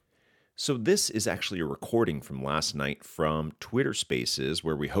So this is actually a recording from last night from Twitter Spaces,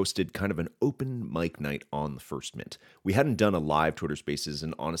 where we hosted kind of an open mic night on the First Mint. We hadn't done a live Twitter Spaces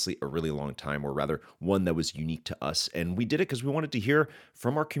in honestly a really long time, or rather one that was unique to us. And we did it because we wanted to hear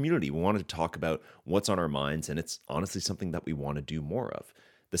from our community. We wanted to talk about what's on our minds, and it's honestly something that we want to do more of.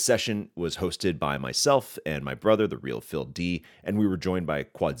 The session was hosted by myself and my brother, the real Phil D, and we were joined by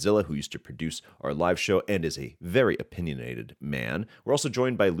Quadzilla, who used to produce our live show and is a very opinionated man. We're also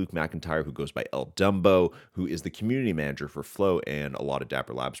joined by Luke McIntyre, who goes by El Dumbo, who is the community manager for Flow and a lot of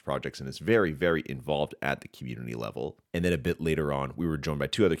Dapper Labs projects and is very, very involved at the community level. And then a bit later on, we were joined by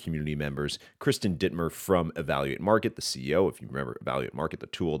two other community members, Kristen Dittmer from Evaluate Market, the CEO, if you remember Evaluate Market, the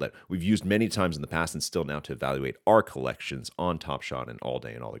tool that we've used many times in the past and still now to evaluate our collections on Top Shot and All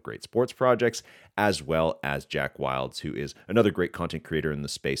Day and all the great sports projects, as well as Jack Wilds, who is another great content creator in the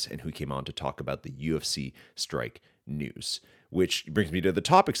space and who came on to talk about the UFC strike news. Which brings me to the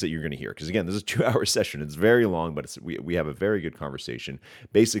topics that you're going to hear. Because again, this is a 2-hour session. It's very long, but we have a very good conversation.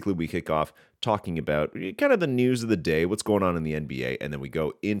 Basically, we kick off talking about kind of the news of the day, what's going on in the NBA, and then we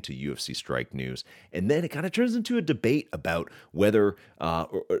go into UFC strike news. And then it kind of turns into a debate about whether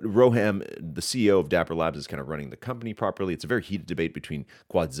Roham, the CEO of Dapper Labs, is kind of running the company properly. It's a very heated debate between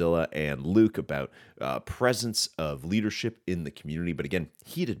Quadzilla and Luke about presence of leadership in the community. But again,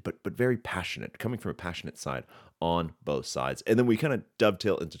 heated, but very passionate, coming from a passionate side on both sides. And then we kind of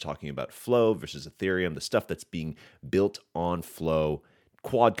dovetail into talking about Flow versus Ethereum, the stuff that's being built on Flow.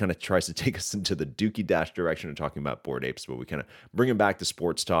 Quad kind of tries to take us into the Dookie Dash direction of talking about Bored Apes, but we kind of bring him back to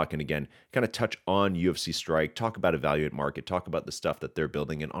sports talk and again, kind of touch on UFC Strike, talk about Evaluate Market, talk about the stuff that they're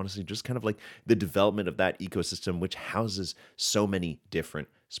building, and honestly, just kind of like the development of that ecosystem, which houses so many different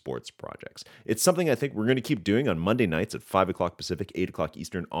sports projects. It's something I think we're going to keep doing on Monday nights at 5 o'clock Pacific, 8 o'clock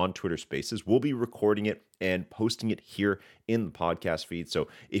Eastern on Twitter Spaces. We'll be recording it and posting it here in the podcast feed. So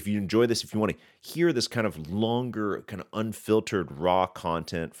if you enjoy this, if you want to hear this kind of longer, kind of unfiltered, raw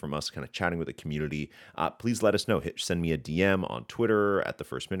content from us kind of chatting with the community, please let us know. Send me a DM on Twitter at The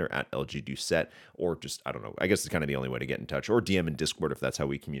First Minute or at LGDoucette, or just, I don't know, I guess it's kind of the only way to get in touch, or DM in Discord if that's how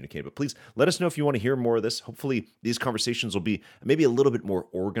we communicate. But please let us know if you want to hear more of this. Hopefully these conversations will be maybe a little bit more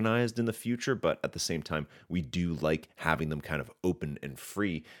organized in the future, but at the same time, we do like having them kind of open and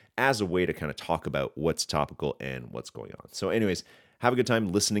free as a way to kind of talk about what's topical and what's going on. So anyways, have a good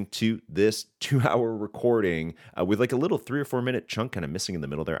time listening to this 2-hour recording with like a little 3 or 4 minute chunk kind of missing in the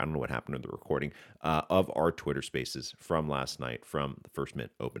middle there. I don't know what happened to the recording of our Twitter Spaces from last night from the First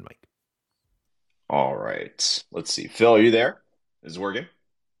Mint open mic. All right. Let's see. Phil, are you there? Is it working?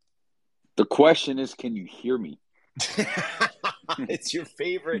 The question is, can you hear me? It's your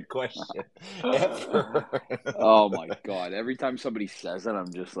favorite question ever. Oh my God. Every time somebody says it,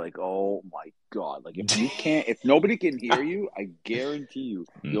 I'm just like, oh my God. Like if nobody can hear you, I guarantee you,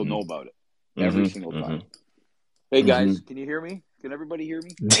 you'll know about it every single time. Hey guys, can you hear me? Can everybody hear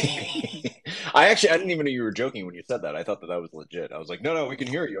me? I didn't even know you were joking when you said that. I thought that was legit. I was like, no, we can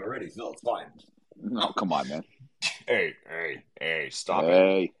hear you already, Phil. It's fine. No, come on, man. Hey, stop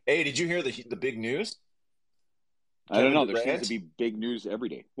it. Hey, did you hear the big news? I don't know. There seems to be big news every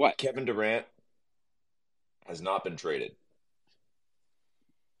day. What? Kevin Durant has not been traded.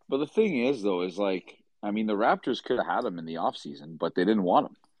 But the thing is, though, is like, I mean, the Raptors could have had him in the offseason, but they didn't want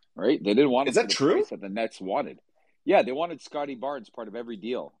him, right? They didn't want him. Is that true? That the Nets wanted. Yeah, they wanted Scotty Barnes part of every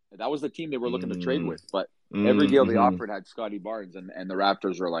deal. That was the team they were looking to trade with. But every deal they offered had Scotty Barnes, and the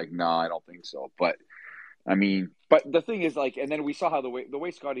Raptors were like, no, I don't think so. But I mean, but the thing is, like, and then we saw how the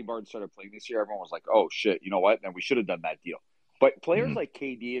way Scotty Barnes started playing this year, everyone was like, oh shit, you know what? Then we should have done that deal. But players like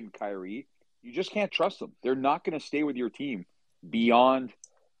KD and Kyrie, you just can't trust them. They're not going to stay with your team beyond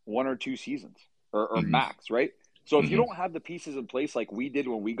 1 or 2 seasons or max, right? So if you don't have the pieces in place like we did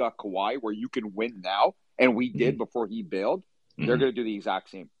when we got Kawhi, where you can win now, and we did before he bailed, they're going to do the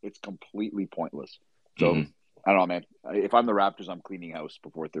exact same. It's completely pointless. So I don't know, man. If I'm the Raptors, I'm cleaning house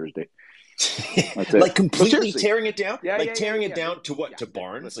before Thursday. Like completely tearing it down? Tearing it down to what? To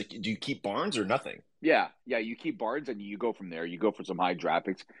Barnes? Like, do you keep Barnes or nothing? Yeah, you keep Barnes and you go from there. You go for some high draft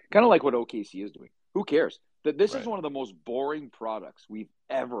picks. Kind of like what OKC is doing. Who cares? This is one of the most boring products we've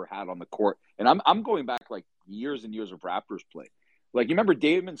ever had on the court. And I'm going back like years and years of Raptors play. Like, you remember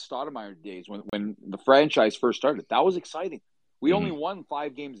David Stoudemire days when the franchise first started? That was exciting. We only won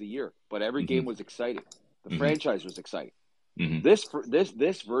 5 games a year, but every game was exciting. The franchise was exciting.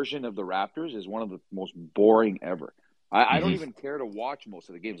 This version of the Raptors is one of the most boring ever. I don't even care to watch most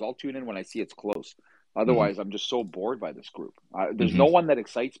of the games. I'll tune in when I see it's close. Otherwise, I'm just so bored by this group. There's no one that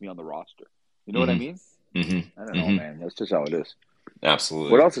excites me on the roster. You know what I mean? I don't know, man. That's just how it is.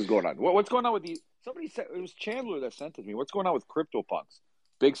 Absolutely. What else is going on? What's going on with the? Somebody said it was Chandler that sent it to me. What's going on with CryptoPunks?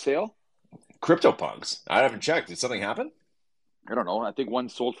 Big sale? CryptoPunks. I haven't checked. Did something happen? I don't know. I think one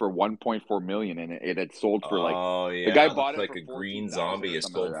sold for 1.4 million, and it had sold for like Oh the guy yeah, bought looks it like for a green 14,000 zombie or is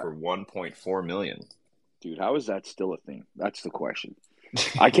something like sold that. for 1.4 million. Dude, how is that still a thing? That's the question.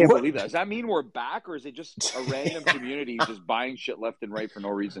 I can't What? believe that. Does that mean we're back, or is it just a random community just buying shit left and right for no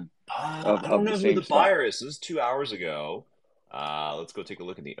reason I don't of the know who same the stuff? buyer is. This is 2 hours ago. Let's go take a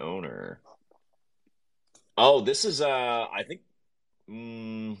look at the owner. Oh, this is I think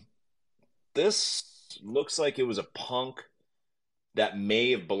this looks like it was a punk that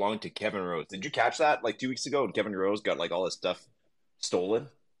may have belonged to Kevin Rose. Did you catch that like 2 weeks ago? And Kevin Rose got like all his stuff stolen.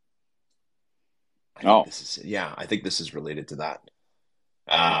 Oh, I think this is related to that.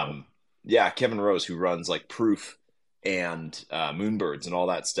 Um, yeah, Kevin Rose, who runs like Proof and Moonbirds and all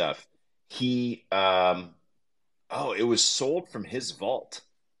that stuff. He, oh, it was sold from his vault.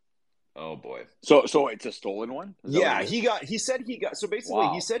 Oh boy. so it's a stolen one? Is that what Yeah, it is? he said he got, so basically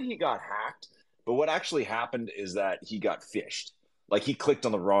he Wow. said he got hacked, but what actually happened is that he got phished. Like he clicked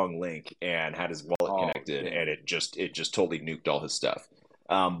on the wrong link and had his wallet Oh, connected and damn. it just totally nuked all his stuff.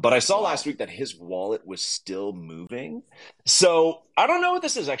 But I saw last Wow. week that his wallet was still moving. So I don't know what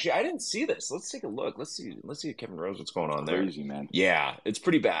this is actually. I didn't see this. Let's take a look. Let's see Kevin Rose, what's going That's on there. crazy, man. Yeah, it's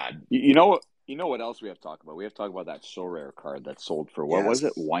pretty bad. You know what? You know what else we have to talk about? We have to talk about that So Rare card that sold for what was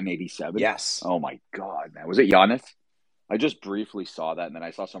it? Yes. 187? Yes. Oh my god, man. Was it Giannis? I just briefly saw that, and then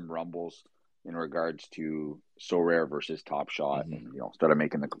I saw some rumbles in regards to So Rare versus Top Shot, Mhm. and started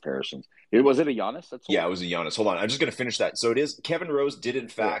making the comparisons. Was it a Giannis that Yeah, sold? it was a Giannis. Hold on. I'm just going to finish that. So it is Kevin Rose Yeah. did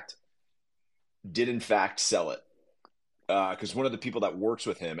in fact sell it because one of the people that works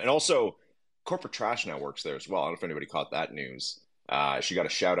with him, and also Corporate Trash now works there as well. I don't know if anybody caught that news. She got a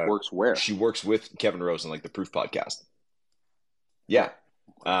shout out. Works where? She works with Kevin Rose in like the Proof podcast. Yeah.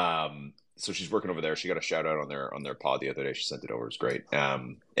 Okay. So she's working over there. She got a shout out on their pod the other day. She sent it over. It was great.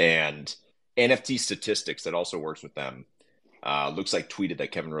 And NFT Statistics that also works with them looks like tweeted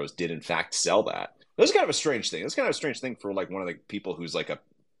that Kevin Rose did in fact sell that. That's kind of a strange thing. That's kind of a strange thing for like one of the people who's like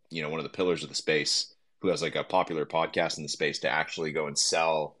one of the pillars of the space who has like a popular podcast in the space to actually go and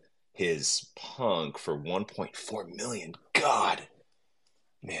sell his punk for 1.4 million. God,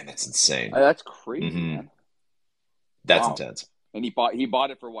 man, that's insane. That's crazy, Mm-hmm. man. That's Wow. intense. And he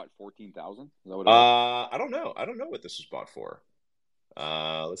bought it for what? 14,000? Is that what it was? I don't know. I don't know what this was bought for.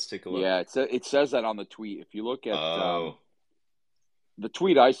 Let's take a look. Yeah, it says that on the tweet. If you look at Oh, the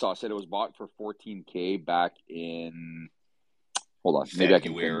tweet I saw, said it was bought for 14K back in. Hold on, maybe I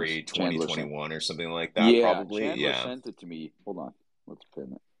can pin this. February Chandler sent. 2021 or something like that, Yeah, probably. Chandler Yeah. sent it to me. Hold on, let's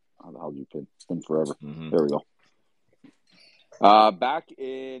pin it. How the hell do you pin? Pin forever. Mm-hmm. There we go. Back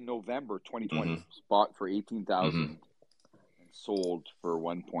in November 2020, Mm-hmm. bought for 18,000 Mm-hmm. and sold for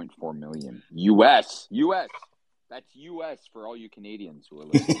 1.4 million US. US. That's US for all you Canadians who are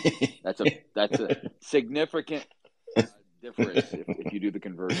listening. That's a significant difference if you do the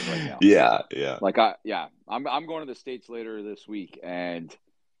conversion right now. Yeah, yeah. Like I'm going to the States later this week, and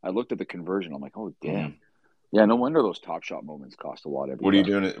I looked at the conversion. I'm like, oh damn, Mm-hmm. yeah, no wonder those Top Shot moments cost a lot everywhere. What are you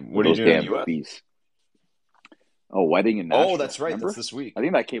doing? What are you Those doing in damn the US? fees. Oh, wedding in Nashville. Oh, that's right. Remember? That's this week. I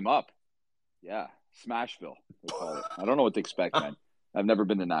think that came up. Yeah, Smashville they call it. I don't know what to expect, man. I've never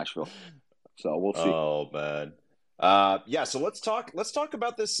been to Nashville, so we'll see. Oh man. Yeah, so let's talk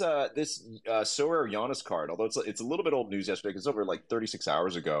about this So Rare Giannis card. Although it's a little bit old news yesterday because it's over like 36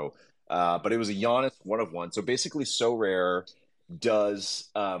 hours ago. But it was a Giannis 1 of 1. So basically So Rare does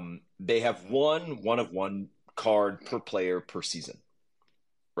they have one of one card per player per season,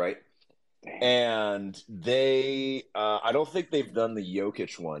 right? Damn. And they I don't think they've done the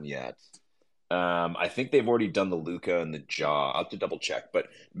Jokic one yet. I think they've already done the Luca and the Jaw. I'll have to double check, but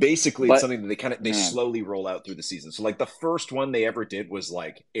basically it's But something that they slowly roll out through the season. So like the first one they ever did was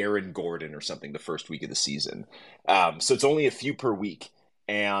like Aaron Gordon or something the first week of the season. So it's only a few per week.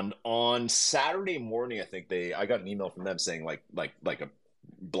 And on Saturday morning, I think I got an email from them saying like a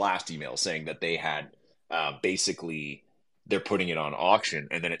blast email saying that they had basically they're putting it on auction,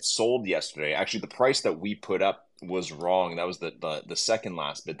 and then it sold yesterday. Actually, the price that we put up was wrong. That was the second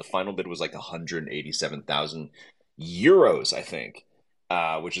last bid. The final bid was like 187,000 euros, I think,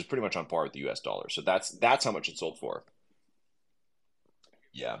 which is pretty much on par with the US dollar. So that's how much it sold for.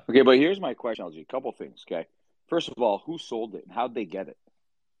 Yeah. okay, but here's my question, LG. A couple things. Okay, first of all, who sold it and how'd they get it?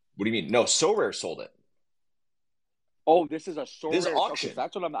 What do you mean? No, So Rare sold it. Oh, this is a So This is Rare. auction. Okay, so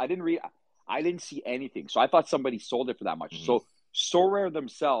that's what I didn't read. I didn't see anything, so I thought somebody sold it for that much. Mhm. So So Rare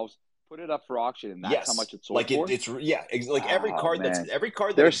themselves put it up for auction, and that's how much it sold like for. it's like every Oh, card man. every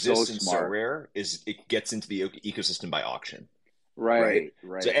card that They're exists so in So smart. Rare it gets into the ecosystem by auction. Right.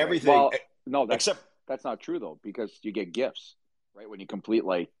 So everything Well, no, except that's not true though, because you get gifts, right? When you complete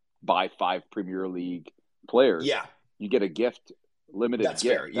like buy 5 Premier League players, Yeah, you get a gift, limited that's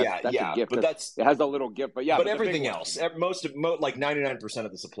gift. fair. Yeah, That's a yeah, gift but because that's it has a little gift. But yeah, but but the big everything ones, else, like 99%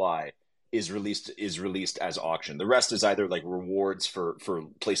 of the supply is released as auction. The rest is either like rewards for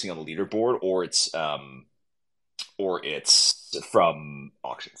placing on the leaderboard, or it's from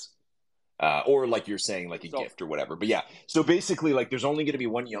auctions. Or like you're saying, like a so gift or whatever. But yeah, so basically, like there's only going to be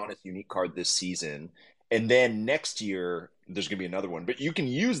one Giannis unique card this season, and then next year there's going to be another one. But you can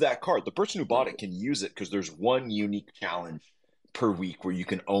use that card. The person who bought it can use it because there's one unique challenge per week where you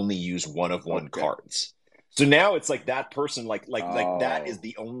can only use one of one okay. cards. So now it's like that person, like that is Oh,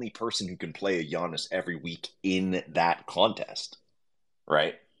 the only person who can play a Giannis every week in that contest,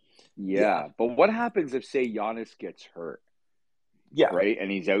 right? Yeah, yeah. But what happens if, say, Giannis gets hurt, yeah. right,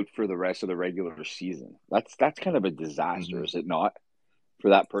 and he's out for the rest of the regular season? That's kind of a disaster, Mm-hmm. is it not,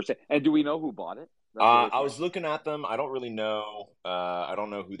 for that person? And do we know who bought it? That's the other I thing. was looking at them. I don't really know. I don't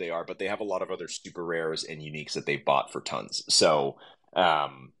know who they are, but they have a lot of other super rares and uniques that they bought for tons. So,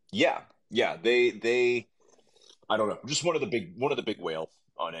 yeah, yeah. They. I don't know. Just one of the big whales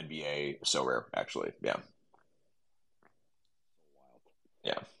on NBA. So rare, actually. Yeah,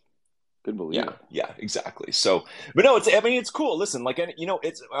 yeah, Couldn't believe yeah, it. yeah. Exactly. So, but no, it's. I mean, it's cool. Listen, like,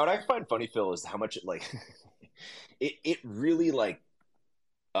 it's what I find funny, Phil, is how much it like. it really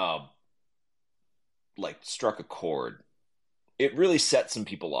um struck a chord. It really set some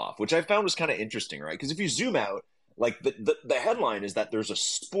people off, which I found was kind of interesting, right? Because if you zoom out, like the headline is that there's a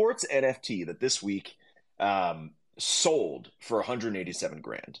sports NFT that this week sold for 187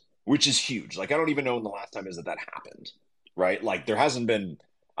 grand, which is huge. Like I don't even know when the last time is that happened, right? Like there hasn't been.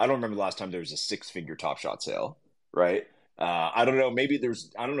 I don't remember the last time there was a six-figure Top Shot sale, right? I don't know. Maybe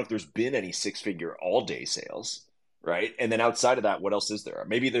there's. I don't know if there's been any six-figure all-day sales, right? And then outside of that, what else is there?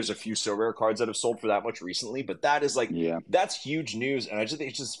 Maybe there's a few so rare cards that have sold for that much recently, but that is like Yeah. that's huge news. And I just think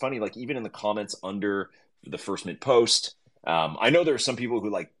it's just funny, like even in the comments under the first mid post, I know there are some people who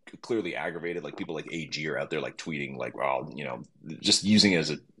like clearly aggravated, like people like AG are out there like tweeting like, well, just using it as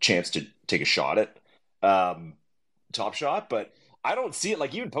a chance to take a shot at Top Shot, but I don't see it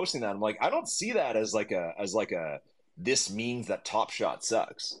like even posting that. I'm like, I don't see that as like a this means that Top Shot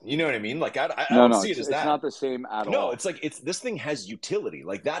sucks. You know what I mean? Like I No, don't no, see it as it's that. not the same at No, all. it's like this thing has utility.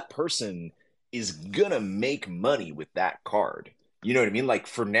 Like that person is gonna make money with that card. You know what I mean? Like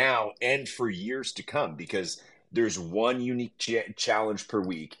for now and for years to come, because there's one unique challenge per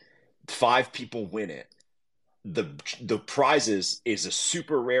week. 5 people win it. The the prizes is a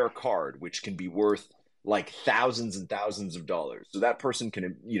super rare card, which can be worth like thousands and thousands of dollars. So that person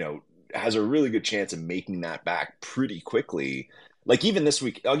can, has a really good chance of making that back pretty quickly. Like even this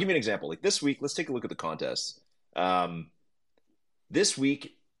week, I'll give you an example. Like this week, let's take a look at the contests. Um, this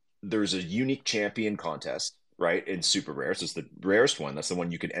week, there's a unique champion contest, right? In super rare. So it's the rarest one. That's the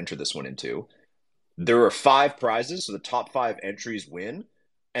one you could enter this one into. There are 5 prizes, so the top 5 entries win,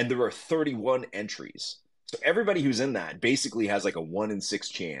 and there are 31 entries. So everybody who's in that basically has like a 1 in 6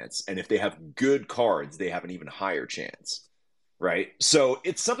 chance, and if they have good cards, they have an even higher chance, right? So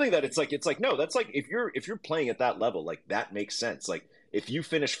it's something that it's like no, that's like if you're playing at that level, like that makes sense. Like if you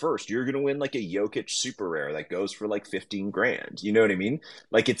finish first, you're gonna win like a Jokic super rare that goes for like 15 grand. You know what I mean?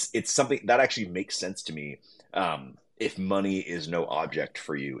 Like it's something that actually makes sense to me. If money is no object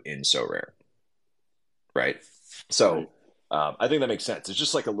for you in so rare, right? So Right. I think that makes sense. It's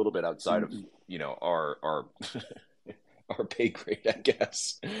just like a little bit outside of Mm, our our pay grade, I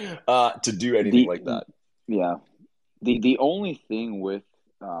guess, to do anything The like that. yeah. The only thing with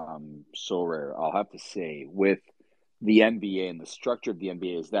so rare, I'll have to say, with the NBA and the structure of the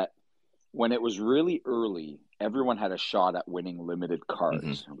NBA is that when it was really early, everyone had a shot at winning limited Hmm.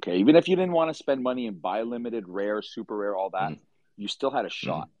 cards. Okay. Even if you didn't want to spend money and buy limited, rare, super rare, all that, Hmm. you still had a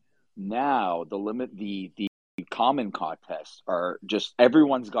Hmm. shot. Now the common contests are just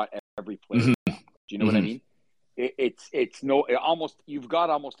everyone's got every player Hmm. now. Do you know what I Hmm. mean? It's no it almost you've got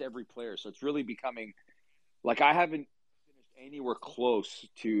almost every player, so it's really becoming like I haven't finished anywhere close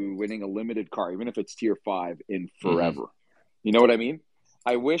to winning a limited card, even if it's tier 5 in Hmm. forever. You know what I mean?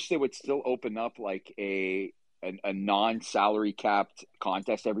 I wish they would still open up like a non-salary capped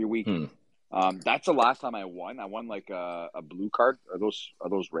contest every week. Hmm. That's the last time I won. I won like a blue card. Are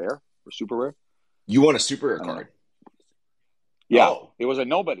those rare or super rare? You want a super rare I don't know. card? Yeah, Oh. it was a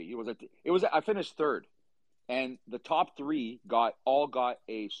nobody. It was. I finished third, and the top three got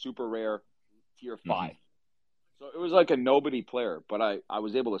a super rare tier Hmm. 5. So it was like a nobody player, but I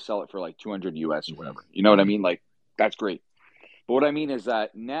was able to sell it for like 200 US or Hmm. whatever. You know what I Hmm. mean? Like that's great. But what I mean is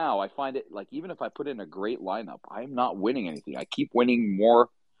that now I find it like even if I put in a great lineup, I'm not winning anything. I keep winning more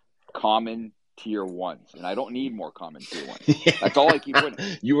common tier ones, and I don't need more common tier ones. Yeah. That's all I keep winning.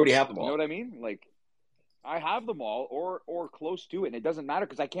 You already have them all. You know what I mean? Like, I have them all or close to it, and it doesn't matter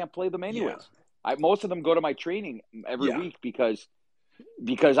because I can't play them anyways. Most of them go to my training every week because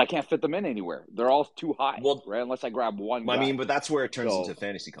I can't fit them in anywhere. They're all too high, right? Unless I grab one guy. I mean, but that's where it turns into a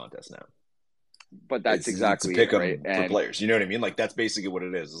fantasy contest now. But that's exactly it's a pick right? for players. You know what I mean? Like, that's basically what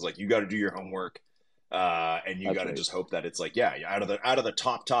it is. It's like you got to do your homework, and you got to just hope that it's like, out of the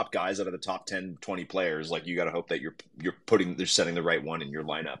top guys, out of the top 10, 20 players, like you got to hope that they're setting the right one in your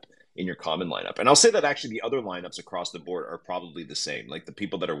lineup, in your common lineup. And I'll say that actually the other lineups across the board are probably the same. Like, the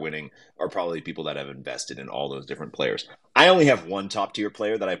people that are winning are probably people that have invested in all those different players. I only have one top tier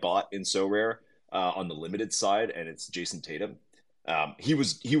player that I bought in So Rare on the limited side, and it's Jason Tatum. He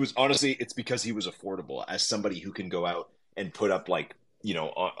was honestly, it's because he was affordable as somebody who can go out and put up, like, you know,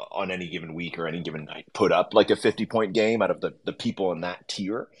 on any given week or any given night, put up like a 50-point game out of the people in that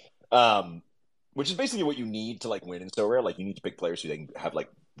tier, which is basically what you need to like win in So Rare. Like, you need to pick players who they can have like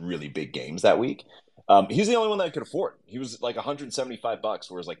really big games that week. He's the only one that I could afford. He was like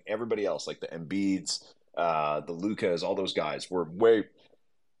 $175, whereas like everybody else, like the Embiids, the Lucas, all those guys were way.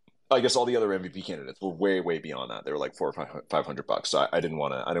 I guess all the other MVP candidates were way beyond that. They were like $400 or $500. So I didn't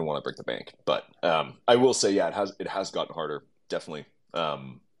want to break the bank. But I will say, it has gotten harder, definitely.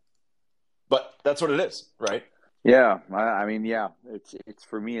 But that's what it is, right? Yeah, I mean, it's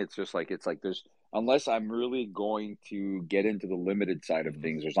for me. It's just like there's, unless I'm really going to get into the limited side of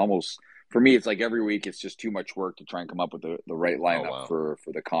things, there's almost, for me, it's like every week it's just too much work to try and come up with the right lineup for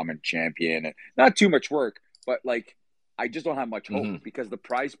the common champion. And not too much work, but like, I just don't have much hope because the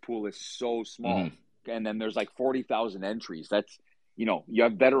prize pool is so small. And then there's like 40,000 entries. That's, you know, you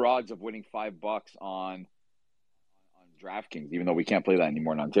have better odds of winning $5 on DraftKings, even though we can't play that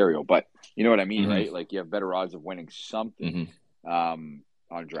anymore in Ontario. But you know what I mean, right? Like, you have better odds of winning something on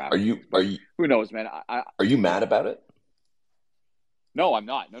DraftKings. Are you? Who knows, man? Are you mad about it? No, I'm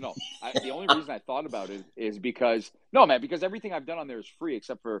not. No. The only reason I thought about it is because everything I've done on there is free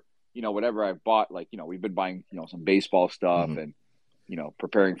except for, you know, whatever I've bought. Like, you know, we've been buying, you know, some baseball stuff and, you know,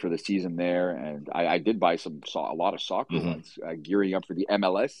 preparing for the season there. And I did buy a lot of soccer ones, gearing up for the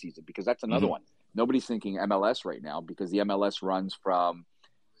MLS season, because that's another one. Nobody's thinking MLS right now because the MLS runs from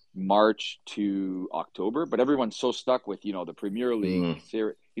March to October, but everyone's so stuck with, you know, the Premier League,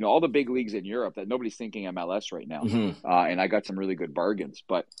 you know, all the big leagues in Europe that nobody's thinking MLS right now. And I got some really good bargains,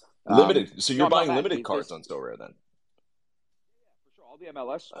 but limited. So you're buying limited cards on So Rare then? All the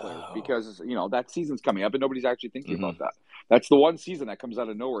MLS players, because, you know, that season's coming up and nobody's actually thinking about that. That's the one season that comes out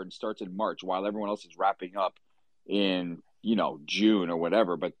of nowhere and starts in March while everyone else is wrapping up in, you know, June or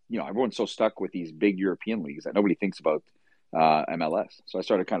whatever. But, you know, everyone's so stuck with these big European leagues that nobody thinks about MLS. So I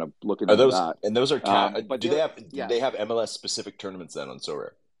started kind of looking at that. And those are but do they have MLS specific tournaments then on So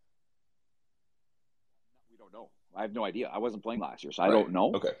Rare? We don't know. I have no idea. I wasn't playing last year, so I don't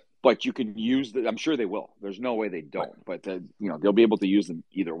know. Okay. But you can use I'm sure they will. There's no way they don't. But you know, they'll be able to use them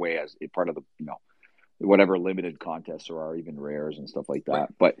either way as a part of the, you know, whatever limited contests there are, even rares and stuff like that.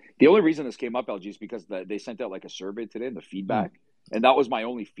 But the only reason this came up, LG, is because they sent out like a survey today and the feedback, and that was my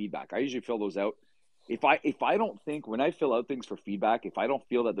only feedback. I usually fill those out. If I don't think, when I fill out things for feedback, if I don't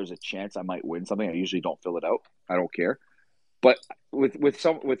feel that there's a chance I might win something, I usually don't fill it out. I don't care. But with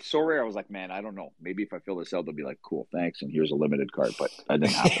So Rare, I was like, man, I don't know. Maybe if I fill this out, they'll be like, cool, thanks, and here's a limited card. But I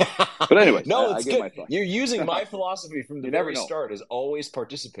didn't have it. But anyway, no, it's good. My thoughts. You're using my philosophy from the very start: is always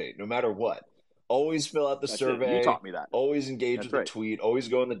participate, no matter what. Always fill out the survey. You taught me that. Always engage with the tweet. Always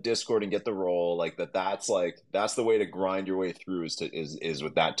go in the Discord and get the roll. Like that's the way to grind your way through is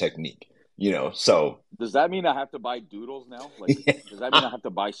with that technique. You know, so does that mean I have to buy Doodles now? Like, does that mean I have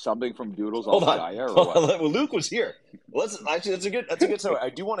to buy something from Doodles on Gaia or what? Well, Luke was here. Actually, that's a good story. I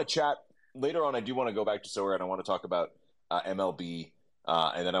do want to chat later on. I do want to go back to So Rare and I want to talk about MLB,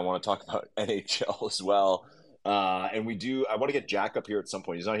 and then I want to talk about NHL as well. And I want to get Jack up here at some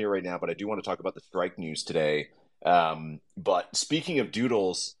point. He's not here right now, but I do want to talk about the strike news today. But speaking of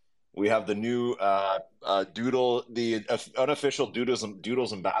Doodles, we have the new Doodle, the unofficial Doodles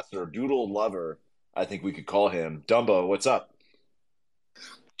ambassador, Doodle lover, I think we could call him. Dumbo, what's up?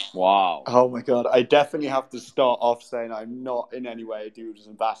 Wow. Oh my God. I definitely have to start off saying I'm not in any way a Doodles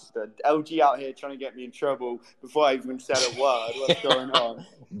ambassador. LG out here trying to get me in trouble before I even said a word. What's going on?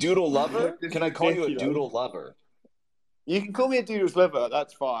 Doodle lover? Can I call you a Doodle lover? You can call me a Doodles lover.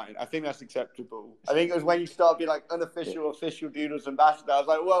 That's fine. I think that's acceptable. I think it was when you started being like unofficial, official Doodles ambassador. I was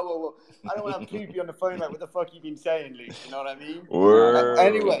like, whoa. I don't want to have Poopy on the phone. Like, what the fuck you been saying, Luke? You know what I mean?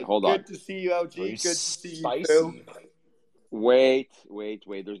 Anyway, hold on. Good to see you, LG. Good to see you, Phil. Wait.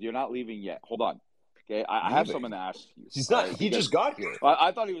 You're not leaving yet. Hold on. Okay, I have someone to ask you. He's not. He just got here.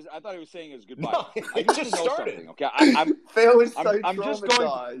 I thought he was saying his goodbye. No, I it just know started. something. Okay, Phil is so I'm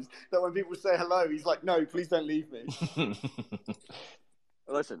traumatized that when people say hello, he's like, "No, please don't leave me."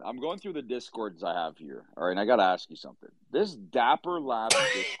 Listen, I'm going through the Discords I have here. All right, and I got to ask you something. This Dapper Labs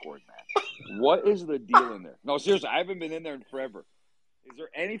Discord, man. What is the deal in there? No, seriously, I haven't been in there in forever. Is there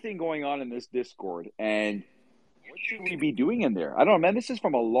anything going on in this Discord? And what should we be doing in there? I don't know, man. This is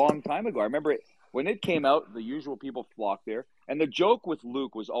from a long time ago. I remember when it came out, the usual people flocked there. And the joke with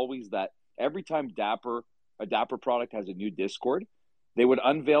Luke was always that every time a Dapper product has a new Discord, they would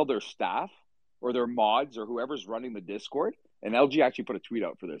unveil their staff or their mods or whoever's running the Discord. And LG actually put a tweet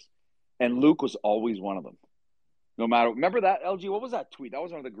out for this. And Luke was always one of them. No matter, remember that, LG? What was that tweet? That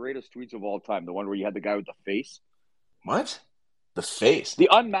was one of the greatest tweets of all time. The one where you had the guy with the face. What? The face? The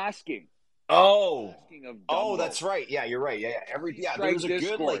unmasking. Oh, that's right. Yeah, you're right. Yeah. There was a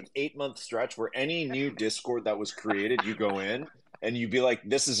good 8-month stretch where any new Discord that was created, you go in and you'd be like,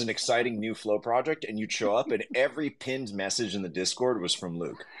 "This is an exciting new Flow project," and you'd show up, and every pinned message in the Discord was from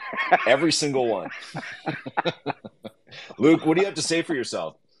Luke. Every single one. Luke, what do you have to say for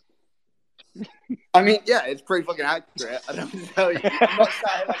yourself? I mean, yeah, it's pretty fucking accurate. I don't tell you. I'm not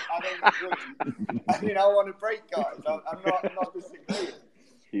saying like I don't agree. I mean, I want to break guys. I'm not disagreeing.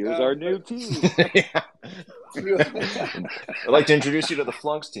 Here's our new team. I'd like to introduce you to the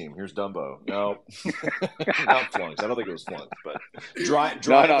Flunks team. Here's Dumbo. No, not Flunks. I don't think it was Flunks, but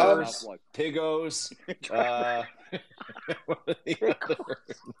drivers, Pigos.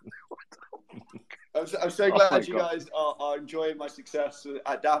 I'm so glad you guys are enjoying my success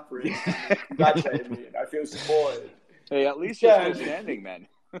at Dapper. Congratulating me, and I feel supported. Hey, at least you're still standing, man.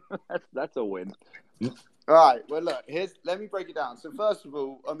 That's a win. All right. Well, look. Let me break it down. So, first of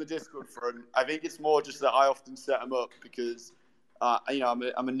all, on the Discord front, I think it's more just that I often set them up because, I'm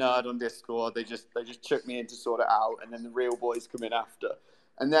a nerd on Discord. They just chuck me in to sort it out, and then the real boys come in after.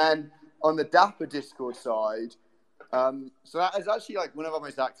 And then on the Dapper Discord side, so that is actually like one of our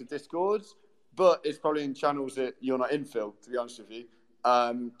most active Discords, but it's probably in channels that you're not in, Phil, to be honest with you.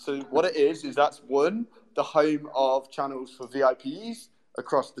 So what it is that's the home of channels for VIPs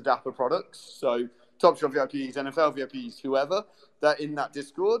across the Dapper products. So Top Shot VIPs, NFL VIPs, whoever, they're in that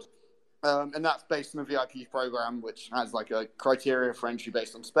Discord. And that's based on the VIP program, which has like a criteria for entry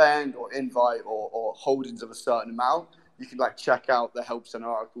based on spend or invite or holdings of a certain amount. You can like check out the help center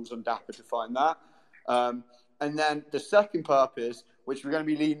articles on Dapper to find that. And then the second purpose, which we're going to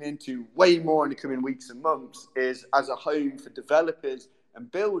be leaning into way more in the coming weeks and months, is as a home for developers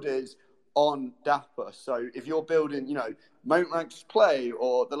and builders on Dapper. So if you're building, Moment Ranks Play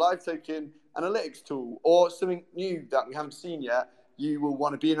or the Live Token Analytics tool or something new that we haven't seen yet, you will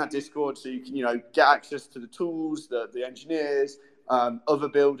want to be in that Discord so you can, get access to the tools, the engineers, other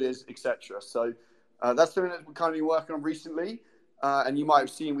builders, etc. So that's something that we're kind of working on recently. And you might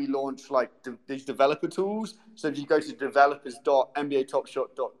have seen we launched these developer tools. So if you go to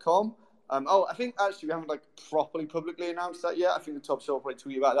developers.nbatopshot.com, I think actually we haven't properly publicly announced that yet. I think the Top Shot will probably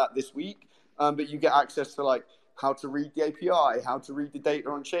tweet about that this week. But you get access to how to read the API, how to read the data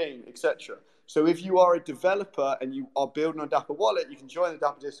on chain, etc. So if you are a developer and you are building on Dapper Wallet, you can join the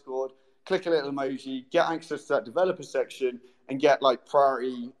Dapper Discord, click a little emoji, get access to that developer section, and get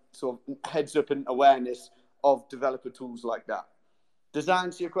priority sort of heads up and awareness of developer tools like that. Does that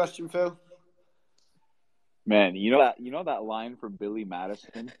answer your question, Phil? Man, you know that line from Billy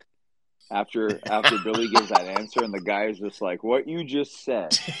Madison after Billy gives that answer, and the guy is just like, "What you just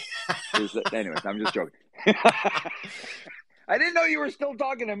said." Anyways, I'm just joking. I didn't know you were still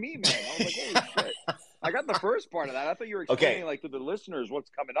talking to me, man. I was like, "Holy shit!" I got the first part of that. I thought you were explaining to the listeners what's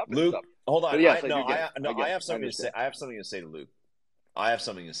coming up. Luke, and stuff. Hold on. Yes, I have something to say. I have something to say to Luke. I have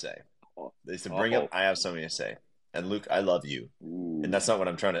something to say. They said, "Bring up." I have something to say. And Luke, I love you. Ooh. And that's not what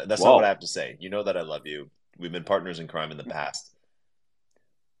I'm trying to, that's not what I have to say. You know that I love you. We've been partners in crime in the past.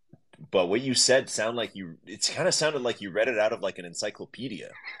 But what you said it kind of sounded like you read it out of an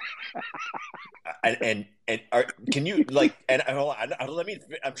encyclopedia. Can you I'm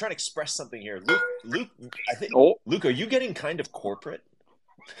trying to express something here. Luke, I think, Luke, are you getting kind of corporate?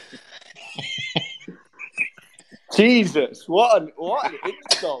 Jesus, what an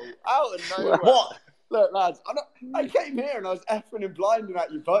insult out of nowhere. What? Look, lads, I came here and I was effing and blinding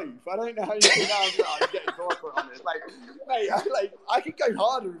at you both. I don't know how you can now I was getting corporate on it. Mate, I could go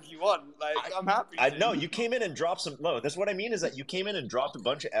harder if you want. I'm happy. I know you came in and dropped some. No, that's what I mean is that you came in and dropped a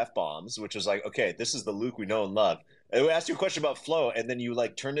bunch of F-bombs, which was okay, this is the Luke we know and love. And we asked you a question about flow, and then you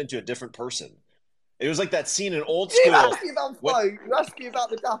turned into a different person. It was like that scene in Old School. You asked me about flow. You asked me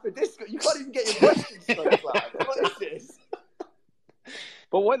about the Dapper Disco. You can't even get your questions straight, lad. What is this?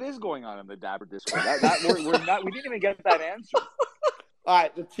 But what is going on in the Dapper Discord? We didn't even get that answer. All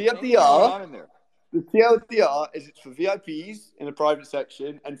right, the What's going on TLDR. in there? The TLDR is it's for VIPs in the private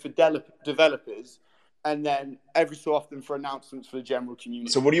section and for developers, and then every so often for announcements for the general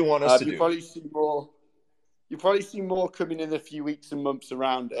community. So what do you want us to do? You'll probably see more coming in a few weeks and months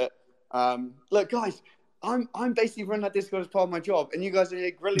around it. Look, guys, I'm basically running that Discord as part of my job, and you guys are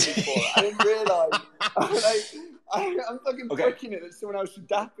here grilling me for it. I didn't realise. I'm fucking booking it that someone else from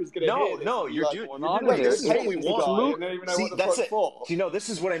DAP is going to hear this. No, you're like, doing. Wait, This is what we want. And I don't even know See, what the that's fuck it. for. Do you know, this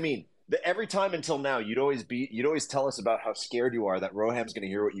is what I mean. Every time until now, you'd always tell us about how scared you are that Roham's going to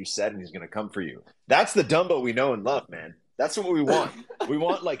hear what you said and he's going to come for you. That's the Dumbo we know and love, man. That's what we want. We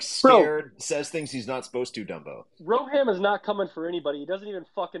want like scared, says things he's not supposed to, Dumbo. Roham is not coming for anybody. He doesn't even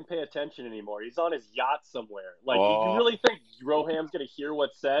fucking pay attention anymore. He's on his yacht somewhere. Like, you really think Roham's going to hear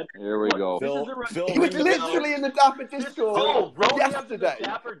what's said? Here we go. Phil He was literally in the Dapper Discord Roham's in the yesterday.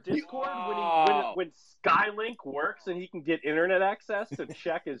 Dapper Discord when Skylink works and he can get internet access to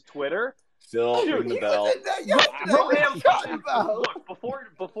check his Twitter. Phil, ring the bell. Roham, look,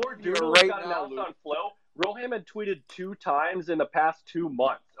 before Doodles right got now, announced Luke. on Flow, Roham had tweeted 2 times in the past 2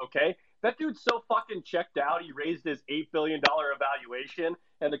 months, okay? That dude's so fucking checked out, he raised his $8 billion evaluation,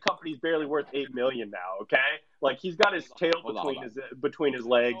 and the company's barely worth $8 million now, okay? Like, he's got his tail between his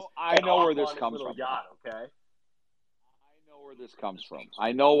legs. I know where this comes from. Yacht, okay? I know where this comes from.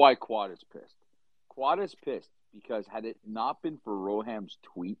 I know why Quad is pissed. Quad is pissed because had it not been for Roham's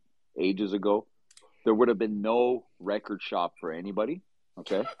tweet ages ago, there would have been no record shop for anybody.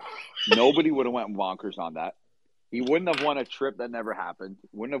 Okay, nobody would have went bonkers on that. He wouldn't have won a trip that never happened.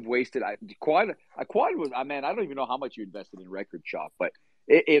 Wouldn't have wasted. Quad was. I don't even know how much you invested in record shop, but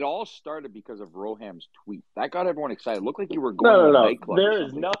it all started because of Roham's tweet. That got everyone excited. It looked like you were going to a nightclub. There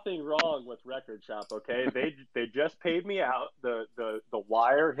is nothing wrong with record shop. Okay, they just paid me out. The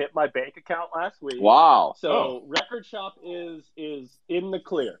wire hit my bank account last week. Wow. So record shop is in the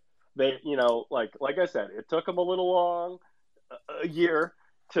clear. They, like I said, it took them a little long. A year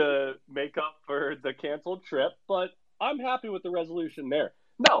to make up for the canceled trip, but I'm happy with the resolution there.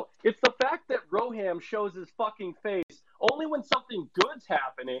 No, it's the fact that Roham shows his fucking face only when something good's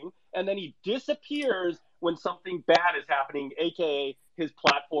happening, and then he disappears when something bad is happening, aka his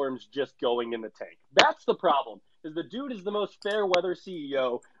platform's just going in the tank. That's the problem. Is the dude is the most fair weather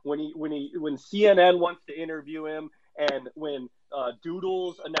CEO when CNN wants to interview him and when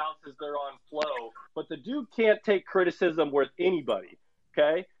Doodles announces they're on Flow, but the dude can't take criticism worth anybody,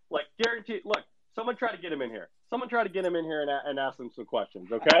 okay? Like, guaranteed, look, someone try to get him in here. Someone try to get him in here and ask him some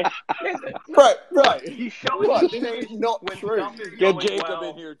questions, okay? Right. He's showing his face not when true. stuff is Get going Jacob well.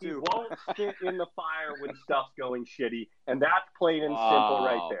 in here, too. He won't sit in the fire when stuff's going shitty, and that's plain and simple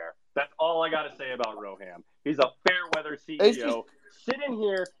right there. That's all I got to say about Roham. He's a fair weather CEO. Sit in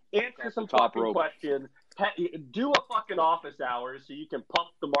here, answer some fucking questions, do a fucking office hours so you can pump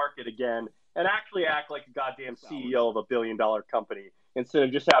the market again and actually act like a goddamn CEO of a billion-dollar company instead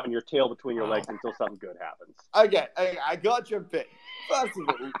of just having your tail between your legs until something good happens. Okay, I got to jump in. First of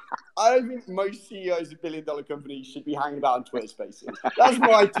all, I don't think most CEOs of billion-dollar companies should be hanging about on Twitter Spaces. That's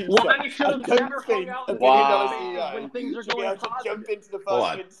my 2 cents. Well, then you should have never hung out a in billion-dollar Spaces CEO when things are should be going able to positive. jump into the Hold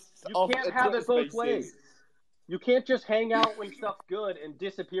fucking You can't have it both ways. You can't just hang out when stuff's good and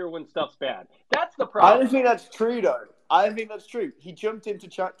disappear when stuff's bad. That's the problem. I don't think that's true, though. I don't think that's true. He jumped into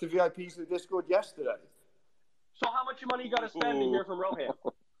chat to VIPs in the Discord yesterday. So how much money you got to spend to hear from Roham?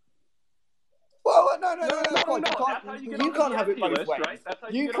 Well, no. You can't have it both ways. Right? That's how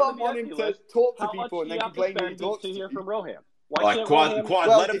You get can't on the want him VIP to list. talk to How much people and do then you have complain to when he spend talks to to hear you. from Roham? Quad,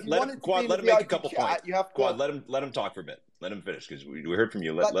 Well, let if you wanted him to be in let the him make a VIP couple chat, points. you have to... Quad, let him talk for a bit. Let him finish because we heard from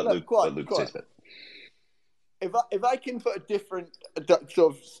you. Let Luke say it. If I can put a different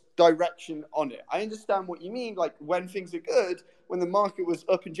sort of direction on it, I understand what you mean. Like when things are good, when the market was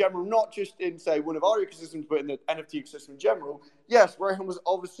up in general, not just in say one of our ecosystems, but in the NFT ecosystem in general. Yes, Roham was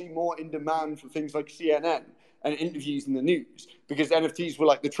obviously more in demand for things like CNN and interviews in the news because NFTs were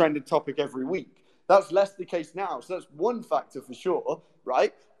like the trending topic every week. That's less the case now. So that's one factor for sure,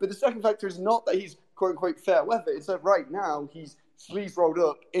 right? But the second factor is not that he's quote unquote fair weather. It's that right now he's sleeves rolled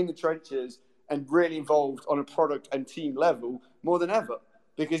up in the trenches and really involved on a product and team level more than ever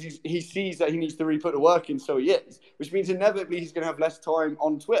because he sees that he needs to really put the work in, so he is, which means inevitably he's going to have less time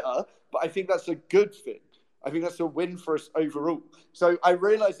on Twitter, but I think that's a good thing. I think that's a win for us overall. So I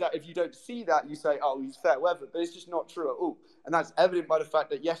realize that if you don't see that, you say, oh, he's fair weather, but it's just not true at all. And that's evident by the fact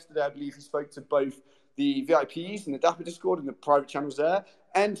that yesterday, I believe he spoke to both the VIPs and the Dapper Discord and the private channels there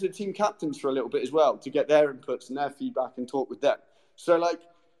and to the team captains for a little bit as well to get their inputs and their feedback and talk with them. So like,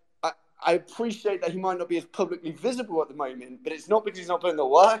 I appreciate that he might not be as publicly visible at the moment, but it's not because he's not putting the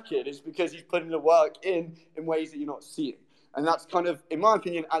work in. It's because he's putting the work in ways that you're not seeing. And that's kind of, in my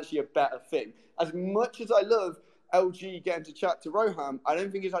opinion, actually a better thing. As much as I love LG getting to chat to Roham, I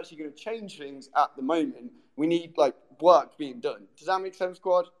don't think it's actually going to change things at the moment. We need, like, work being done. Does that make sense,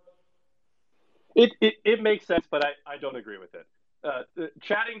 Squad? It makes sense, but I don't agree with it.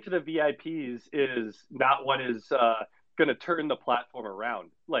 Chatting to the VIPs is not what is going to turn the platform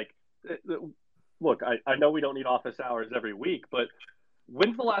around. Like, look, I know we don't need office hours every week, but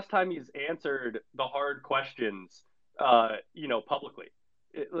when's the last time he's answered the hard questions, publicly?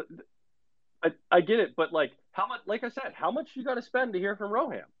 I get it, but like, how much? Like I said, how much you got to spend to hear from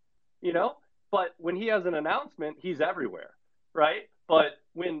Roham? But when he has an announcement, he's everywhere, right? But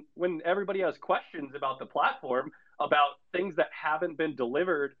when everybody has questions about the platform, about things that haven't been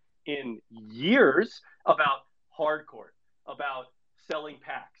delivered in years, about hardcore, about selling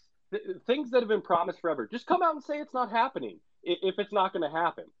packs, things that have been promised forever, just come out and say it's not happening if it's not going to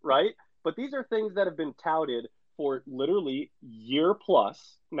happen, right? But these are things that have been touted for literally year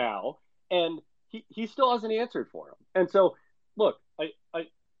plus now, and he still hasn't answered for them. And so, look,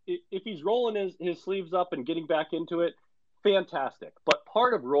 if he's rolling his sleeves up and getting back into it, fantastic. But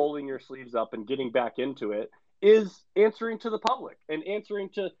part of rolling your sleeves up and getting back into it is answering to the public and answering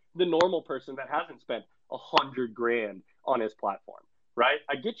to the normal person that hasn't spent $100,000 on his platform, right?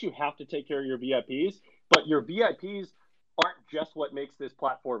 I get you have to take care of your VIPs, but your VIPs aren't just what makes this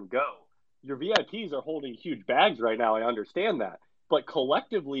platform go. Your VIPs are holding huge bags right now. I understand that. But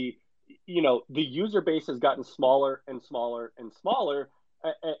collectively, the user base has gotten smaller and smaller and smaller.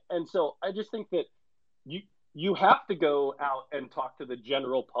 And so I just think that you have to go out and talk to the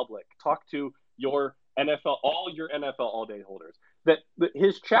general public, talk to your NFL, all your NFL all day holders. That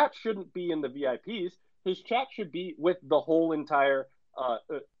his chat shouldn't be in the VIPs. His chat should be with the whole entire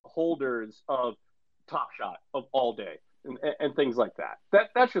holders of Top Shot, of All Day, and things like that.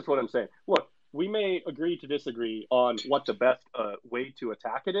 That's just what I'm saying. Look, we may agree to disagree on what the best way to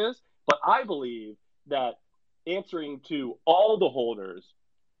attack it is, but I believe that answering to all the holders,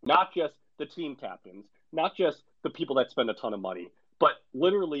 not just the team captains, not just the people that spend a ton of money, but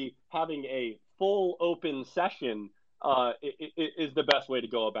literally having a full open session is the best way to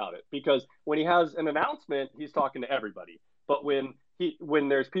go about it. Because when he has an announcement, he's talking to everybody. But when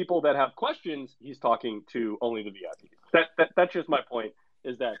there's people that have questions, he's talking to only the VIPs. That's just my point.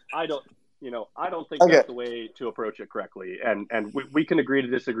 Is that I don't think that's the way to approach it correctly, and we can agree to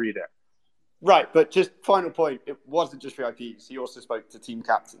disagree there. Right, but just final point, it wasn't just VIPs. He also spoke to team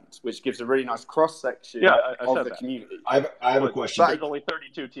captains, which gives a really nice cross-section of the community. I have a question. There's only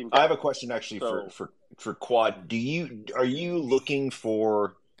 32 team captains. I have a question actually for Quad. Are you looking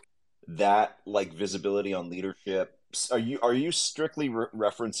for that, like, visibility on leadership? Are you strictly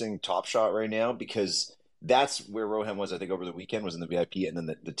referencing Top Shot right now? Because that's where Roham was, I think, over the weekend, was in the VIP, and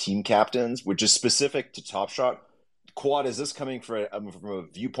then the team captains, which is specific to Top Shot. Quad, is this coming from a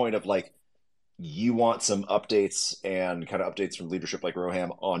viewpoint of, like, you want some updates and kind of updates from leadership like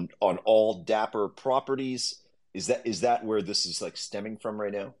Roham on all Dapper properties? Is that where this is, like, stemming from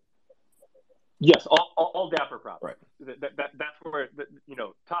right now? Yes, all Dapper properties. Right. That's where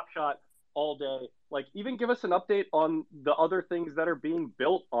Top Shot, All Day. Like, even give us an update on the other things that are being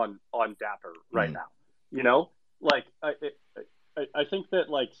built on Dapper right now. Like, I think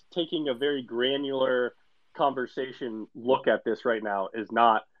that, like, taking a very granular conversation look at this right now is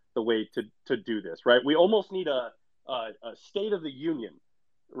not the way to do this, right? We almost need a State of the Union,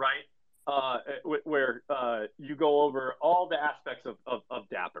 right? Where you go over all the aspects of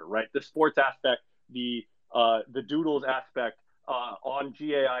Dapper, right? The sports aspect, the Doodles aspect, on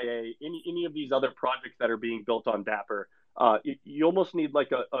GAIA, any of these other projects that are being built on Dapper. You almost need,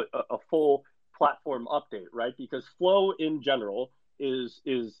 like, a full platform update, right? Because Flow in general is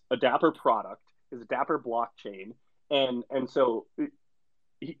a Dapper product, is a Dapper blockchain, and so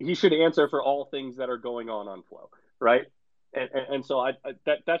he should answer for all things that are going on Flow, right? And so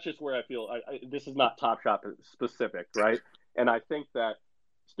that's just where I feel this is not Top Shot specific, right? And I think that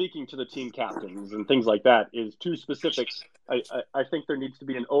speaking to the team captains and things like that is too specific. I think there needs to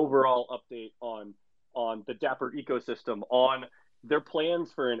be an overall update on the Dapper ecosystem, on their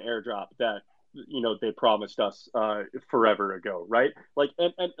plans for an airdrop that they promised us forever ago, right? Like,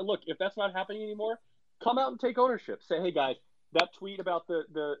 and look, if that's not happening anymore, come out and take ownership. Say, hey guys, that tweet about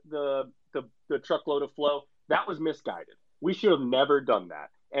the truckload of Flow, that was misguided. We should have never done that,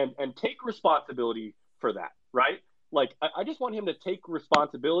 and take responsibility for that, right? Like, I just want him to take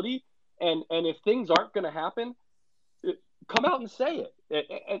responsibility, and if things aren't going to happen, come out and say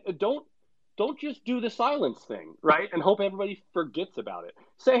it. And don't just do the silence thing, right? And hope everybody forgets about it.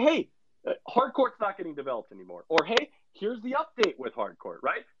 Say, hey, Hardcourt's not getting developed anymore. Or, hey, here's the update with Hardcourt,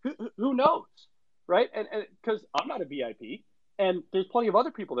 right? Who knows, right? And because I'm not a VIP, and there's plenty of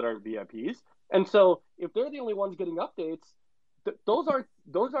other people that aren't VIPs, and so if they're the only ones getting updates, those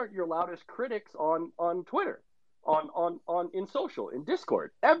aren't your loudest critics on Twitter, on in social, in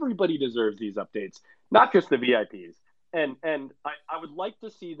Discord. Everybody deserves these updates, not just the VIPs. And I would like to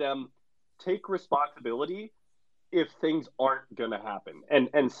see them take responsibility if things aren't going to happen,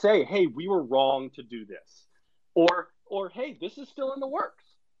 and say, hey, we were wrong to do this, or hey, this is still in the works,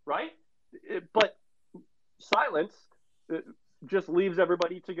 right? But silence just leaves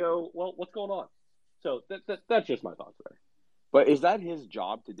everybody to go, well, what's going on? So that's just my thoughts there. But is that his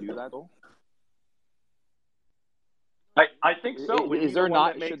job to do that, though? I think so. Is there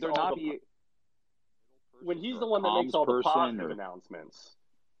not? Should there not be? When he's the one that makes all the positive announcements.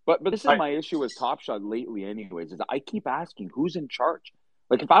 But this is my issue with Top Shot lately, anyways. Is I keep asking who's in charge.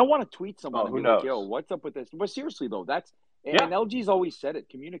 Like, if I want to tweet someone and be like, "Yo, what's up with this?" But seriously though, and LG's always said it.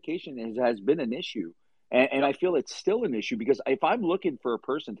 Communication has been an issue, and I feel it's still an issue because if I'm looking for a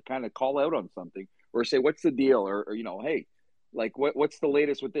person to kind of call out on something or say, "What's the deal?" or hey, like what's the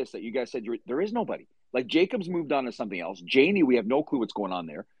latest with this that you guys said there is nobody. Like Jacob's moved on to something else. Janie, we have no clue what's going on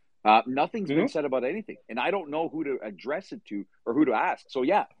there. Nothing's been said about anything, and I don't know who to address it to or who to ask. So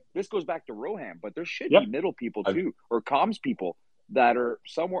yeah, this goes back to Roham, but there should be middle people too, or comms people that are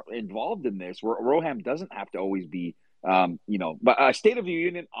somewhat involved in this, where Roham doesn't have to always be, But State of the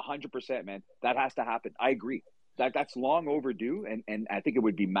Union, 100%, man, that has to happen. I agree that's long overdue, and I think it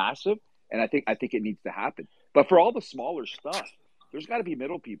would be massive, and I think it needs to happen. But for all the smaller stuff, there's got to be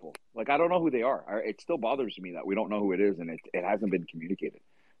middle people. Like I don't know who they are. It still bothers me that we don't know who it is, and it hasn't been communicated.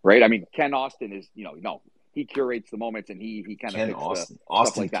 Right? I mean, Ken Austin is, he curates the moments and he kind of picks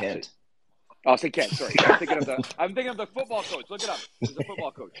Austin like that. Kent. Oh, say Kent. Sorry, I'm thinking of the football coach. Look it up. He's a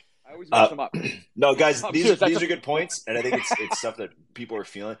football coach. I always mix them up. No, guys, these are good points, and I think it's stuff that people are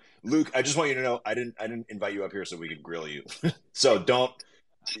feeling. Luke, I just want you to know, I didn't invite you up here so we could grill you. So don't.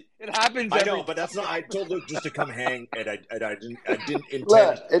 It happens. I know, but that's not. I told Luke just to come hang, and I didn't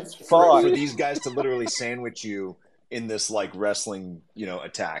intend it's for these guys to literally sandwich you in this like wrestling,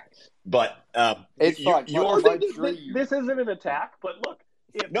 attack. But it's fine. This isn't an attack, but look.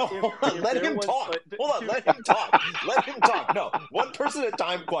 Let him talk. Hold on, let him talk. Let him talk. No, one person at a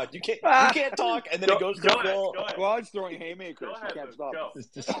time, Quad. You can't talk, and then it goes to Phil. Quad's throwing haymakers. You can't stop.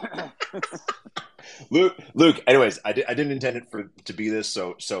 Luke. Anyways, I didn't intend it to be this.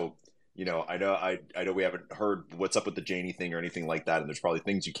 So I know we haven't heard what's up with the Janie thing or anything like that, and there's probably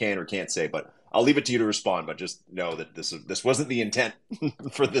things you can or can't say, but I'll leave it to you to respond. But just know that this wasn't the intent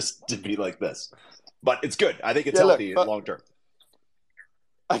for this to be like this. But it's good. I think it's healthy long term.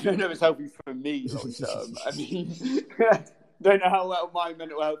 I don't know if it's healthy for me long term. I mean, don't know how well my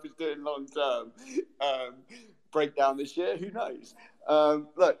mental health is doing long term. Breakdown this year, who knows?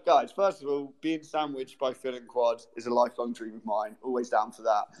 Look, guys, first of all, being sandwiched by Phil and Quad is a lifelong dream of mine. Always down for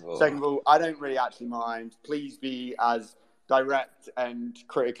that. Oh. Second of all, I don't really actually mind. Please be as direct and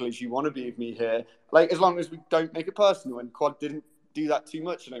critical as you want to be of me here. Like, as long as we don't make it personal, and Quad didn't do that too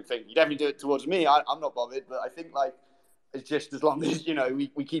much, I don't think. You definitely do it towards me. I'm not bothered, but I think, like, it's just as long as,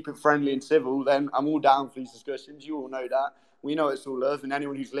 we keep it friendly and civil, then I'm all down for these discussions. You all know that. We know it's all love. And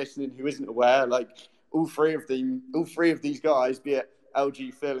anyone who's listening who isn't aware, like, all three of these guys, be it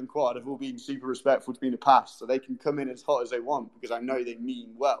LG, Phil, and Quad, have all been super respectful to me in the past. So they can come in as hot as they want because I know they mean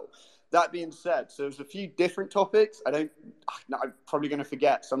well. That being said, so there's a few different topics. I'm probably going to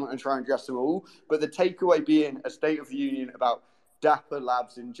forget, so I'm not going to try and address them all. But the takeaway being a State of the Union about Dapper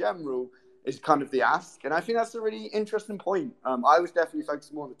Labs in general is kind of the ask. And I think that's a really interesting point. I was definitely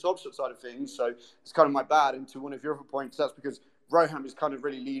focusing more on the Top Shot side of things, so it's kind of my bad. And to one of your other points, that's because Roham is kind of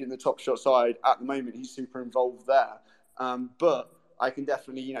really leading the Top Shot side at the moment. He's super involved there. But I can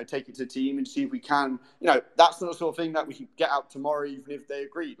definitely, take it to the team and see if we can, that's not the sort of thing that we can get out tomorrow, even if they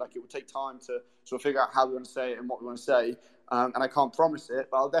agree. Like, it will take time to sort of figure out how we want to say it and what we want to say. And I can't promise it,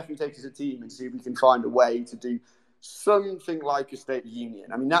 but I'll definitely take it to the team and see if we can find a way to do something like a State of the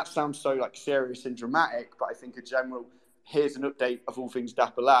Union. I mean, that sounds so like serious and dramatic, but I think a general, here's an update of all things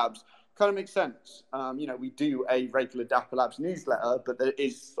Dapper Labs, kind of makes sense. We do a regular Dapper Labs newsletter, but there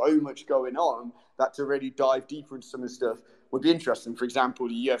is so much going on that to really dive deeper into some of the stuff would be interesting. For example,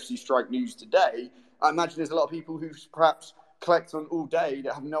 the UFC strike news today, I imagine there's a lot of people who perhaps collect on all day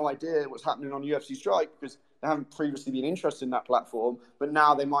that have no idea what's happening on UFC strike because they haven't previously been interested in that platform, but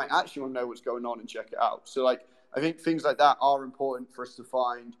now they might actually want to know what's going on and check it out. So, I think things like that are important for us to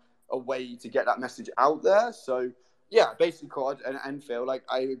find a way to get that message out there. So, yeah, basically, Quad and Phil,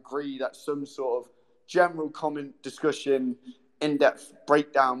 I agree that some sort of general comment discussion in-depth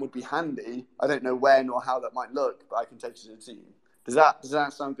breakdown would be handy. I don't know when or how that might look, but I can take it to the team. Does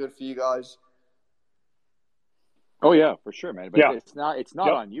that sound good for you guys? Oh yeah, for sure, man. But Yeah. it's not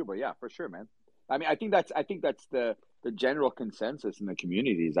on you, but yeah, for sure, man. I mean, I think that's the general consensus in the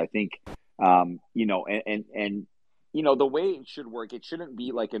communities. I think, you know, and you know, the way it should work, it shouldn't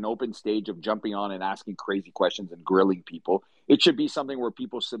be like an open stage of jumping on and asking crazy questions and grilling people. It should be something where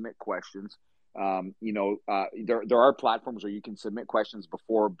people submit questions. You know, there are platforms where you can submit questions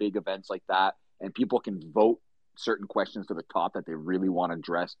before big events like that, and people can vote certain questions to the top that they really want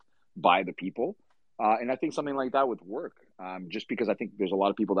addressed by the people. And I think something like that would work, just because I think there's a lot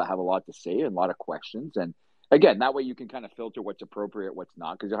of people that have a lot to say and a lot of questions. And again, that way you can kind of filter what's appropriate, what's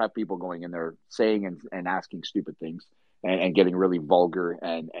not, because you'll have people going in there saying and asking stupid things and getting really vulgar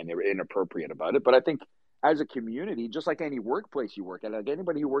and they're inappropriate about it. But I think as a community, just like any workplace you work at, like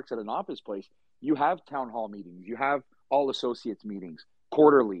anybody who works at an office place, you have town hall meetings, you have all associates meetings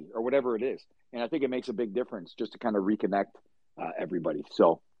quarterly or whatever it is. And I think it makes a big difference just to kind of reconnect everybody.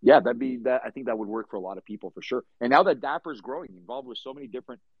 So yeah, that'd be that. I think that would work for a lot of people for sure. And now that Dapper's growing, involved with so many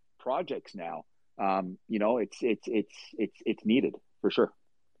different projects now, you know, it's needed for sure.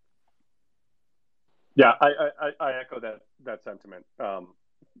 Yeah, I echo that sentiment.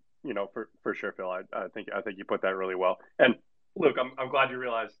 You know, for sure, Phil. I think you put that really well. And Luke, I'm glad you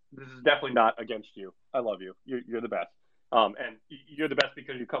realized this is definitely not against you. I love you. You're the best. And you're the best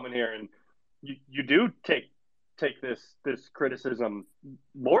because you come in here and you do take this criticism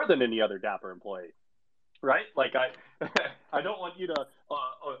more than any other Dapper employee, right? Like I don't want you to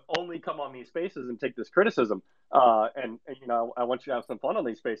only come on these spaces and take this criticism, and you know, I want you to have some fun on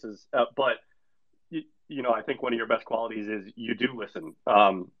these spaces, but you know, I think one of your best qualities is you do listen.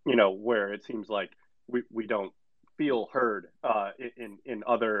 You know, where it seems like we don't feel heard in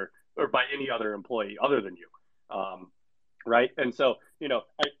other or by any other employee other than you, right? And so, you know,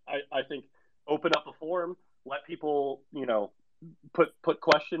 I think open up a forum, let people, you know, put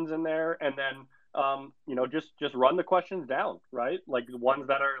questions in there, and then you know, just run the questions down, right? Like the ones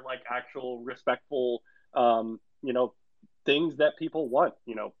that are like actual respectful, you know, things that people want,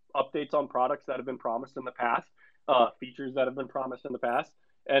 you know, updates on products that have been promised in the past, features that have been promised in the past,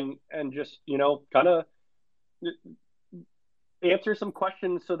 and just, you know, kind of answer some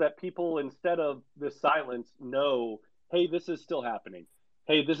questions so that people, instead of the silence, know, hey, this is still happening.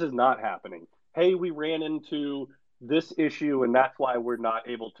 Hey, this is not happening. Hey, we ran into this issue and that's why we're not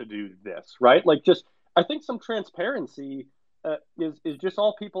able to do this, right? Like, just, I think some transparency is just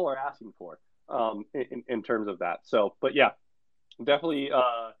all people are asking for, in terms of that. So, but yeah, definitely,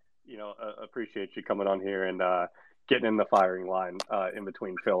 you know, appreciate you coming on here and getting in the firing line in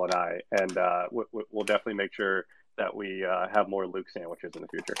between Phil and I. And we'll definitely make sure that we have more Luke sandwiches in the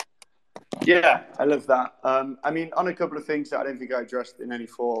future. Yeah, I love that. I mean, on a couple of things that I don't think I addressed in any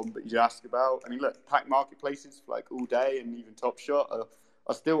form, but you asked about. I mean, look, packed marketplaces for like all day and even Top Shot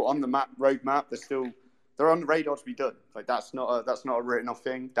are still on the roadmap. They're on the radar to be done. Like that's not a written off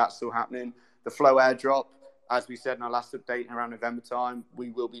thing. That's still happening. The Flow airdrop, as we said in our last update around November time, we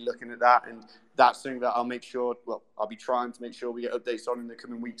will be looking at that, and that's something that I'll be trying to make sure we get updates on in the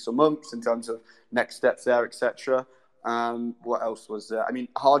coming weeks or months in terms of next steps there, etc. What else was there? I mean,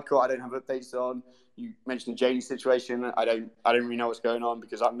 hardcore, I don't have updates on. You mentioned the Janie situation. I don't really know what's going on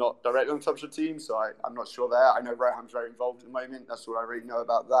because I'm not directly on the Top Shot team, so I'm not sure there. I know Roham's very involved at the moment. That's all I really know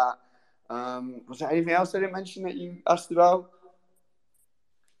about that. Was there anything else I didn't mention that you asked about?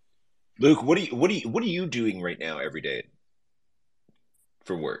 Luke, what are you doing right now every day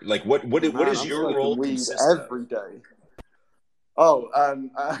for work? Like what is your role consist every day? Oh,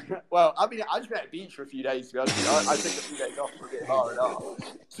 well, I mean, I just been at the beach for a few days. To be honest, I took a few days off for a bit hard off.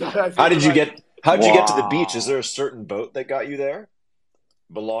 So How did you get to the beach? Is there a certain boat that got you there,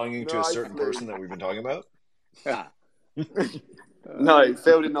 belonging to a certain person that we've been talking about? No,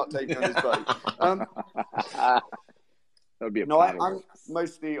 Phil did not take me on his boat. That would be I'm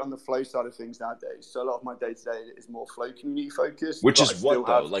mostly on the flow side of things nowadays. So a lot of my day to day is more flow community focused. Which is what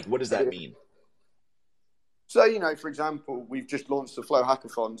though? Like, what does that mean? So, you know, for example, we've just launched the Flow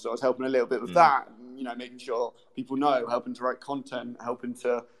Hackathon. So I was helping a little bit with that, and, you know, making sure people know, helping to write content, helping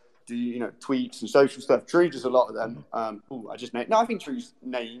to do, you know, tweets and social stuff. Drew does a lot of them. I just named. No, I think Drew's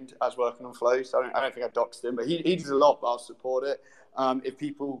named as working on Flow. So I don't think I doxed him, but he does a lot, but I'll support it. If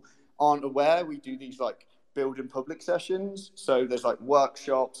people aren't aware, we do these like build in public sessions. So there's like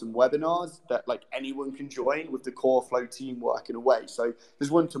workshops and webinars that like anyone can join with the core Flow team working away. So there's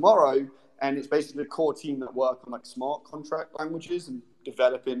one tomorrow. And it's basically the core team that work on like smart contract languages and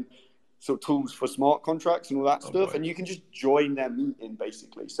developing sort of tools for smart contracts and all that stuff. Boy. And you can just join their meeting,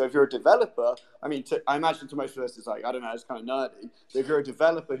 basically. So if you're a developer, I mean, I imagine to most of us, it's like, I don't know, it's kind of nerdy. But if you're a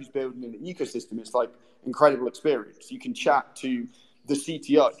developer who's building an ecosystem, it's like incredible experience. You can chat to the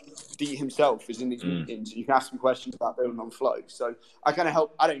CTO. D himself is in these meetings. You can ask him questions about building on Flow. So I kind of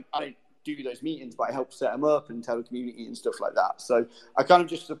help. I don't do those meetings, but I help set them up and tell the community and stuff like that. So I kind of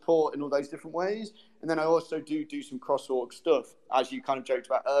just support in all those different ways. And then I also do some cross-org stuff, as you kind of joked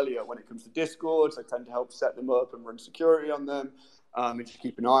about earlier. When it comes to Discords, I tend to help set them up and run security on them, and just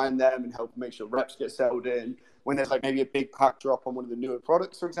keep an eye on them and help make sure reps get settled in. When there's like maybe a big pack drop on one of the newer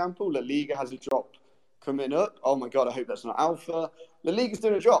products, for example, La Liga has a drop coming up. Oh my God, I hope that's not alpha. La Liga's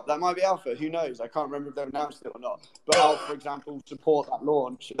doing a drop. That might be alpha. Who knows? I can't remember if they've announced it or not. But I'll, for example, support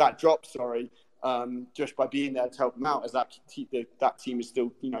that drop, just by being there to help them out, as that team is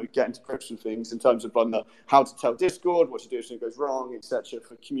still, getting to grips with things in terms of how to tell Discord, what to do if something goes wrong, etc.,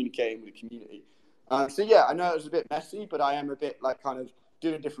 for communicating with the community. So yeah, I know it was a bit messy, but I am a bit like kind of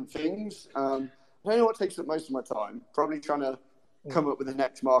doing different things. I don't know what takes up most of my time. Probably trying to come up with the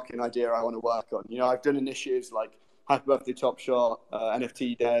next marketing idea I want to work on. I've done initiatives like Happy Birthday Top Shot,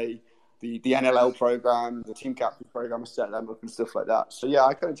 NFT Day, the NLL program, the Team Captain program. I set them up and stuff like that. So yeah,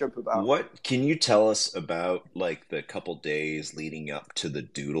 I kind of jump about. What can you tell us about like the couple days leading up to the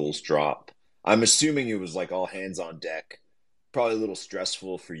Doodles drop? I'm assuming it was like all hands on deck, probably a little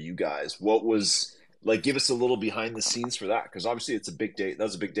stressful for you guys. What was like? Give us a little behind the scenes for that, because obviously it's a big day. That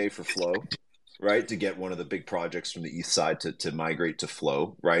was a big day for Flow, right? To get one of the big projects from the east side to migrate to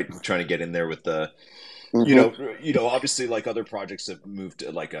Flow, right? Trying to get in there with the. Obviously, like other projects have moved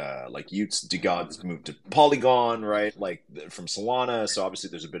to like Utes, DeGod's moved to Polygon, right? Like from Solana. So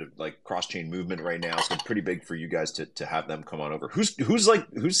obviously, there's a bit of like cross chain movement right now. So pretty big for you guys to have them come on over.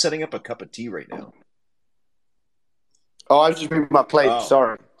 Who's setting up a cup of tea right now? Oh, I was just moving my plate. Oh,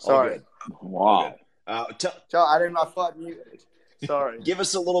 Sorry. All good. Wow. All good. I didn't know. I thought muted. Sorry. Give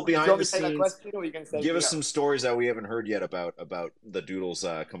us a little behind the scenes. That question, or are you going to say give us some stories that we haven't heard yet about the Doodles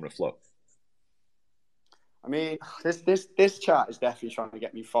coming to Flow. I mean, this chat is definitely trying to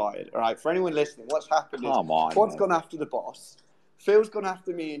get me fired. All right, for anyone listening, what's happened is Quad's gone after the boss. Phil's gone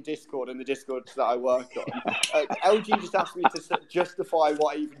after me in Discord and the Discords that I work on. LG just asked me to justify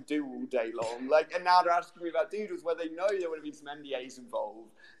what I even do all day long. And now they're asking me about Doodles where they know there would have been some NDAs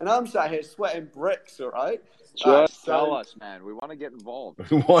involved. And I'm sat here sweating bricks, all right? Just tell us, man. We want to get involved.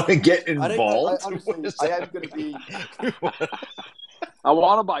 We want to get involved? Honestly, I am going to be... I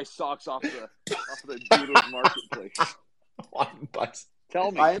want to buy socks off the Doodles marketplace.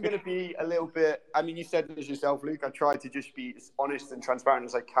 Tell me. I am going to be a little bit... I mean, you said this yourself, Luke. I try to just be as honest and transparent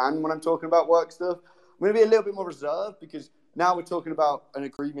as I can when I'm talking about work stuff. I'm going to be a little bit more reserved because now we're talking about an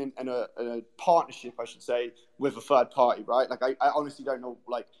agreement and a partnership, I should say, with a third party, right? Like, I honestly don't know,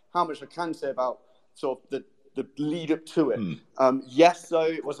 how much I can say about sort of the lead up to it. Yes, though,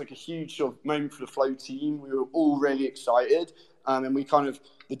 it was like a huge sort of moment for the Flow team. We were all really excited. And we kind of,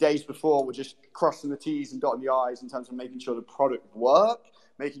 the days before, were just crossing the T's and dotting the I's in terms of making sure the product worked,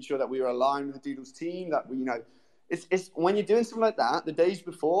 making sure that we were aligned with the Doodles team, that we, it's when you're doing something like that, the days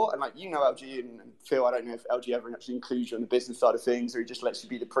before, and LG and Phil, I don't know if LG ever actually includes you on the business side of things, or he just lets you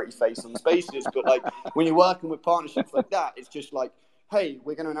be the pretty face on the spaces, but when you're working with partnerships like that, it's just like, hey,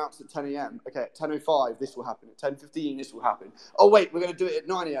 we're going to announce at 10 a.m. Okay, at 10:05, this will happen. At 10:15, this will happen. Oh, wait, we're going to do it at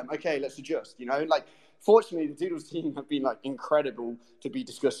 9 a.m. Okay, let's adjust, Fortunately, the Doodles team have been incredible to be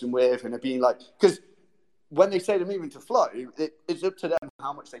discussing with, and have been because when they say they're moving to Flow, it's up to them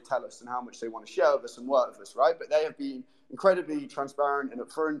how much they tell us and how much they want to share with us and work with us, right? But they have been incredibly transparent and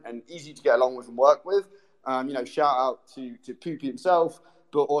upfront and easy to get along with and work with. Shout out to Poopy himself,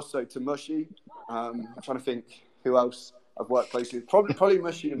 but also to Mushy. I'm trying to think who else I've worked closely with. Probably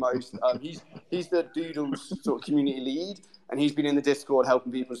Mushy the most. He's the Doodles sort of community lead, and he's been in the Discord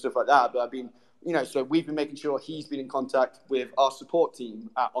helping people and stuff like that. But I've been so we've been making sure he's been in contact with our support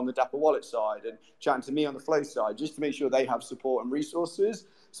team on the Dapper Wallet side and chatting to me on the Flow side, just to make sure they have support and resources.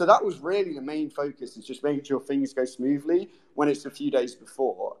 So that was really the main focus, is just making sure things go smoothly when it's a few days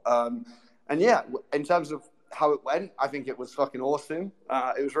before. In terms of how it went, I think it was fucking awesome.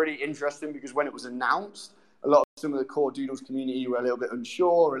 It was really interesting because when it was announced, a lot of some of the core Doodles community were a little bit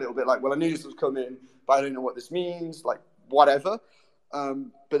unsure, a little bit well, I knew this was coming, but I don't know what this means, whatever.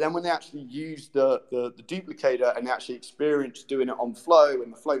 But then when they actually used the duplicator and they actually experienced doing it on Flow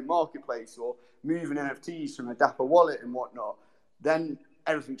and the Flow marketplace, or moving NFTs from a Dapper wallet and whatnot, then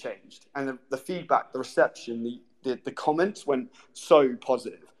everything changed. And the feedback, the reception, the comments went so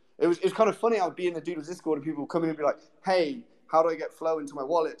positive. It was kind of funny. I would be in the Doodles Discord and people would come in and be like, hey, how do I get Flow into my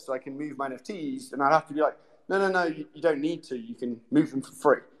wallet so I can move my NFTs? And I'd have to be like, no, you don't need to. You can move them for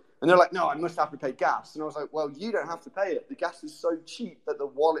free. And they're like, no, I must have to pay gas. And I was like, well, you don't have to pay it. The gas is so cheap that the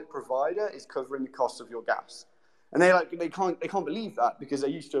wallet provider is covering the cost of your gas. And they can't believe that, because they're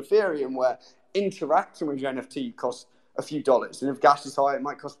used to Ethereum, where interacting with your NFT costs a few dollars. And if gas is high, it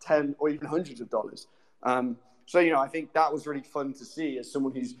might cost 10 or even hundreds of dollars. So, I think that was really fun to see, as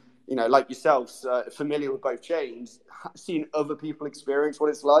someone who's, like yourselves, familiar with both chains, seeing other people experience what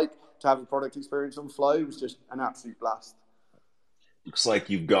it's like to have a product experience on Flow was just an absolute blast. Looks like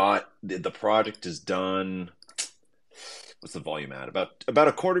you've got the project is done. What's the volume at? About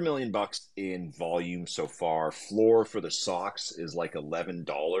 $250,000 in volume so far. Floor for the socks is like $11.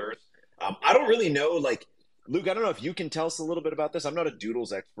 I don't really know, like, Luke, I don't know if you can tell us a little bit about this. I'm not a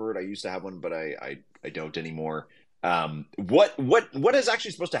Doodles expert. I used to have one, but I don't anymore. What is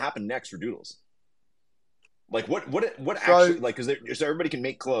actually supposed to happen next for Doodles? Like what actually, like, because everybody can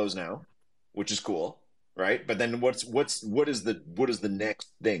make clothes now, which is cool, right? But then what is the next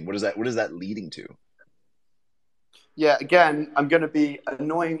thing? What is that leading to? Yeah, again, I'm going to be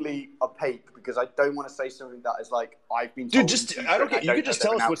annoyingly opaque, because I don't want to say something that is like I've been told. Dude, I don't get. You could just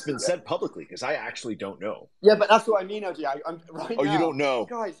tell us what's been said publicly, because I actually don't know. Yeah, but that's what I mean, OG. I'm right now. You don't know,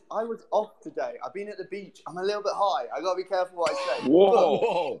 guys? I was off today. I've been at the beach. I'm a little bit high. I got to be careful what I say.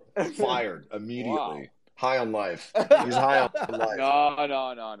 Whoa! Fired immediately. Wow. High on life. He's high on life.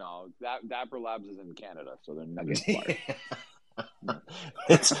 No. That Dapper Labs is in Canada, so they're not getting fired.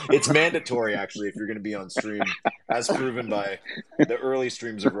 It's mandatory, actually, if you're going to be on stream, as proven by the early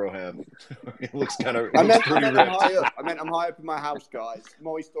streams of Roham. It looks kind of. I'm high up. I'm high up in my house, guys.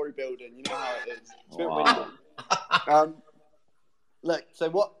 Multi-story building. You know how it is. It's a bit windy. Look, so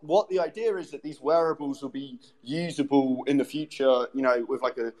what the idea is that these wearables will be usable in the future. With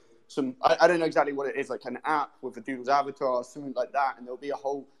like I don't know exactly what it is, like an app with a Doodles avatar or something like that, and there'll be a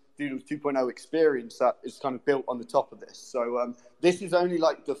whole Doodles 2.0 experience that is kind of built on the top of this. So this is only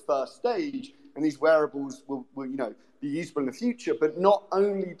like the first stage, and these wearables will be useful in the future. But not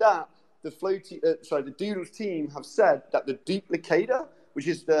only that, the Doodles team have said that the duplicator, which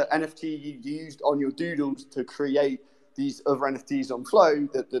is the NFT you used on your Doodles to create these other NFTs on Flow,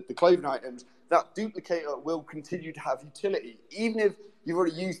 the clothing items, that duplicator will continue to have utility. Even if you've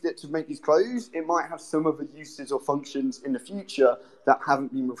already used it to make these clothes, it might have some other uses or functions in the future that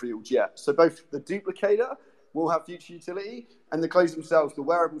haven't been revealed yet. So both the duplicator will have future utility, and the clothes themselves, the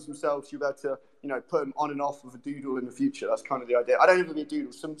wearables themselves, you'll be able to, put them on and off of a Doodle in the future. That's kind of the idea. I don't even mean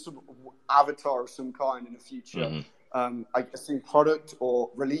Doodle, some sort of avatar of some kind in the future. Mm-hmm. I guess in product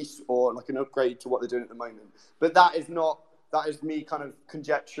or release or like an upgrade to what they're doing at the moment. But that is me kind of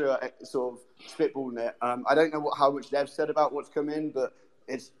conjecture, sort of spitballing it. I don't know how much they've said about what's come in, but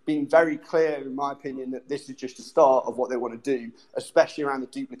it's been very clear, in my opinion, that this is just the start of what they want to do, especially around the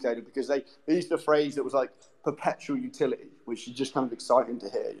duplicator, because they used a phrase that was like perpetual utility, which is just kind of exciting to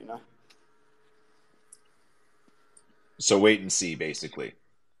hear, So wait and see, basically.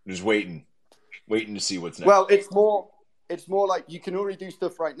 Just waiting to see what's next. Well, it's more like you can already do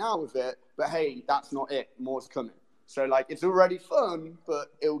stuff right now with it, but hey, that's not it. More's coming. So, like, it's already fun,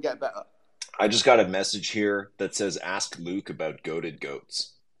 but it will get better. I just got a message here that says, ask Luke about goated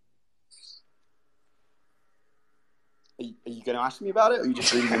goats. Are you going to ask me about it, or are you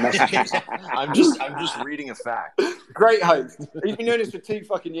just reading the messages? I'm just reading a fact. Great host. He's been doing this for 2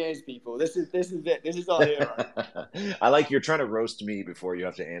 fucking years, people. This is it. This is our hero. I like you're trying to roast me before you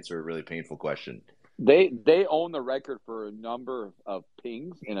have to answer a really painful question. They own the record for a number of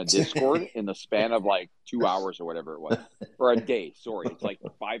pings in a Discord in the span of like 2 hours or whatever it was, or a day. Sorry, it's like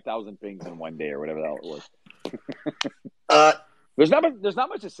 5,000 pings in one day or whatever the hell it was. There's not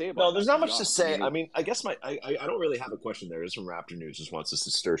much to say about. No, there's not much to say. I mean, I guess I don't really have a question there. It's from Raptor News, just wants us to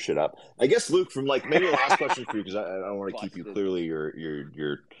stir shit up. I guess Luke, from like maybe a last question for you, because I don't want to keep you. Clearly,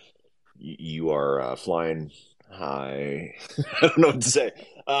 you are flying high. I don't know what to say,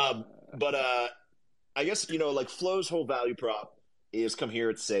 but I guess like Flow's whole value prop is come here,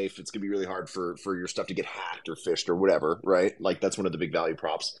 it's safe. It's gonna be really hard for your stuff to get hacked or phished or whatever, right? Like that's one of the big value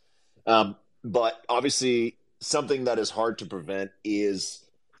props. But obviously, something that is hard to prevent is,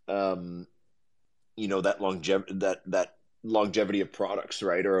 that longevity of products,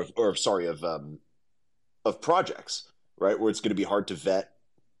 right? Of projects, right? Where it's going to be hard to vet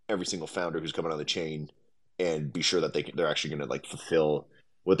every single founder who's coming on the chain and be sure that they're actually going to like fulfill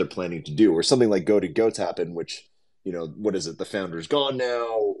what they're planning to do. Or something like Goated Goats happen, which, what is it? The founder's gone now,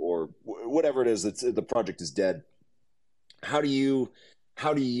 or whatever it is. The project is dead. How do you,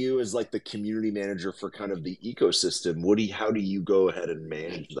 as like the community manager for kind of the ecosystem, how do you go ahead and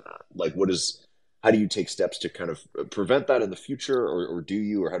manage that? Like, how do you take steps to kind of prevent that in the future, or do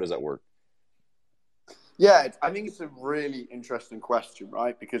you, or how does that work? Yeah, I think it's a really interesting question,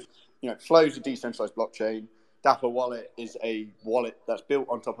 right? Because, Flow is a decentralized blockchain. Dapper Wallet is a wallet that's built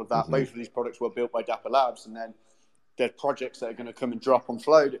on top of that. Mm-hmm. Most of these products were built by Dapper Labs, and then there's projects that are going to come and drop on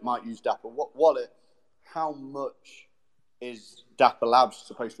Flow that might use Dapper Wallet. How much is Dapper Labs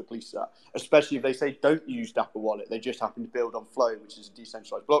supposed to police that? Especially if they say don't use Dapper Wallet, they just happen to build on Flow, which is a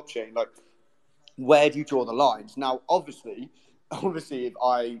decentralized blockchain. Like, where do you draw the lines? Now, obviously, if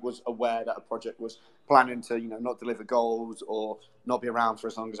I was aware that a project was planning to, not deliver goals or not be around for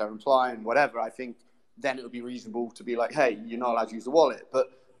as long as they're implying, whatever, I think then it would be reasonable to be like, hey, you're not allowed to use the wallet.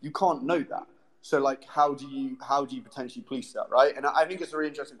 But you can't know that. So, like, how do you potentially police that, right? And I think it's a really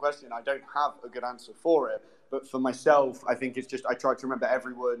interesting question. I don't have a good answer for it. But for myself, I think it's just I try to remember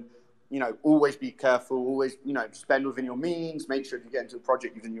everyone, always be careful, always, spend within your means, make sure if you get into a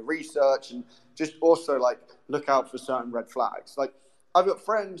project, you've done your research, and just also, like, look out for certain red flags. Like, I've got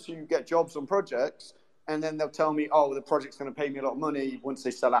friends who get jobs on projects, and then they'll tell me, oh, the project's going to pay me a lot of money once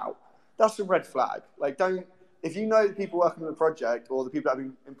they sell out. That's a red flag. Like, if you know the people working on the project or the people that have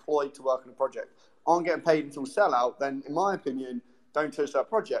been employed to work on a project aren't getting paid until sellout, then in my opinion, don't touch that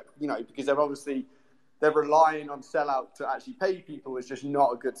project, because they're relying on sellout to actually pay people is just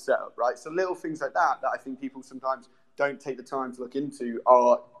not a good setup, right? So little things like that I think people sometimes don't take the time to look into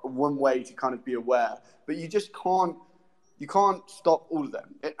are one way to kind of be aware. But you just can't stop all of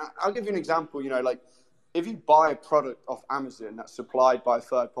them. I'll give you an example, like if you buy a product off Amazon that's supplied by a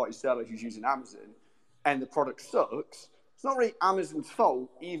third-party seller who's using Amazon and the product sucks, it's not really Amazon's fault,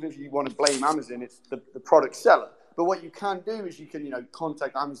 even if you want to blame Amazon, it's the product seller. But what you can do is you can,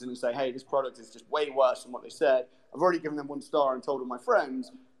 contact Amazon and say, hey, this product is just way worse than what they said. I've already given them 1 star and told all my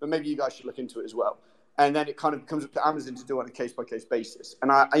friends, but maybe you guys should look into it as well. And then it kind of comes up to Amazon to do it on a case-by-case basis.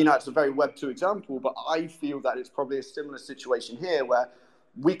 And it's a very Web 2 example, but I feel that it's probably a similar situation here where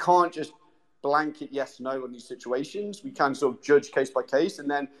we can't just blanket yes, no on these situations. We can sort of judge case by case. And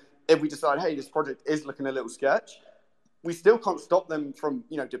then if we decide, hey, this project is looking a little sketch, we still can't stop them from,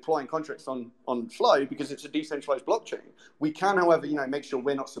 deploying contracts on Flow because it's a decentralized blockchain. We can, however, make sure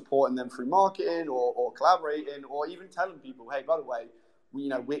we're not supporting them through marketing or collaborating or even telling people, hey, by the way, we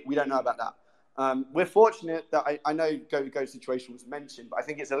don't know about that. We're fortunate that I know Go situation was mentioned, but I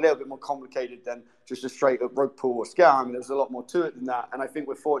think it's a little bit more complicated than just a straight up rug pull or scam. There's a lot more to it than that. And I think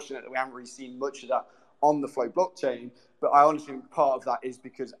we're fortunate that we haven't really seen much of that on the Flow blockchain. But I honestly think part of that is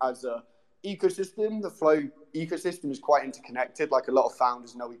because as a ecosystem, the Flow ecosystem is quite interconnected. Like a lot of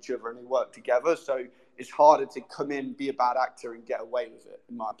founders know each other and they work together. So it's harder to come in, be a bad actor and get away with it,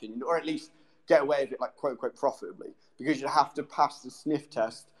 in my opinion, or at least get away with it, like quote unquote, profitably, because you have to pass the sniff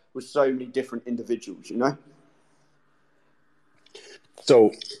test with so many different individuals,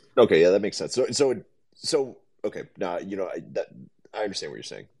 So, okay, yeah, that makes sense. So, okay, now I understand what you're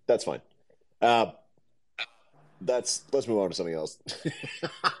saying. That's fine. Let's move on to something else.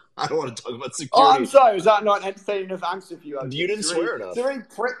 I don't want to talk about security. Oh, I'm sorry. Was that not an entertaining enough answer for you? You didn't swear enough. It's a very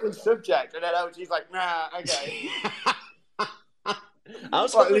prickly subject, and then OG's like, nah, okay. I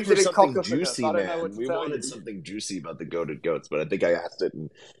was hoping for something juicy, man. We wanted something juicy about the goated goats, but I think I asked it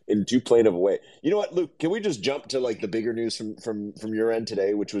in too plain of a way. You know what, Luke? Can we just jump to like the bigger news from your end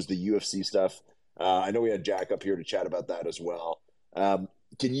today, which was the UFC stuff? I know we had Jack up here to chat about that as well.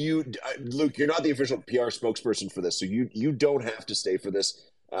 Can you, Luke? You're not the official PR spokesperson for this, so you don't have to stay for this.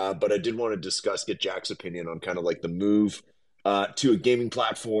 But I did want to get Jack's opinion on kind of like the move to a gaming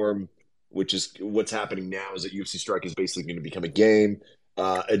platform, which is what's happening now. Is that UFC Strike is basically going to become a game.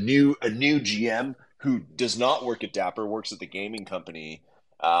 A new GM who does not work at Dapper, works at the gaming company,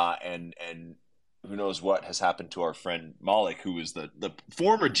 and who knows what has happened to our friend Malik, who is the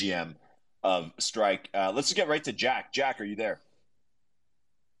former GM of Strike. Let's just get right to Jack. Jack, are you there?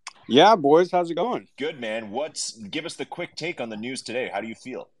 Yeah, boys, how's it going? Good, man. Give us the quick take on the news today. How do you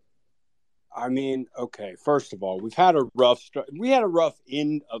feel? I mean, okay, first of all, we had a rough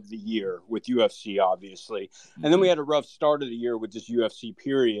end of the year with UFC, obviously. And then we had a rough start of the year with this UFC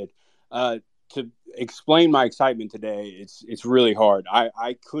period. To explain my excitement today, it's really hard.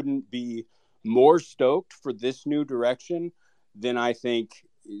 I couldn't be more stoked for this new direction than I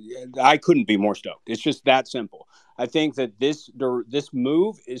couldn't be more stoked. It's just that simple. I think that this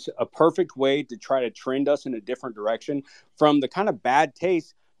move is a perfect way to try to trend us in a different direction from the kind of bad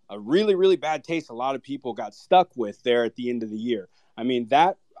taste, a really, really bad taste a lot of people got stuck with there at the end of the year. I mean,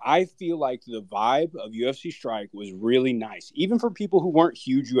 I feel like the vibe of UFC Strike was really nice, even for people who weren't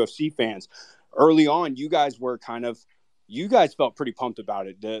huge UFC fans. Early on, you guys felt pretty pumped about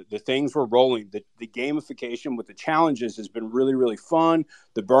it. The things were rolling. The gamification with the challenges has been really, really fun.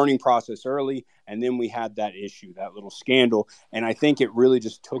 The burning process early, and then we had that issue, that little scandal, and I think it really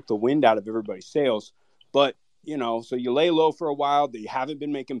just took the wind out of everybody's sails. But, so you lay low for a while. They haven't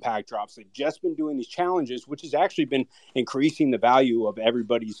been making pack drops. They've just been doing these challenges, which has actually been increasing the value of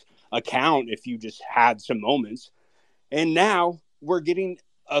everybody's account if you just had some moments. And now we're getting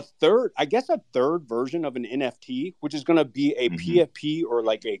a third version of an NFT, which is going to be a PFP or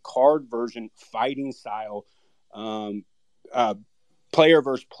like a card version fighting style player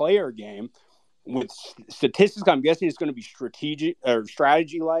versus player game with statistics. I'm guessing it's going to be strategic or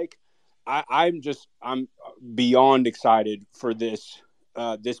strategy like. I'm beyond excited for this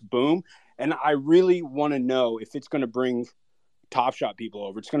boom, and I really want to know if it's going to bring Top Shot people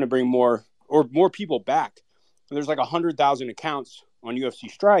over. It's going to bring more people back. There's like 100,000 accounts on UFC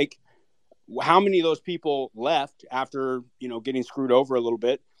Strike. How many of those people left after getting screwed over a little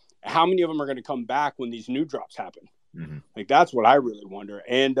bit? How many of them are going to come back when these new drops happen? Like that's what I really wonder.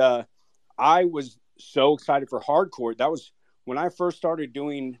 And I was so excited for Hardcore. That was when I first started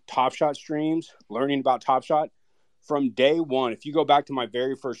doing Top Shot streams, learning about Top Shot. From day one, if you go back to my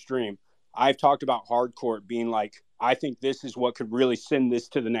very first stream, I've talked about Hardcore being like, I think this is what could really send this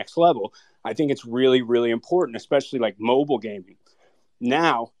to the next level. I think it's really, really important, especially like mobile gaming.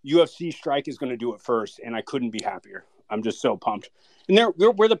 Now, UFC Strike is going to do it first, and I couldn't be happier. I'm just so pumped. And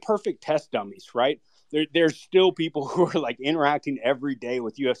we're the perfect test dummies, right? There's still people who are like interacting every day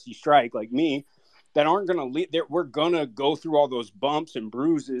with UFC Strike, like me, that aren't going to leave. We're going to go through all those bumps and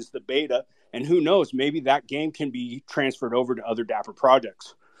bruises, the beta, and who knows, maybe that game can be transferred over to other Dapper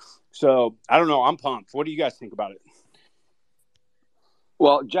projects. So I don't know. I'm pumped. What do you guys think about it?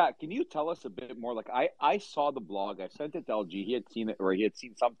 Well, Jack, can you tell us a bit more? Like I saw the blog. I sent it to LG. He had seen it, or he had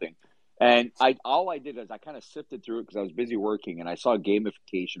seen something. And all I did is I kind of sifted through it because I was busy working, and I saw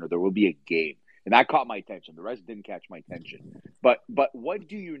gamification, or there will be a game. And that caught my attention. The rest didn't catch my attention. But what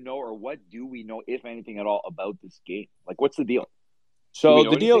do you know, or what do we know, if anything at all, about this game? Like, what's the deal? So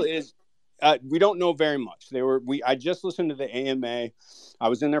the deal is we don't know very much. I just listened to the AMA. I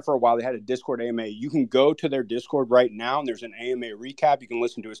was in there for a while. They had a Discord AMA. You can go to their Discord right now, and there's an AMA recap you can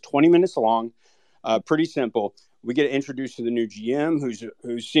listen to. It's 20 minutes long. Pretty simple. We get introduced to the new GM,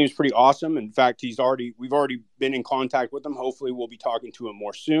 who seems pretty awesome. In fact, we've already been in contact with him. Hopefully, we'll be talking to him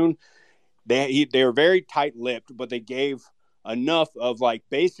more soon. They are very tight-lipped, but they gave enough of like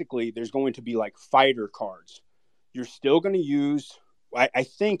basically there's going to be like fighter cards. You're still going to use. I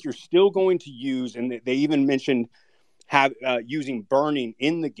think you're still going to use, and they even mentioned using burning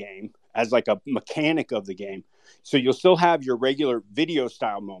in the game as like a mechanic of the game. So you'll still have your regular video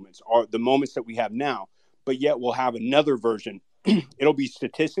style moments, or the moments that we have now, but yet we'll have another version. It'll be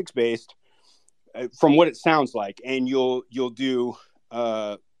statistics based, from what it sounds like, and you'll do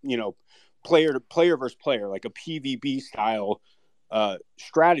player to player versus player, like a PvP style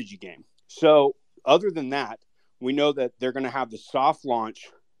strategy game. So other than that, we know that they're going to have the soft launch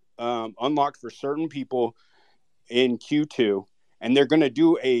unlocked for certain people in Q2, and they're going to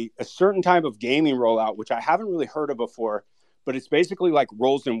do a certain type of gaming rollout, which I haven't really heard of before, but it's basically like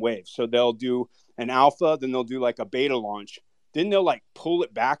rolls and waves. So they'll do an alpha, then they'll do like a beta launch, then they'll like pull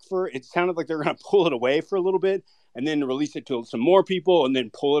it back it sounded like they're going to pull it away for a little bit and then release it to some more people and then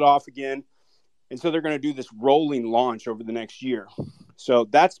pull it off again. And so they're going to do this rolling launch over the next year. So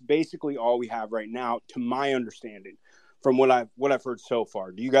that's basically all we have right now, to my understanding, from what I've heard so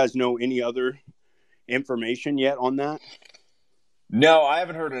far. Do you guys know any other information yet on that? No, I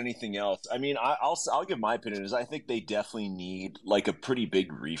haven't heard anything else. I mean, I'll give my opinion. Is I think they definitely need like a pretty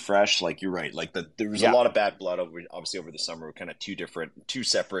big refresh. Like you're right. Like there was a lot of bad blood over the summer. Kind of two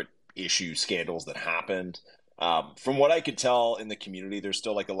separate scandals that happened. From what I could tell in the community, there's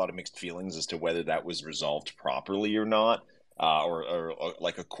still like a lot of mixed feelings as to whether that was resolved properly or not, or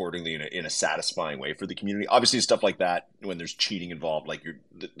like accordingly in a satisfying way for the community. Obviously, stuff like that, when there's cheating involved, like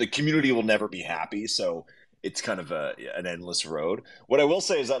the community will never be happy. So it's kind of an endless road. What I will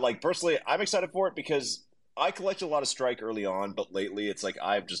say is that, like, personally, I'm excited for it because I collected a lot of Strike early on, but lately it's like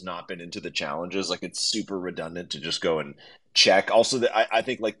I've just not been into the challenges. Like, it's super redundant to just go and check. Also, I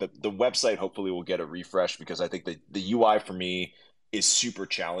think like the website hopefully will get a refresh, because I think the UI for me is super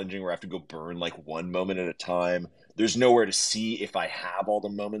challenging, where I have to go burn like one moment at a time. There's nowhere to see if I have all the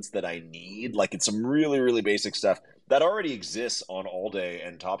moments that I need. Like, it's some really, really basic stuff that already exists on All Day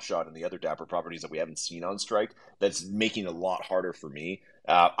and Top Shot and the other Dapper properties that we haven't seen on Strike. That's making it a lot harder for me.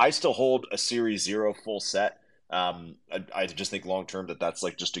 I still hold a Series 0 full set. I just think long term that's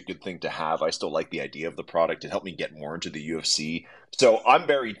like just a good thing to have. I still like the idea of the product. It helped me get more into the UFC. So I'm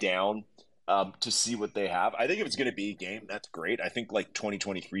very down to see what they have. I think if it's going to be a game, that's great. I think like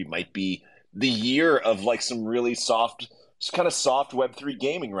 2023 might be the year of like some really soft Web3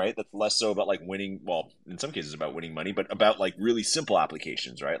 gaming, right? That's less so about like winning, well, in some cases about winning money, but about like really simple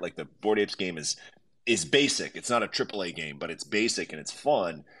applications, right? Like the Bored Apes game is is basic. It's not a AAA game, but it's basic and it's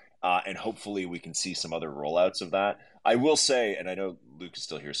fun. And hopefully we can see some other rollouts of that. I will say, and I know Luke is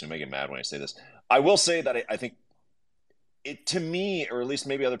still here, so he may get mad when I say this. I will say that I think it, to me, or at least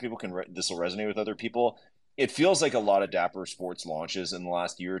maybe other people this will resonate with other people. It feels like a lot of Dapper Sports launches in the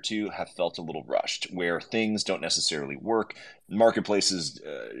last year or two have felt a little rushed, where things don't necessarily work. Marketplaces,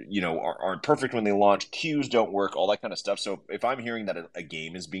 aren't perfect when they launch. Queues don't work, all that kind of stuff. So if I'm hearing that a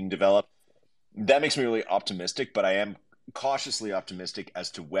game is being developed, that makes me really optimistic, but I am cautiously optimistic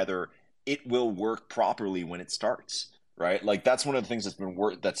as to whether it will work properly when it starts. Right, like that's one of the things that's been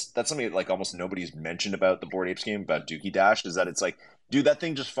that's something that, like, almost nobody's mentioned about the Bored Apes game, about Dookie Dash, is that it's like, dude, that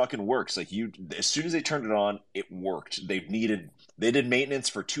thing just fucking works. Like, as soon as they turned it on, it worked. They did maintenance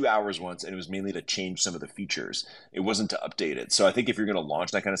for 2 hours once, and it was mainly to change some of the features. It wasn't to update it. So I think if you're going to launch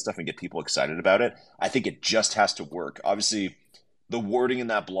that kind of stuff and get people excited about it, I think it just has to work. Obviously, the wording in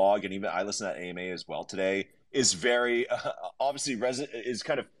that blog, and even I listened to that AMA as well today, is very obviously is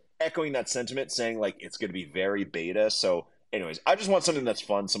kind of echoing that sentiment, saying like it's going to be very beta. So anyways, I just want something that's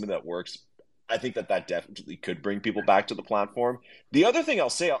fun, something that works. I think that definitely could bring people back to the platform. The other thing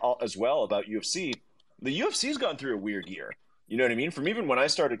I'll say as well about UFC, the UFC's gone through a weird year. You know what I mean? From even when I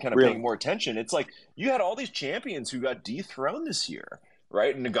started kind of paying more attention, it's like you had all these champions who got dethroned this year,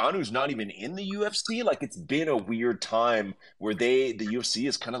 right? And Ngannou's not even in the UFC. Like, it's been a weird time where the UFC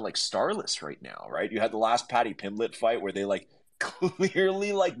is kind of like starless right now, right? You had the last Paddy Pimblett fight where they like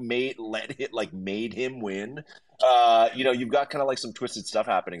clearly like made him win. You've got kind of like some twisted stuff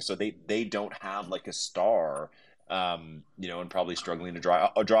happening, so they don't have like a star, and probably struggling to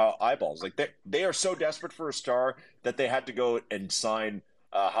draw eyeballs. Like they are so desperate for a star that they had to go and sign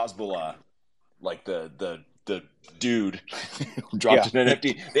Hasbullah, like the dude who dropped an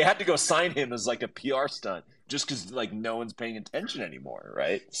NFT. They had to go sign him as like a PR stunt just because like no one's paying attention anymore,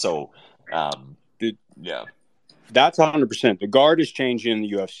 right? So, yeah. That's 100%. The guard is changing in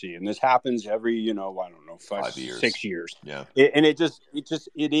the UFC, and this happens every, I don't know, 5 years, 6 years. Yeah. It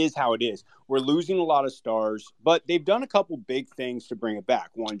is how it is. We're losing a lot of stars, but they've done a couple big things to bring it back.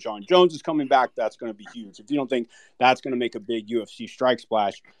 One, John Jones is coming back. That's going to be huge. If you don't think that's going to make a big UFC strike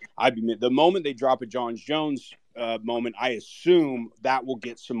splash, the moment they drop a John Jones moment, I assume that will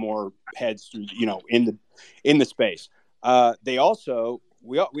get some more heads through, in the space. They also.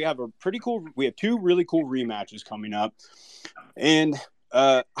 We have we have 2 really cool rematches coming up, and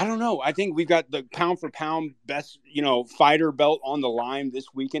I don't know. I think we've got the pound for pound best fighter belt on the line this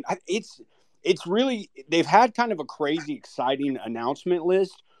weekend. It's really, they've had kind of a crazy exciting announcement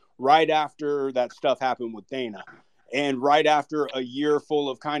list right after that stuff happened with Dana, and right after a year full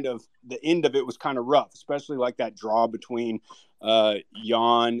of kind of the end of it was kind of rough, especially like that draw between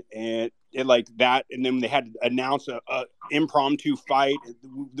Jan and like that, and then they had to announce a impromptu fight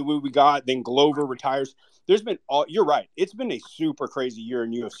the way we got. Then Glover retires. You're right. It's been a super crazy year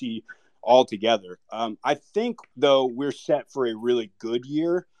in UFC altogether. I think though we're set for a really good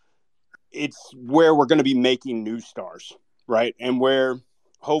year. It's where we're going to be making new stars, right? And where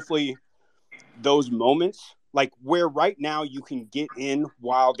hopefully those moments, like where right now you can get in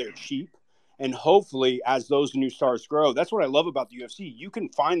while they're cheap. And hopefully, as those new stars grow, that's what I love about the UFC. You can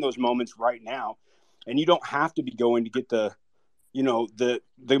find those moments right now, and you don't have to be going to get the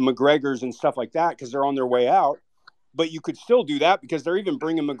McGregors and stuff like that because they're on their way out. But you could still do that because they're even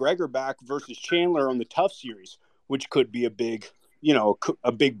bringing McGregor back versus Chandler on the Tough series, which could be a big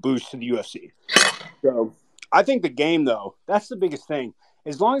boost to the UFC. So I think the game, though, that's the biggest thing.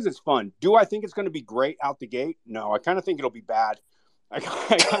 As long as it's fun. Do I think it's going to be great out the gate? No, I kind of think it'll be bad. I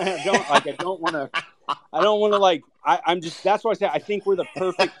kind of don't like. I don't want to like. I'm just. That's why I say I think we're the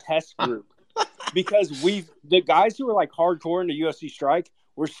perfect test group because the guys who are like hardcore in the UFC strike,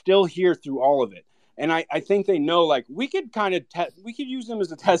 we're still here through all of it, and I think they know like we could kind of we could use them as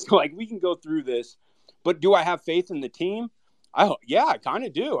a test. Like we can go through this, but do I have faith in the team? I kind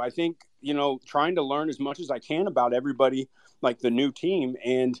of do. I think trying to learn as much as I can about everybody, like the new team,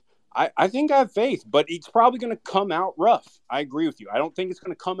 and I think I have faith, but it's probably going to come out rough. I agree with you. I don't think it's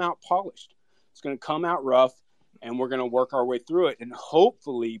going to come out polished. It's going to come out rough, and we're going to work our way through it. And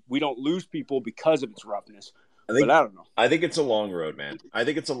hopefully we don't lose people because of its roughness. But I don't know. I think it's a long road, man. I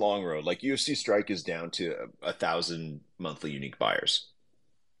think it's a long road. Like UFC Strike is down to 1,000 monthly unique buyers,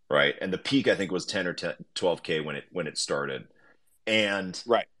 right? And the peak, I think, was 10 or 12K when it started. And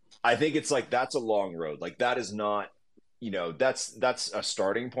right. I think it's like that's a long road. Like that is not – that's a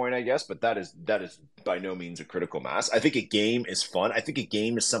starting point, I guess, but that is by no means a critical mass. I think a game is fun. I think a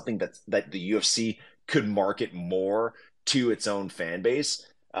game is something that the UFC could market more to its own fan base.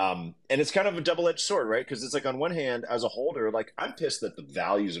 And it's kind of a double-edged sword, right? Because it's like on one hand, as a holder, like I'm pissed that the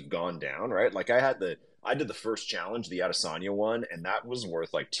values have gone down, right? Like I did the first challenge, the Adesanya one, and that was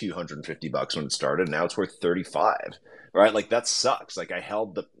worth like $250 when it started. Now it's worth 35, right? Like that sucks. Like I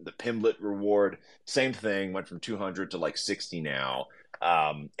held the Pimlet reward, same thing, went from 200 to like 60 now.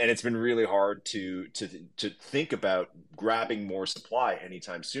 And it's been really hard to think about grabbing more supply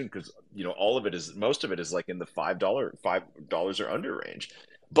anytime soon because most of it is like in the $5 or under range.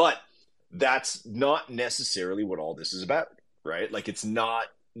 But that's not necessarily what all this is about, right? Like it's not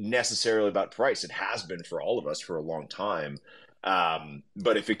necessarily about price. It has been for all of us for a long time.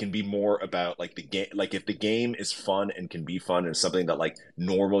 But if it can be more about like the game, like if the game is fun and can be fun and something that like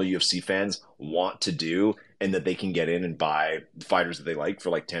normal UFC fans want to do and that they can get in and buy fighters that they like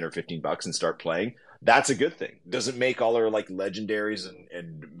for like 10 or $15 and start playing, that's a good thing. Doesn't make all our like legendaries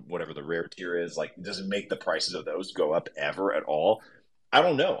and whatever the rare tier is, like doesn't make the prices of those go up ever at all. I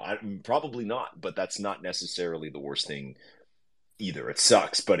don't know. Probably not, but that's not necessarily the worst thing either. It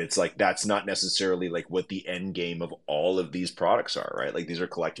sucks, but it's like that's not necessarily like what the end game of all of these products are, right? Like these are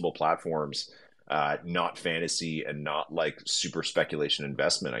collectible platforms, not fantasy and not like super speculation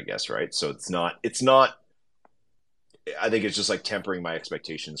investment, I guess, right? So it's not I think it's just like tempering my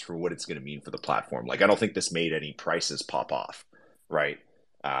expectations for what it's going to mean for the platform. Like I don't think this made any prices pop off, right?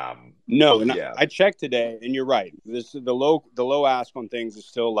 No, and Yeah. I checked today, and you're right. This the low ask on things is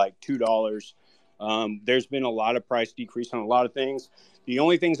still like $2. There's been a lot of price decrease on a lot of things. The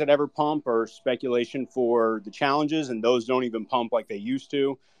only things that ever pump are speculation for the challenges, and those don't even pump like they used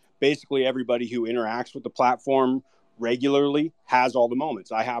to. Basically, everybody who interacts with the platform regularly has all the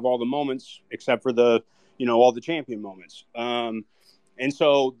moments. I have all the moments except for all the champion moments. And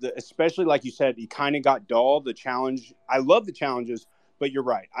so, especially like you said, you kind of got dull. The challenge, I love the challenges, but you're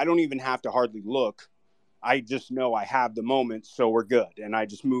right. I don't even have to hardly look. I just know I have the moments, so we're good, and I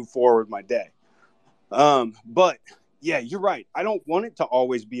just move forward my day. But yeah, you're right. I don't want it to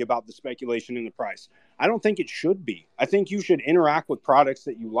always be about the speculation and the price. I don't think it should be. I think you should interact with products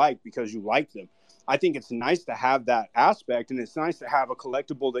that you like because you like them. I think it's nice to have that aspect, and it's nice to have a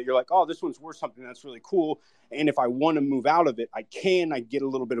collectible that you're like, oh, this one's worth something that's really cool. And if I want to move out of it, I get a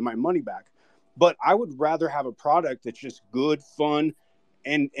little bit of my money back. But I would rather have a product that's just good, fun,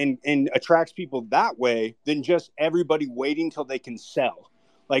 and attracts people that way than just everybody waiting till they can sell.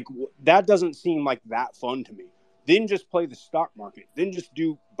 Like that doesn't seem like that fun to me. Then just play the stock market. Then just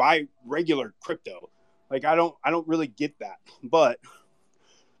buy regular crypto. Like I don't really get that. But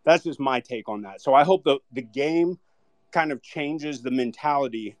that's just my take on that. So I hope the game kind of changes the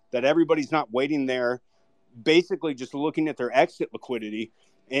mentality that everybody's not waiting there, basically just looking at their exit liquidity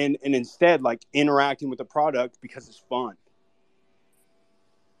and instead like interacting with the product because it's fun.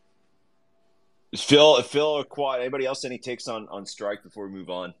 Phil or Quad, anybody else any takes on Strike before we move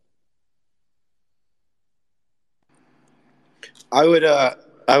on? I would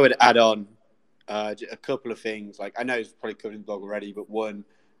add on a couple of things. Like I know it's probably covered in the blog already, but one,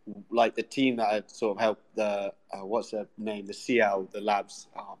 like the team that had sort of helped the what's their name, the CL, the labs.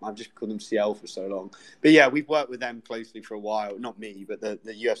 I've just called them CL for so long. But yeah, we've worked with them closely for a while. Not me, but the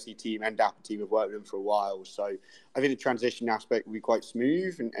UFC team and Dapper team have worked with them for a while. So I think the transition aspect will be quite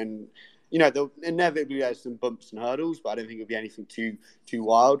smooth, and there'll inevitably there's some bumps and hurdles, but I don't think it'll be anything too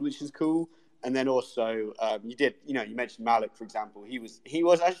wild, which is cool. And then also, you mentioned Malik, for example. He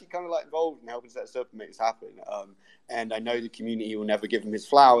was actually kind of like involved in helping set us up and make this happen. And I know the community will never give him his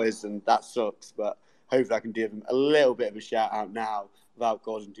flowers, and that sucks. But hopefully, I can give him a little bit of a shout out now without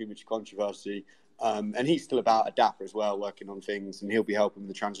causing too much controversy. And he's still about a Dapper as well, working on things, and he'll be helping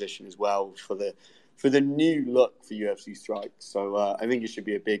the transition as well for the new look for UFC Strike. So I think it should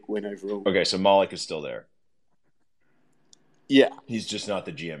be a big win overall. Okay, so Malik is still there. Yeah, he's just not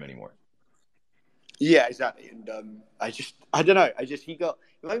the GM anymore. Yeah, exactly. And I don't know.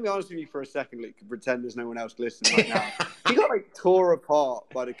 Let me be honest with you for a second, Luke, pretend there's no one else listening right now. He got like tore apart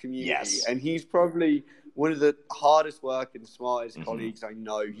by the community. Yes. And he's probably one of the hardest working, smartest colleagues I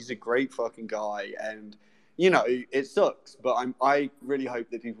know. He's a great fucking guy. And, it sucks. But I really hope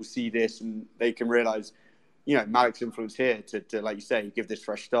that people see this and they can realize, Malik's influence here to, like you say, give this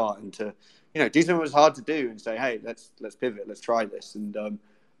fresh start and to, do something that's hard to do and say, hey, let's pivot, let's try this. And,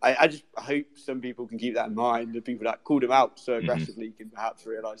 I just hope some people can keep that in mind. The people that called him out so aggressively can perhaps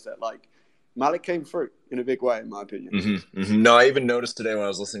realize that, like, Malik came through in a big way, in my opinion. No, I even noticed today when I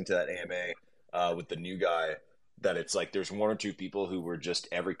was listening to that AMA with the new guy that it's like there's one or two people who were just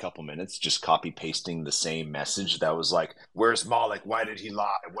every couple minutes just copy pasting the same message that was like, "Where's Malik? Why did he lie?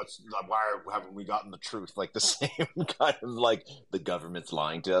 Why haven't we gotten the truth?" Like the same kind of like the government's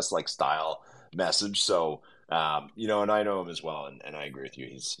lying to us like style message. So. And I know him as well, and I agree with you.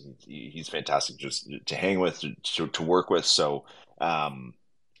 He's fantastic just to hang with, to work with. So,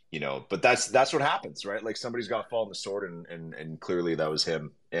 but that's what happens, right? Like somebody's got to fall on the sword, and clearly that was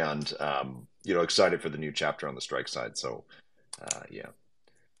him. And excited for the new chapter on the strike side. So, yeah.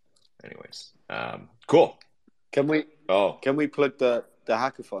 Anyways, cool. Can we Oh, plug the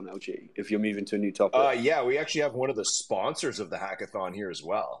hackathon, LG, if you're moving to a new topic? Yeah, we actually have one of the sponsors of the hackathon here as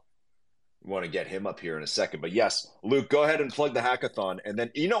well. We want to get him up here in a second, but yes, Luke, go ahead and plug the hackathon, and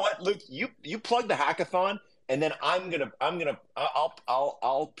then you know what, Luke, you plug the hackathon, and then I'll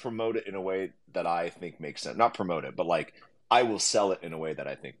promote it in a way that I think makes sense. Not promote it, but like I will sell it in a way that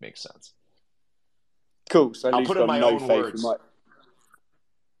I think makes sense. Cool. So I'll put in my own words.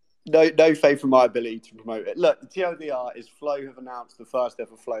 No faith in my ability to promote it. Look, the TLDR is Flow have announced the first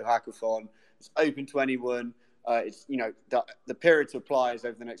ever Flow hackathon. It's open to anyone. It's the period to apply is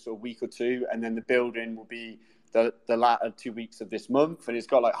over the next sort of week or two, and then the building will be the latter 2 weeks of this month, and it's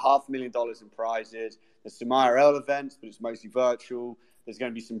got like $500,000 in prizes. There's some IRL events, but it's mostly virtual. There's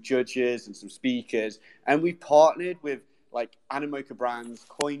going to be some judges and some speakers, and we've partnered with like Animoca Brands,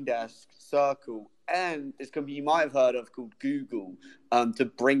 CoinDesk, Circle, and this company you might have heard of called Google, to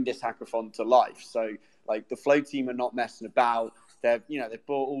bring this hackathon to life. So like the Flow team are not messing about. They've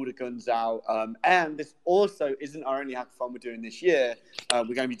brought all the guns out. And this also isn't our only hackathon we're doing this year. We're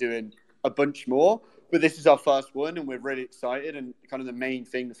going to be doing a bunch more, but this is our first one, and we're really excited. And kind of the main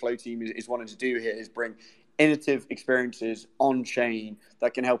thing the Flow team is wanting to do here is bring innovative experiences on chain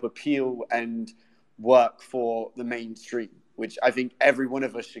that can help appeal and work for the mainstream, which I think every one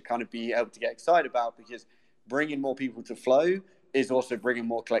of us should kind of be able to get excited about, because bringing more people to Flow is also bringing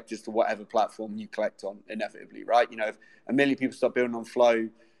more collectors to whatever platform you collect on inevitably, right? If 1 million people start building on Flow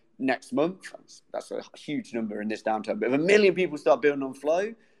next month, that's a huge number in this downturn, but if 1 million people start building on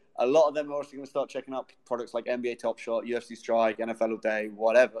Flow, a lot of them are also going to start checking out products like NBA Top Shot, UFC Strike, NFL All Day,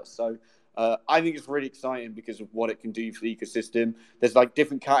 whatever. So I think it's really exciting because of what it can do for the ecosystem. There's like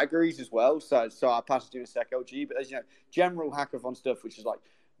different categories as well. So I'll pass it to you in a sec, LG. But there's general hackathon stuff, which is like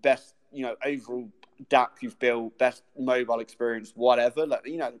best overall DApp you've built, best mobile experience, whatever. Like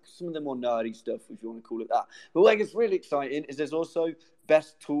some of the more nerdy stuff, if you want to call it that. But what gets really exciting is there's also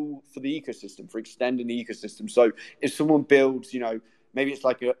best tool for the ecosystem, for extending the ecosystem. So if someone builds, maybe it's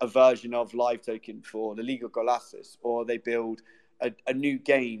like a version of Live Token for the League of Golasses, or they build a new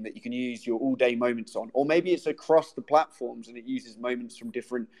game that you can use your all-day moments on, or maybe it's across the platforms and it uses moments from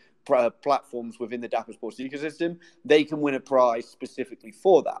different platforms within the Dapper Sports ecosystem, they can win a prize specifically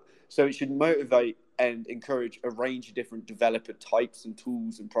for that. So it should motivate and encourage a range of different developer types and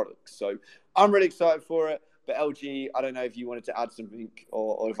tools and products. So I'm really excited for it. But LG, I don't know if you wanted to add something,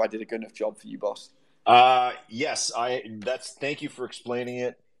 or if I did a good enough job for you, boss. Yes, thank you for explaining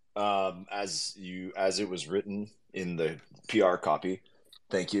it as it was written in the PR copy.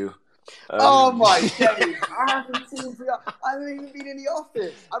 Thank you. Oh my days! I haven't even been in the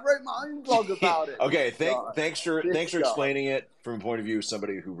office. I wrote my own blog about it. Okay, thanks for explaining it from a point of view of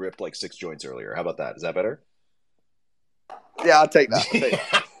somebody who ripped like 6 joints earlier. How about that? Is that better? Yeah, I'll take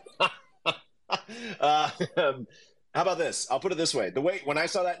that. How about this? I'll put it this way. When I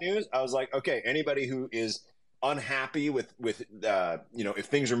saw that news, I was like, okay, anybody who is unhappy with if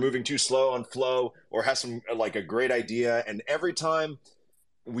things are moving too slow on Flow, or has some like a great idea, and every time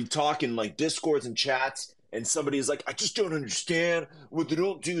we talk in like Discords and chats, and somebody's like, I just don't understand what they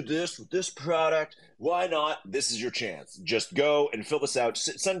don't do this with this product. Why not? This is your chance. Just go and fill this out.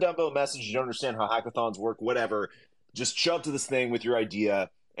 Send down a message. You don't understand how hackathons work, whatever. Just show up to this thing with your idea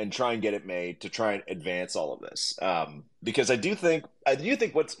and try and get it made to try and advance all of this. Because I do think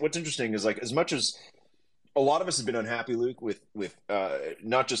what's interesting is, like, as much as a lot of us have been unhappy, Luke, with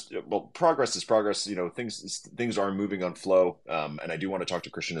not just, well, progress is progress. Things are moving on Flow, and I do want to talk to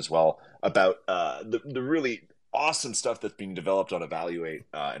Christian as well about the really awesome stuff that's being developed on Evaluate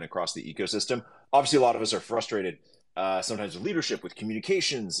and across the ecosystem. Obviously, a lot of us are frustrated sometimes with leadership, with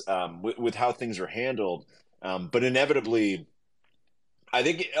communications, with how things are handled, but inevitably, I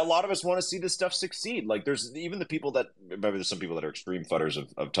think a lot of us want to see this stuff succeed. Like, there's even the people that, maybe there's some people that are extreme futters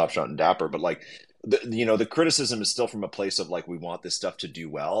of Top Shot and Dapper, but like, the criticism is still from a place of like, we want this stuff to do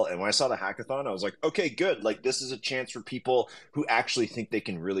well. And when I saw the hackathon, I was like, okay, good. Like, this is a chance for people who actually think they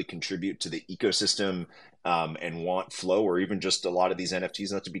can really contribute to the ecosystem, and want Flow, or even just a lot of these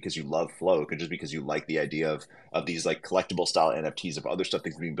NFTs, not just because you love Flow, but just because you like the idea of these like collectible style NFTs of other stuff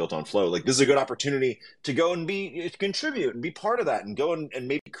that's being built on Flow. Like, this is a good opportunity to go and contribute and be part of that, and go and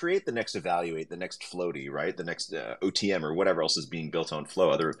maybe create the next Evaluate, the next Floaty, right? The next OTM, or whatever else is being built on Flow,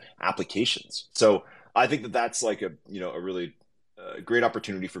 other applications. So I think that's like a really great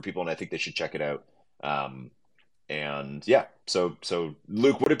opportunity for people, and I think they should check it out. And yeah, so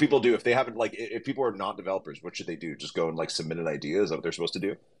Luke, what do people do if they haven't, like, if people are not developers, what should they do? Just go and like submit an idea? Is that what they're supposed to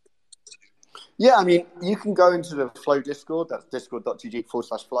do? Yeah, I mean, you can go into the Flow Discord. That's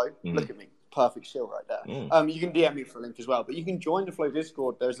discord.gg/flow. Look at me. Perfect shill right there. You can DM me for a link as well. But you can join the Flow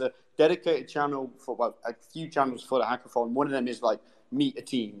Discord. There's a dedicated channel for, well, a few channels for the hackathon. One of them is like meet a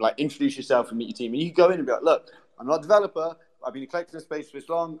team, like introduce yourself and meet your team. And you can go in and be like, look, I'm not a developer. I've been collecting this space for this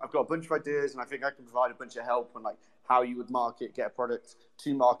long. I've got a bunch of ideas, and I think I can provide a bunch of help on like how you would market, get a product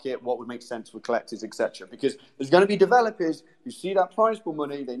to market, what would make sense for collectors, etc. Because there's going to be developers who see that prize pool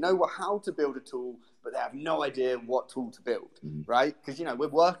money, they know how to build a tool, but they have no idea what tool to build, right? Because, you know, we're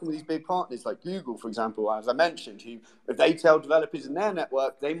working with these big partners like Google, for example, as I mentioned, who, if they tell developers in their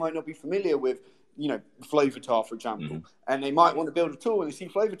network, they might not be familiar with, you know, Flowvitar, for example, and they might want to build a tool and they see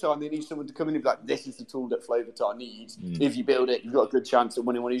Flowvitar and they need someone to come in and be like, this is the tool that Flowvitar needs. If you build it, you've got a good chance of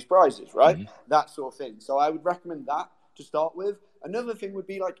winning one of these prizes, right? That sort of thing. So I would recommend that to start with. Another thing would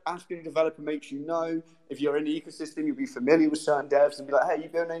be like asking a developer makes you know. If you're in the ecosystem, you'll be familiar with certain devs and be like, hey, you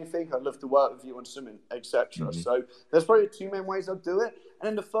building anything? I'd love to work with you on something, etc. So there's probably the two main ways I'll do it. And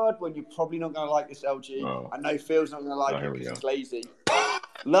then the third one, you're probably not going to like this, LG. I know Phil's not going to like it because he's lazy.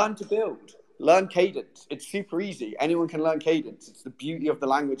 Learn to build. Learn Cadence. It's super easy. Anyone can learn Cadence. It's the beauty of the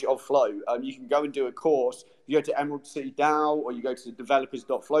language of Flow. You can go and do a course. You go to Emerald City DAO or you go to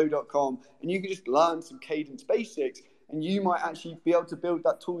developers.flow.com and you can just learn some Cadence basics and you might actually be able to build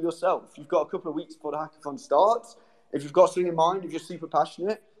that tool yourself. You've got a couple of weeks before the hackathon starts. If you've got something in mind, if you're super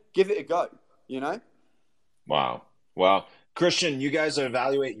passionate, give it a go, you know? Wow. Christian, you guys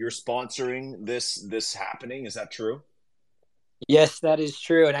evaluate you're sponsoring this happening. Is that true? Yes, that is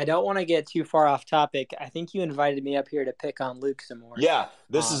true. And I don't want to get too far off topic. I think you invited me up here to pick on Luke some more. Yeah,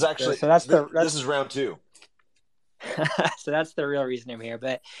 this is actually this is round 2. So that's the real reason I'm here.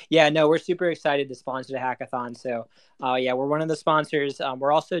 But yeah, no, we're super excited to sponsor the hackathon. So yeah, we're one of the sponsors.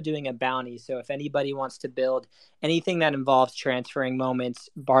 We're also doing a bounty. So if anybody wants to build anything that involves transferring moments,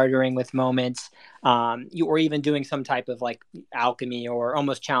 bartering with moments, or even doing some type of like alchemy or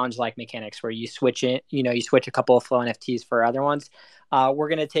almost challenge like mechanics where you switch it, you switch a couple of Flow NFTs for other ones. We're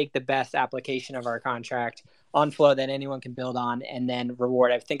going to take the best application of our contract on Flow that anyone can build on and then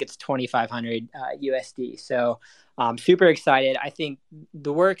reward, I think it's 2,500 USD. So super excited. I think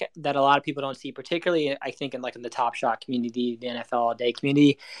the work that a lot of people don't see, particularly I think in the Top Shot community, the NFL All Day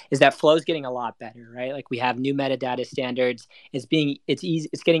community, is that Flow is getting a lot better, right? Like we have new metadata standards. It's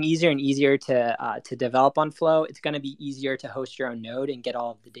getting easier and easier to develop on Flow. It's going to be easier to host your own node and get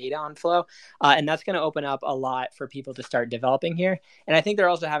all of the data on Flow. And that's going to open up a lot for people to start developing here. And I think they're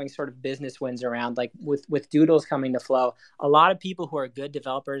also having sort of business wins around, like with Doodles coming to Flow. A lot of people who are good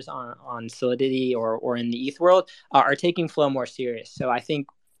developers on Solidity or in the ETH world are taking Flow more serious. So I think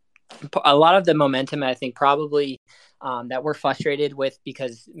a lot of the momentum, I think probably that we're frustrated with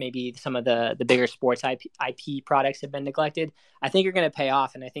because maybe some of the bigger sports IP products have been neglected, I think are going to pay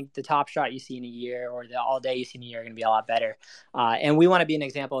off. And I think the Top Shot you see in a year or the All Day you see in a year are going to be a lot better. And we want to be an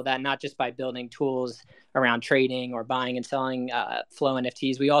example of that, not just by building tools around trading or buying and selling Flow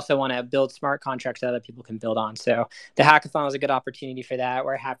NFTs. We also want to build smart contracts that other people can build on. So the hackathon was a good opportunity for that.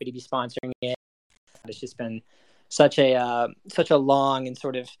 We're happy to be sponsoring it. It's just been such a long and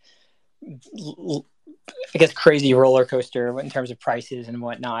sort of, I guess, crazy roller coaster in terms of prices and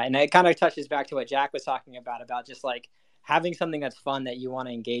whatnot. And it kind of touches back to what Jack was talking about just like having something that's fun that you want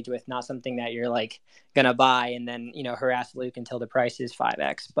to engage with, not something that you're like going to buy and then, harass Luke until the price is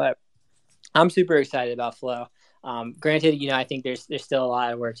 5x. But I'm super excited about Flow. Granted, I think there's still a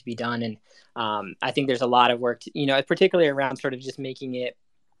lot of work to be done. And I think there's a lot of work, particularly around sort of just making it.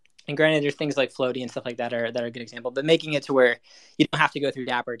 And granted, there's things like Floaty and stuff like that are a good example, but making it to where you don't have to go through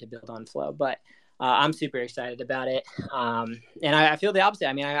Dapper to build on Flow. But I'm super excited about it. And I feel the opposite.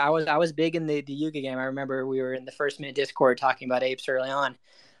 I mean, I was big in the Yuga game. I remember we were in the First Minute Discord talking about apes early on.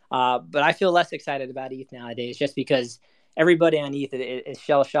 But I feel less excited about ETH nowadays just because everybody on ETH is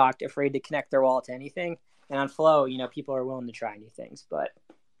shell-shocked, afraid to connect their wallet to anything. And on Flow, people are willing to try new things. But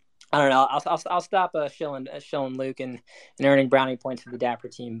I don't know. I'll stop shilling Luke and earning brownie points for the Dapper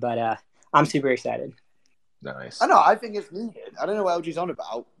team, but I'm super excited. Nice. I know. I think it's needed. I don't know what LG's on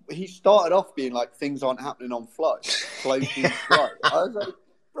about. He started off being like things aren't happening on Flow. Flow's being slow. I was like,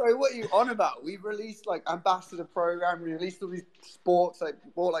 bro, what are you on about? We've released like ambassador program. We released all these sports, like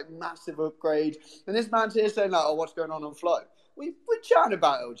bought like massive upgrades, and this man's here saying like, oh, what's going on Flow? We're chatting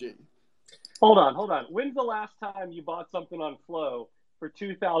about LG. Hold on. When's the last time you bought something on Flow for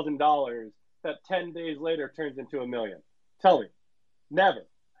 $2,000 that 10 days later turns into $1 million? Tell me. Never.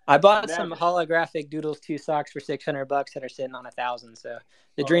 I bought some Never. holographic Doodles 2 socks for $600 that are sitting on 1,000. So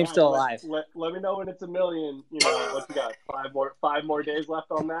the All dream's right, still alive. let me know when it's a million. You know what you got? Five more days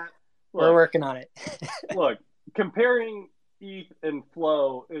left on that. We're working on it. Look, comparing ETH and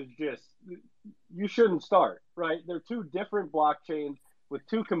Flow is just, you shouldn't start, right? They're two different blockchains with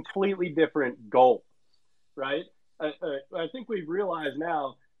two completely different goals, right? I think we've realized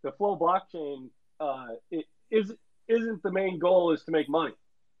now the Flow blockchain isn't the main goal is to make money,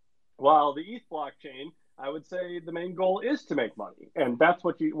 while the ETH blockchain, I would say the main goal is to make money, and that's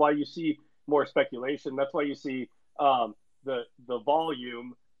why you see more speculation. That's why you see the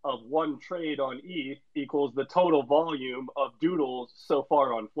volume of one trade on ETH equals the total volume of Doodles so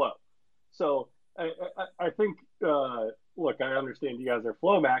far on Flow. So I think, look, I understand you guys are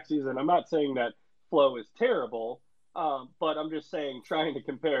Flow maxis, and I'm not saying that Flow is terrible, but I'm just saying trying to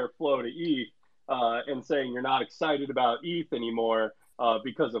compare Flow to ETH and saying you're not excited about ETH anymore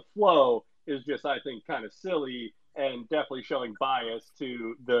because of Flow is just, I think, kind of silly and definitely showing bias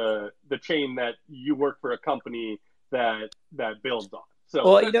to the chain that you work for a company that builds on. So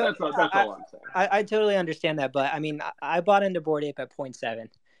well, that's all I'm saying. I totally understand that, but I mean, I bought into Bored Ape at 0.7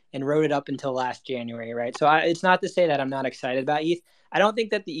 and rode it up until last January, right? So it's not to say that I'm not excited about ETH. I don't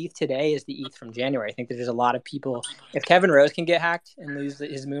think that the ETH today is the ETH from January. I think that there's a lot of people. If Kevin Rose can get hacked and lose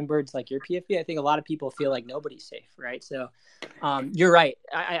his Moonbirds like your PFP, I think a lot of people feel like nobody's safe, right? So you're right.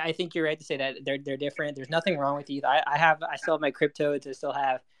 I think you're right to say that they're different. There's nothing wrong with ETH. I still have my cryptodes. I still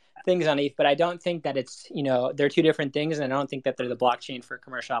have things on ETH, but I don't think that it's, they're two different things, and I don't think that they're the blockchain for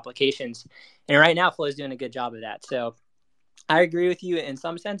commercial applications. And right now, Flow is doing a good job of that. So I agree with you in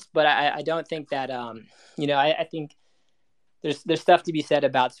some sense, but I don't think that, I think there's stuff to be said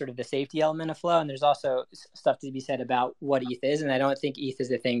about sort of the safety element of Flow, and there's also stuff to be said about what ETH is. And I don't think ETH is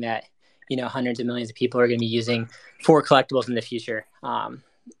the thing that, hundreds of millions of people are going to be using for collectibles in the future,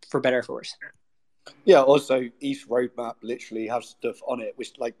 for better or for worse. Yeah, also ETH roadmap literally has stuff on it,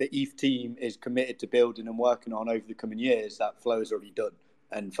 which like the ETH team is committed to building and working on over the coming years that Flow has already done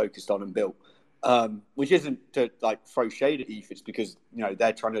and focused on and built. Which isn't to like throw shade at ETH, it's because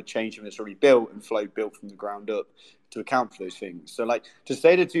they're trying to change them. It's already built and Flow built from the ground up to account for those things. So like to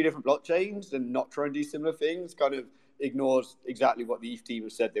say they're two different blockchains and not try and do similar things kind of ignores exactly what the ETH team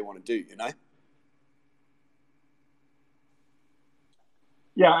has said they want to do,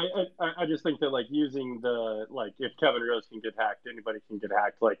 Yeah, I just think that like using if Kevin Rose can get hacked, anybody can get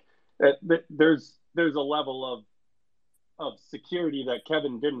hacked. Like there's a level of security that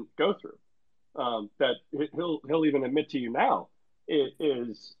Kevin didn't go through. That he'll even admit to you now.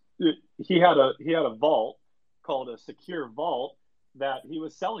 He had a vault called a secure vault that he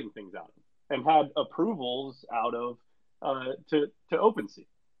was selling things out of and had approvals out of to OpenSea.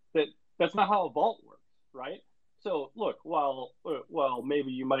 That's not how a vault works, right? So look, while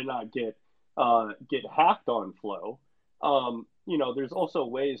maybe you might not get hacked on Flow, there's also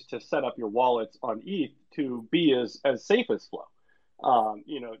ways to set up your wallets on ETH to be as safe as Flow.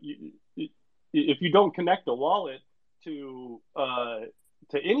 If you don't connect a wallet to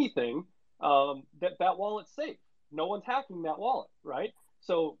anything, that wallet's safe. No one's hacking that wallet, right?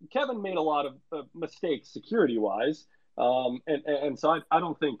 So Kevin made a lot of mistakes security wise, and so I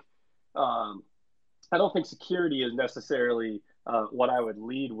don't think security is necessarily what I would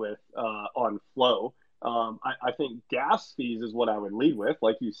lead with on Flow. I think gas fees is what I would lead with.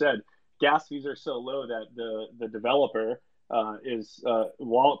 Like you said, gas fees are so low that the developer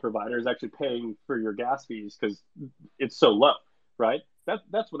wallet provider is actually paying for your gas fees because it's so low, right?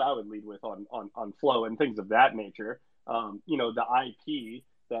 That's what I would lead with on Flow and things of that nature. The IP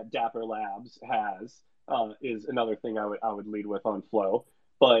that Dapper Labs has is another thing I would lead with on Flow.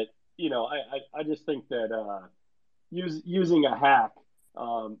 But I just think that using a hack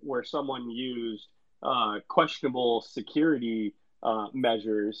where someone used questionable security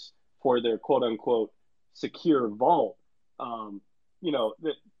measures for their quote unquote secure vault,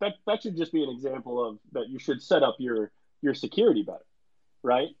 that should just be an example of that you should set up your security better,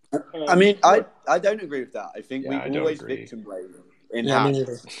 right? And I mean, I don't agree with that. I think we always victim blame in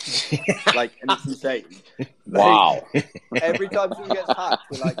hacks. Like, and it's insane. Wow. Every time someone gets hacked,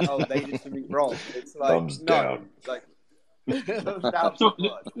 we're like, oh, they did something wrong. It's like, Thumbs down. Like, thumbs down.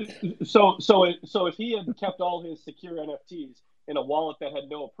 So if he had kept all his secure NFTs in a wallet that had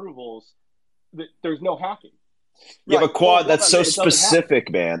no approvals, there's no hacking. Yeah, right. But Quad, that's so specific,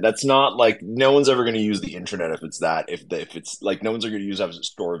 man. That's not like no one's ever going to use the internet if it's that. If it's like no one's going to use it as a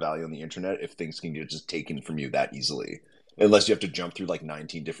store of value on the internet if things can get just taken from you that easily, unless you have to jump through like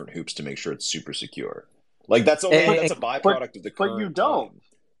 19 different hoops to make sure it's super secure. Like that's a byproduct of the current. But you don't.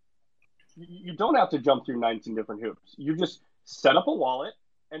 You don't have to jump through 19 different hoops. You just set up a wallet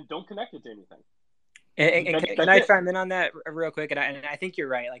and don't connect it to anything. And can I chime in on that real quick? And I think you're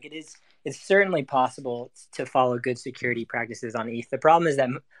right. Like it's certainly possible to follow good security practices on ETH. The problem is that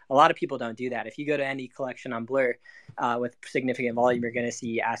a lot of people don't do that. If you go to any collection on Blur with significant volume, you're going to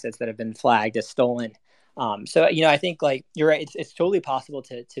see assets that have been flagged as stolen. So I think like you're right. It's totally possible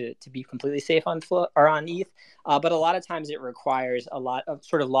to be completely safe on Flow or on ETH, but a lot of times it requires a lot of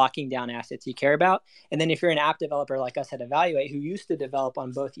sort of locking down assets you care about. And then if you're an app developer like us at Evaluate, who used to develop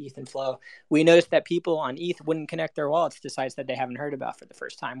on both ETH and Flow, we noticed that people on ETH wouldn't connect their wallets to sites that they haven't heard about for the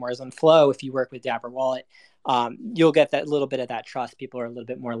first time. Whereas on Flow, if you work with Dapper Wallet, you'll get that little bit of that trust. People are a little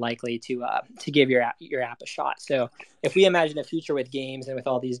bit more likely to give your app a shot. So if we imagine a future with games and with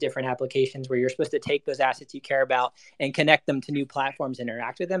all these different applications where you're supposed to take those assets you care about and connect them to new platforms and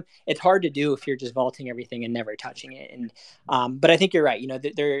interact with them, it's hard to do if you're just vaulting everything and never touching it. And but I think you're right.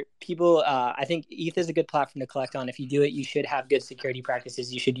 There are people. I think ETH is a good platform to collect on. If you do it, you should have good security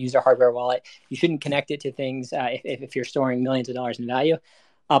practices. You should use a hardware wallet. You shouldn't connect it to things if you're storing millions of dollars in value.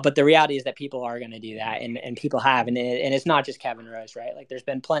 But the reality is that people are going to do that, and people have, and it's not just Kevin Rose, right? Like there's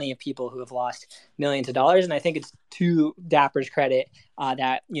been plenty of people who have lost millions of dollars, and I think it's to Dapper's credit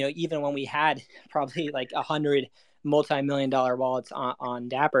that even when we had probably like 100 multi-million-dollar wallets on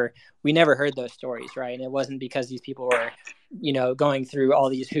Dapper, we never heard those stories, right? And it wasn't because these people were going through all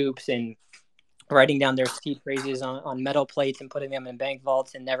these hoops and writing down their seed phrases on metal plates and putting them in bank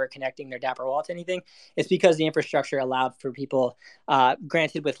vaults and never connecting their Dapper wallet to anything. It's because the infrastructure allowed for people,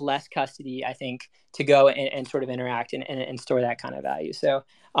 granted with less custody, I think, to go and sort of interact and store that kind of value. So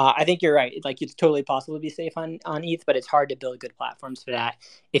I think you're right. Like it's totally possible to be safe on ETH, but it's hard to build good platforms for that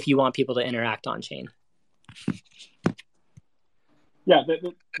if you want people to interact on chain. Yeah,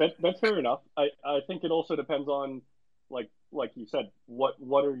 that's fair enough. I think it also depends on like you said,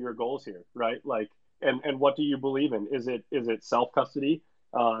 what are your goals here, right? Like, and what do you believe in? Is it self custody?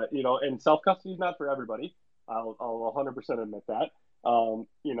 And self custody is not for everybody. I'll 100% admit that.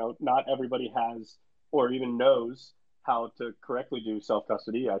 Not everybody has or even knows how to correctly do self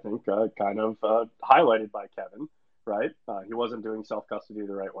custody. I think kind of highlighted by Kevin, right? He wasn't doing self custody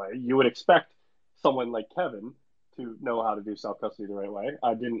the right way. You would expect someone like Kevin to know how to do self custody the right way.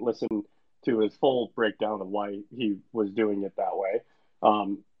 I didn't listen to his full breakdown of why he was doing it that way.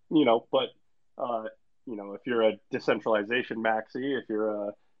 If you're a decentralization maxi, if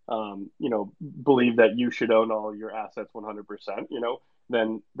you're believe that you should own all your assets 100%,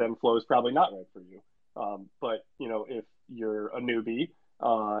 then Flow is probably not right for you. But if you're a newbie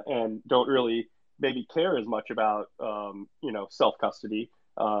and don't really maybe care as much about, self custody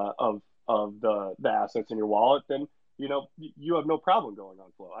of the assets in your wallet, then you have no problem going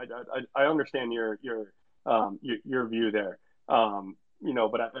on Flow. I understand your view there.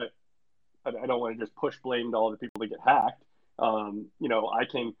 But I don't want to just push blame to all the people that get hacked. I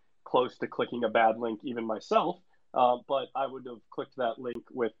came close to clicking a bad link even myself, but I would have clicked that link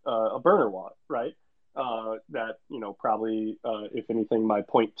with a burner wallet, right? That probably if anything, my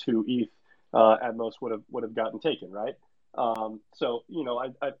 0.2 ETH at most would have gotten taken, right? So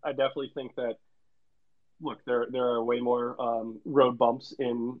I definitely think that. Look, there are way more road bumps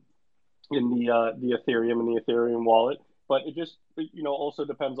in the Ethereum and the Ethereum wallet, but it just also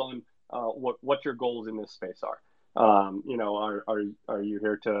depends on what your goals in this space are. Are you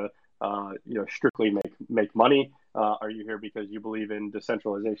here to strictly make money? Are you here because you believe in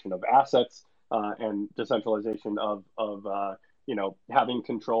decentralization of assets and decentralization of having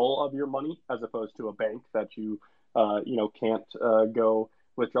control of your money as opposed to a bank that you can't go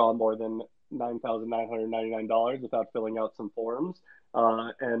withdraw more than $9,999 without filling out some forms.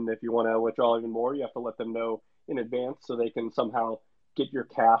 And if you want to withdraw even more, you have to let them know in advance so they can somehow get your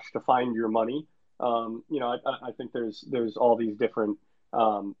cash to find your money. I think there's all these different,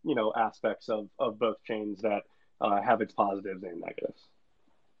 aspects of both chains that have its positives and negatives.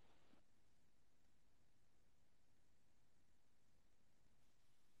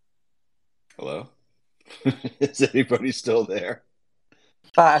 Hello? Is anybody still there?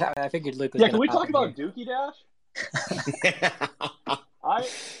 I figured Luke was can we talk about Dookie Dash?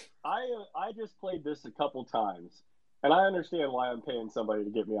 I just played this a couple times, and I understand why I'm paying somebody to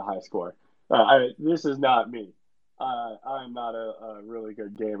get me a high score. This is not me. I'm not a really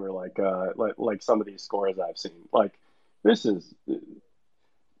good gamer like some of these scores I've seen. Like this is.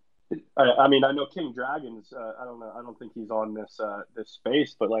 I know King Dragons. I don't know. I don't think he's on this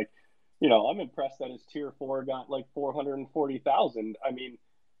space, but I'm impressed that his tier 4 got like 440,000. I mean,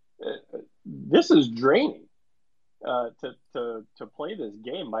 this is draining to play this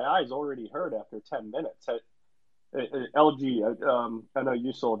game. My eyes already hurt after 10 minutes. LG, I know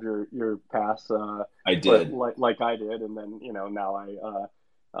you sold your pass. I did, like I did, and then now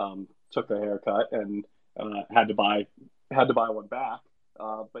took a haircut and had to buy one back.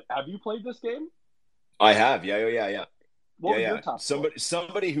 But have you played this game? I have. Yeah. What was your top score?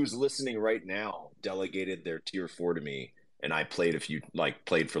 Somebody who's listening right now delegated their tier 4 to me, and I played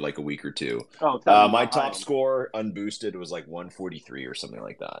for like a week or two. Oh, my top score unboosted was like 143 or something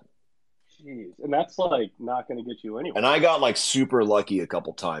like that. Jeez, and that's like not going to get you anywhere. And I got like super lucky a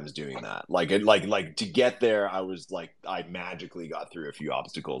couple times doing that. Like to get there, I magically got through a few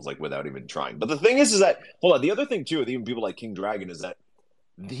obstacles like without even trying. But the thing is that hold on, the other thing too with even people like King Dragon is that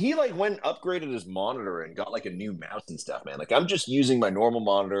he like went and upgraded his monitor and got like a new mouse and stuff, man. Like I'm just using my normal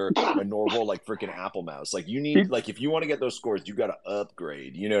monitor, my normal like freaking Apple mouse. Like you need like if you want to get those scores, you got to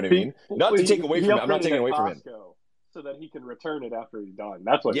upgrade. You know what I mean? Not to take away from him. I'm not taking away from him. So that he can return it after he's done.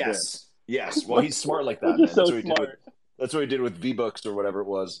 That's what. Yes. Well, he's smart like that. Man. That's what that's what he did with V-Books or whatever it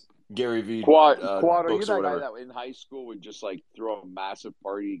was. Gary V. Quad, are you that guy that in high school would just like throw a massive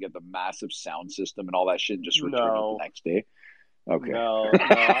party, get the massive sound system and all that shit, and just return it the next day? Okay. No.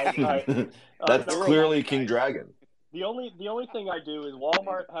 That's clearly King Dragon. The only thing I do is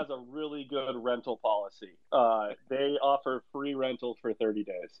Walmart has a really good rental policy. They offer free rentals for 30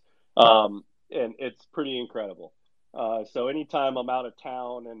 days, and it's pretty incredible. So anytime I'm out of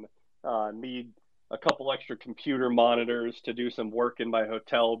town and need a couple extra computer monitors to do some work in my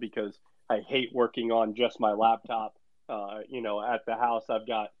hotel because I hate working on just my laptop. At the house, I've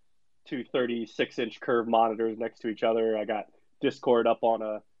got two 36-inch curved monitors next to each other. I got Discord up on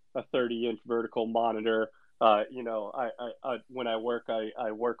a 30-inch vertical monitor. I when I work,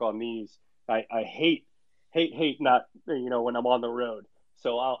 I work on these. I hate not, when I'm on the road.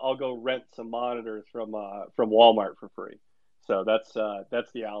 So I'll go rent some monitors from Walmart for free. So that's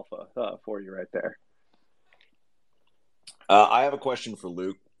the alpha for you right there. I have a question for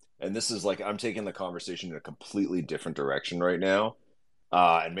Luke, and this is like I'm taking the conversation in a completely different direction right now,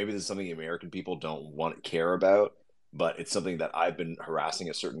 and maybe this is something American people don't care about, but it's something that I've been harassing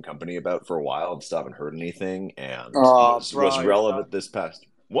a certain company about for a while and still haven't heard anything, and was relevant this past.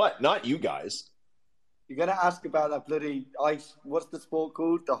 What? Not you guys. You're gonna ask about that bloody ice. What's the sport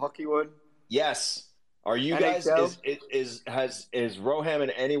called? The hockey one? Yes. Are you NHL? guys? Is Roham in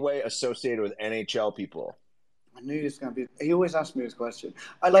any way associated with NHL people? I knew this was going to be. He always asks me this question.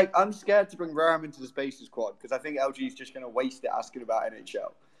 I'm scared to bring Roham into the Spaces squad because I think LG is just going to waste it asking about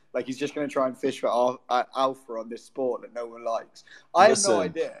NHL. Like he's just going to try and fish for alpha on this sport that no one likes. I have no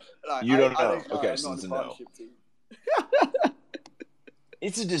idea. You don't know. Okay, so it's a no.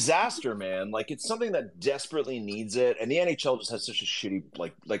 It's a disaster, man. Like it's something that desperately needs it, and the NHL just has such a shitty,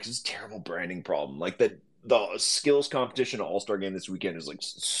 like this terrible branding problem. Like that, the skills competition All-Star game this weekend is like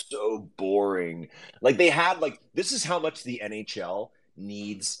so boring. Like they had this is how much the NHL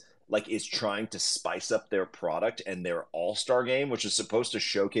needs. Like is trying to spice up their product and their All-Star game, which is supposed to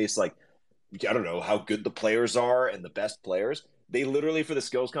showcase I don't know how good the players are and the best players. They literally for the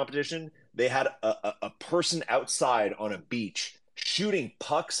skills competition they had a person outside on a beach shooting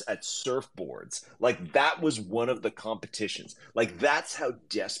pucks at surfboards. Like that was one of the competitions. Like that's how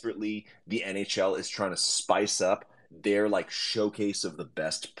desperately the NHL is trying to spice up their showcase of the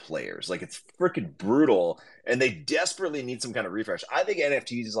best players. Like it's freaking brutal, and they desperately need some kind of refresh. I think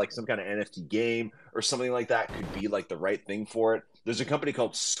NFTs is some kind of NFT game or something like that could be the right thing for it. There's a company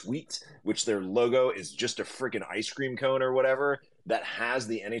called Sweet, which their logo is just a freaking ice cream cone or whatever, that has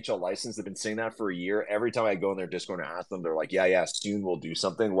the NHL license. They've been saying that for a year. Every time I go in their Discord and ask them, they're like, yeah, soon we'll do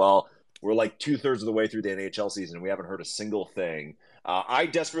something. Well, we're 2/3 of the way through the NHL season, and we haven't heard a single thing. I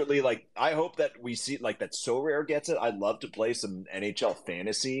desperately I hope that we see that So Rare gets it. I'd love to play some NHL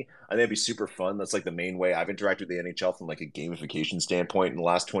fantasy. I think it'd be super fun. That's the main way I've interacted with the NHL from a gamification standpoint in the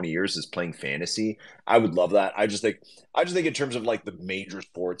last 20 years is playing fantasy. I would love that. I just think in terms of the major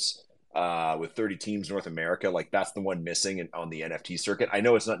sports, with 30 teams North America, that's the one missing on the NFT circuit. I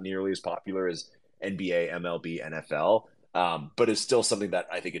know it's not nearly as popular as NBA, MLB, NFL, but it's still something that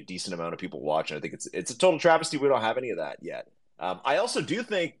I think a decent amount of people watch. And I think it's a total travesty we don't have any of that yet. I also do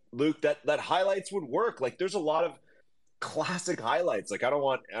think, Luke, that highlights would work. There's a lot of classic highlights. I don't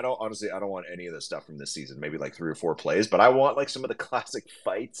want any of the stuff from this season. Maybe 3 or 4 plays, but I want some of the classic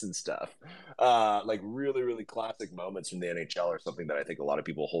fights and stuff. Really, really classic moments from the NHL are something that I think a lot of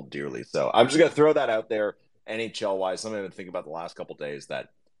people hold dearly. So I'm just gonna throw that out there, NHL wise. Something I've been thinking about the last couple of days that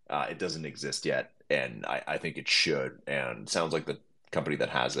it doesn't exist yet, and I think it should. And sounds like the company that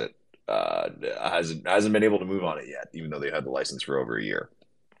has it hasn't been able to move on it yet, even though they had the license for over a year.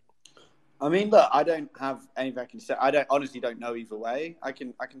 I mean, look, I don't have anything I can say. I honestly don't know either way. I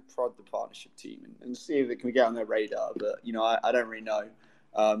can prod the partnership team and see if it can get on their radar, but I don't really know.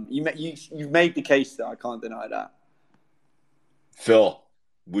 You've made the case, though. I can't deny that. Phil,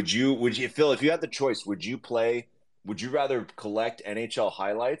 Would you, Phil, if you had the choice, would you rather collect NHL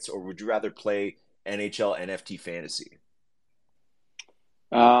highlights or would you rather play NHL NFT fantasy?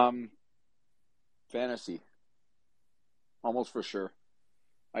 Fantasy, almost for sure.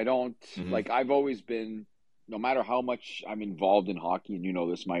 I don't like. I've always been, no matter how much I'm involved in hockey, and you know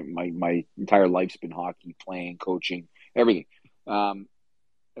this, my entire life's been hockey, playing, coaching, everything.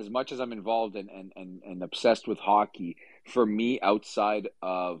 As much as I'm involved and obsessed with hockey, for me, outside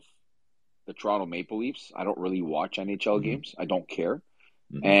of the Toronto Maple Leafs, I don't really watch NHL games. I don't care.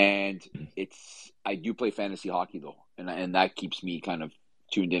 And I do play fantasy hockey though, and that keeps me kind of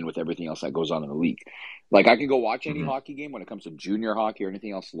tuned in with everything else that goes on in the league. Like I can go watch any hockey game when it comes to junior hockey or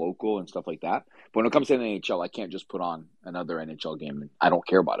anything else local and stuff like that. But when it comes to the NHL, I can't just put on another NHL game. I don't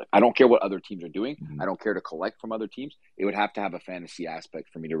care about it. I don't care what other teams are doing. I don't care to collect from other teams. It would have to have a fantasy aspect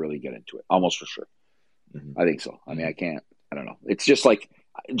for me to really get into it, almost for sure. I think so. I mean, I can't. I don't know. It's just like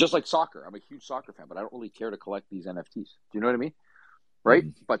soccer. I'm a huge soccer fan, but I don't really care to collect these NFTs. Do you know what I mean? Right?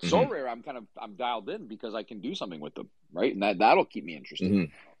 But so rare, I'm dialed in because I can do something with them, right? And that'll keep me interested.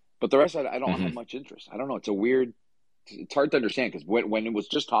 But the rest, I don't have much interest. I don't know. It's hard to understand because when it was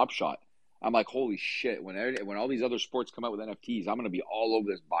just Top Shot, I'm like, holy shit! When all these other sports come out with NFTs, I'm going to be all over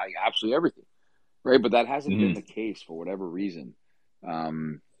this, buying absolutely everything, right? But that hasn't been the case for whatever reason.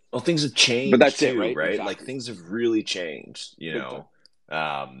 Well, things have changed, but that's too, it, right? Exactly. Like Exactly. things have really changed, you know.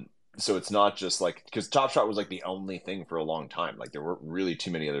 So it's not just like, because Top Shot was like the only thing for a long time. Like there weren't really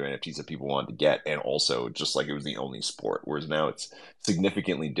too many other NFTs that people wanted to get, and also just like it was the only sport. Whereas now it's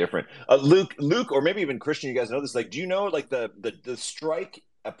significantly different. Luke, or maybe even Christian, you guys know this. Like, do you know like the strike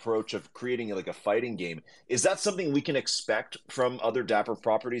approach of creating like a fighting game? Is that something we can expect from other Dapper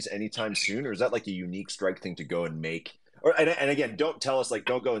properties anytime soon, or is that like a unique Strike thing to go and make? And again, don't tell us, like,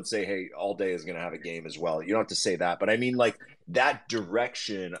 don't go and say, hey, All Day is going to have a game as well. You don't have to say that. But I mean, like, that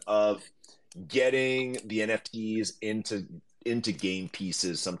direction of getting the NFTs into game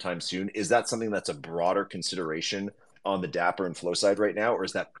pieces sometime soon, is that something that's a broader consideration on the Dapper and Flow side right now? Or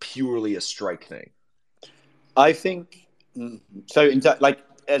is that purely a Strike thing? I think so.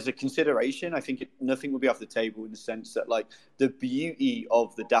 As a consideration, I think nothing will be off the table in the sense that, like, the beauty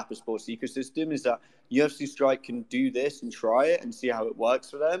of the Dapper Sports ecosystem is that UFC Strike can do this and try it and see how it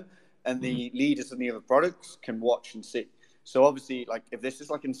works for them, and the leaders and the other products can watch and see. So obviously, like, if this is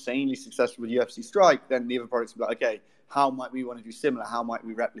like insanely successful with UFC Strike, then the other products will be like, okay, how might we want to do similar? How might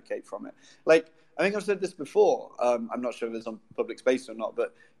we replicate from it? Like, I think I've said this before. I'm not sure if it's on public space or not,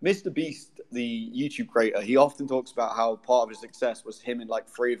 but Mr. Beast, the YouTube creator, he often talks about how part of his success was him and like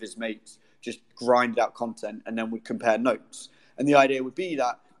 3 of his mates just grind out content and then would compare notes. And the idea would be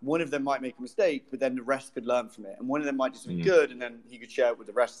that one of them might make a mistake, but then the rest could learn from it. And one of them might do something good, and then he could share it with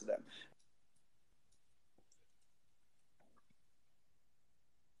the rest of them.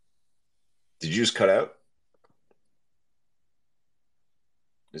 Did you just cut out?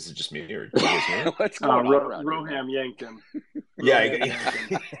 Is it just me or do you guys hear it? What's going on? Roham yanked him. Yeah.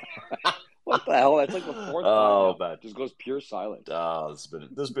 What the hell? That's like the 4th time. Man. Just goes pure silence.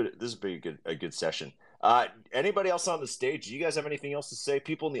 This has been a good session. Anybody else on the stage? Do you guys have anything else to say?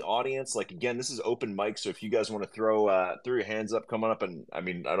 People in the audience, like, again, this is open mic, so if you guys want to throw your hands up, come on up, and I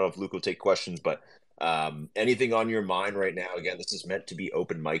mean, I don't know if Luke will take questions, but anything on your mind right now? Again, this is meant to be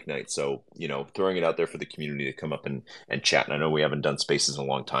open mic night, so you know, throwing it out there for the community to come up and chat. And I know we haven't done spaces in a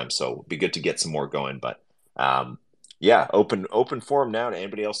long time, so it'd be good to get some more going. But yeah, open forum now to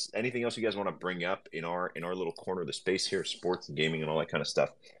anybody else. Anything else you guys want to bring up in our little corner of the space here, sports and gaming and all that kind of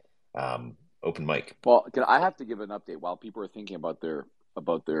stuff. Open mic. Well, I have to give an update while people are thinking about their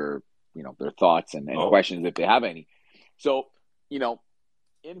their thoughts and questions if they have any. So,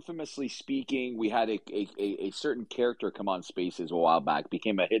 infamously speaking, we had a certain character come on Spaces a while back,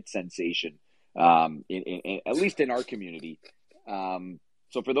 became a hit sensation, in at least in our community.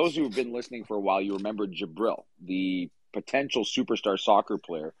 So for those who have been listening for a while, you remember Jabril, the potential superstar soccer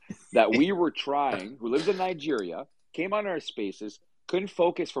player that we were trying, who lives in Nigeria, came on our Spaces, couldn't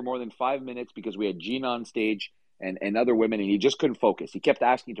focus for more than 5 minutes because we had Gina on stage and other women, and he just couldn't focus. He kept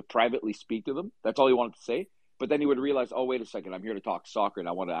asking to privately speak to them. That's all he wanted to say. But then he would realize, oh, wait a second, I'm here to talk soccer, and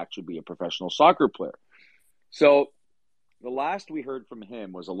I want to actually be a professional soccer player. So the last we heard from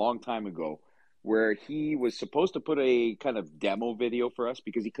him was a long time ago, where he was supposed to put a kind of demo video for us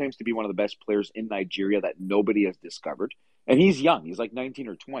because he claims to be one of the best players in Nigeria that nobody has discovered. And he's young. He's like 19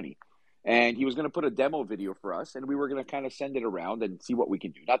 or 20. And he was going to put a demo video for us, and we were going to kind of send it around and see what we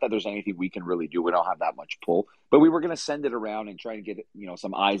can do. Not that there's anything we can really do. We don't have that much pull. But we were going to send it around and try to get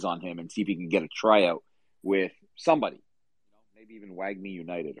some eyes on him and see if he can get a tryout with somebody. Maybe even Wagme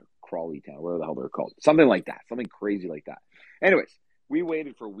United or Crawley Town, whatever the hell they're called. Something like that. Something crazy like that. Anyways, We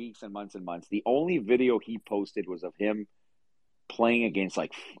waited for weeks and months and months. The only video he posted was of him playing against,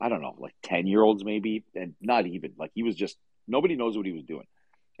 like, I don't know, like 10-year-olds maybe, and not even. Like, he was just, nobody knows what he was doing.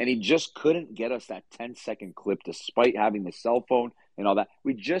 And he just couldn't get us that 10-second clip despite having the cell phone and all that.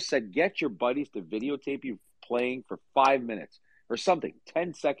 We just said, get your buddies to videotape you playing for 5 minutes or something,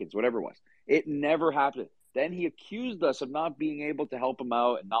 10 seconds, whatever it was. It never happened. Then he accused us of not being able to help him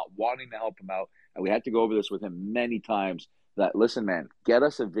out and not wanting to help him out. And we had to go over this with him many times that, listen, man, get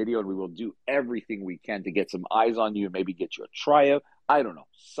us a video and we will do everything we can to get some eyes on you and maybe get you a tryout. I don't know,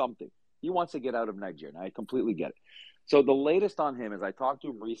 something. He wants to get out of Nigeria. And I completely get it. So the latest on him is I talked to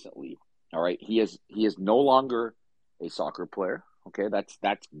him recently. All right. He is no longer a soccer player. Okay.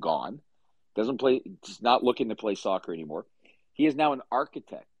 That's gone. Doesn't play. He's not looking to play soccer anymore. He is now an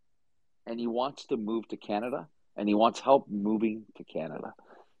architect and he wants to move to Canada and he wants help moving to Canada.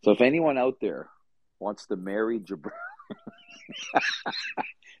 So if anyone out there wants to marry Jabbar,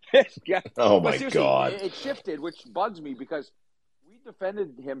 oh my God. It shifted, which bugs me because we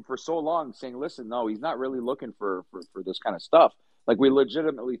defended him for so long saying, listen, no, he's not really looking for this kind of stuff. Like, we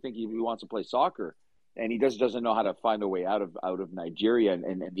legitimately think he wants to play soccer and he doesn't know how to find a way out of Nigeria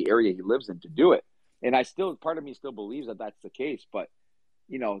and the area he lives in to do it. And part of me still believes that that's the case, but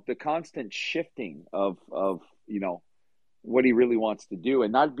you know, the constant shifting of you know, what he really wants to do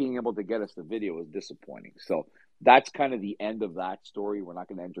and not being able to get us the video is disappointing. So that's kind of the end of that story. We're not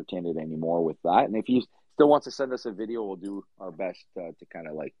going to entertain it anymore with that. And if he still wants to send us a video, we'll do our best to kind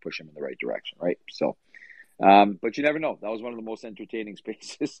of like push him in the right direction, right? So, but you never know. That was one of the most entertaining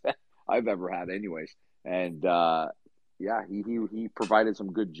spaces that I've ever had anyways. And yeah, he provided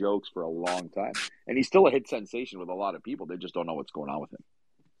some good jokes for a long time. And he's still a hit sensation with a lot of people. They just don't know what's going on with him.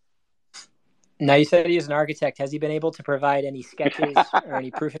 Now, you said he is an architect. Has he been able to provide any sketches or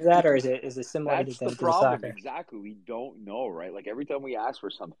any proof of that, or is it similar That's to the problem. soccer? Exactly. We don't know, right? Like, every time we ask for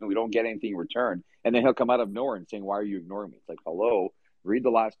something, we don't get anything in return. And then he'll come out of nowhere and saying, why are you ignoring me? It's like, hello, read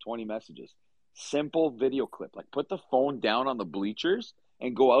the last 20 messages. Simple video clip. Like, put the phone down on the bleachers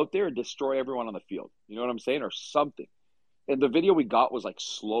and go out there and destroy everyone on the field. You know what I'm saying? Or something. And the video we got was like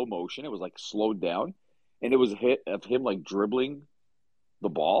slow motion. It was like slowed down. And it was a hit of him like dribbling the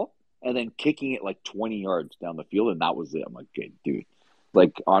ball and then kicking it like 20 yards down the field, and that was it. I'm like, okay, dude.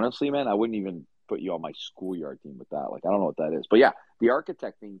 Like, honestly, man, I wouldn't even put you on my schoolyard team with that. Like, I don't know what that is. But yeah, the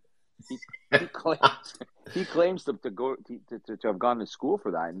architect thing, he claims to have gone to school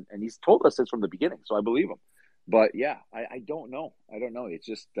for that, and he's told us this from the beginning, so I believe him. But yeah, I don't know. I don't know. It's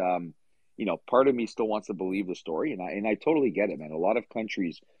just, you know, part of me still wants to believe the story, and I totally get it, man. A lot of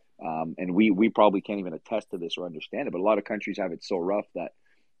countries, and we probably can't even attest to this or understand it, but a lot of countries have it so rough that,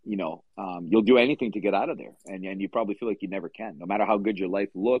 you know, you'll do anything to get out of there. And you probably feel like you never can, no matter how good your life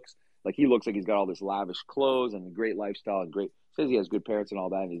looks. Like, he looks like he's got all this lavish clothes and a great lifestyle and says he has good parents and all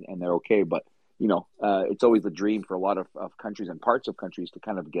that, and they're okay. But, you know, it's always the dream for a lot of countries and parts of countries to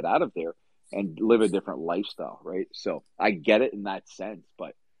kind of get out of there and live a different lifestyle, right? So I get it in that sense,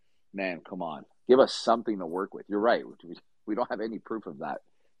 but man, come on, give us something to work with. You're right. We don't have any proof of that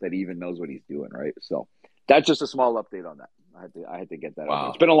he even knows what he's doing, right? So that's just a small update on that. I had to get that out.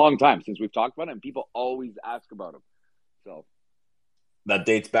 It's been a long time since we've talked about it, and people always ask about him. So that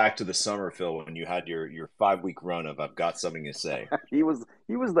dates back to the summer, Phil, when you had your 5-week run of I've got something to say. he was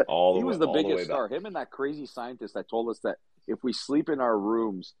the biggest star. Him and that crazy scientist that told us that if we sleep in our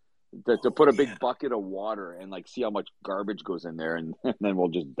rooms, to put a big bucket of water and like see how much garbage goes in there, and then we'll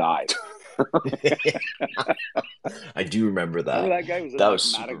just die. I do remember that. Remember that guy was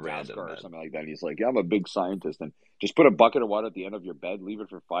super random or something like that. And he's like, yeah, I'm a big scientist, and just put a bucket of water at the end of your bed, leave it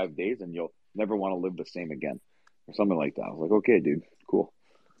for 5 days, and you'll never want to live the same again, or something like that. I was like, okay, dude, cool.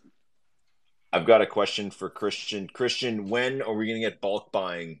 I've got a question for Christian. Christian, when are we going to get bulk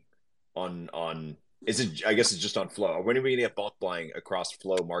buying on? Is it? I guess it's just on Flow. When are we going to get bulk buying across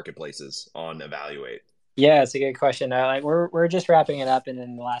Flow marketplaces on Evaluate? Yeah, it's a good question. Like we're just wrapping it up, and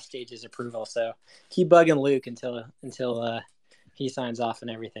then the last stage is approval. So keep bugging Luke until he signs off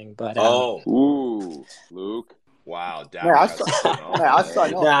and everything. But ooh, Luke, wow, I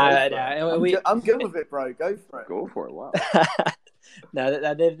sign off. I'm good with it, bro. Go for it. Go for it. Wow.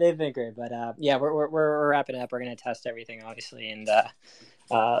 No, they've been great, but yeah, we're wrapping it up. We're gonna test everything, obviously, and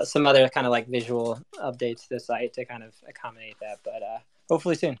some other kind of like visual updates to the site to kind of accommodate that. But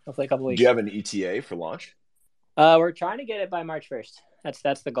hopefully soon, hopefully a couple weeks. Do you have an ETA for launch? We're trying to get it by March 1st.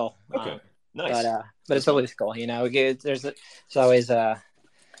 That's the goal. Okay, nice. But it's always a goal, you know. There's always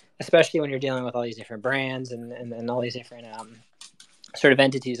especially when you're dealing with all these different brands and all these different sort of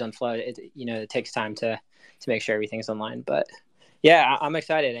entities on Flow. It takes time to make sure everything's online, but. Yeah, I'm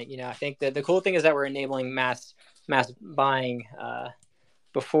excited. You know, I think that the cool thing is that we're enabling mass mass buying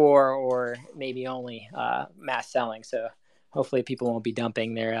before, or maybe only mass selling. So hopefully people won't be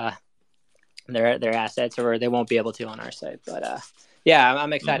dumping their assets, or they won't be able to on our site. But yeah,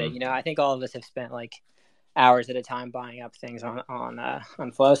 I'm excited. Mm-hmm. I think all of us have spent like hours at a time buying up things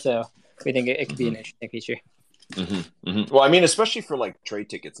on Flow, so we think it could be an interesting feature. Mm-hmm. Mm-hmm. Well, I mean, especially for like trade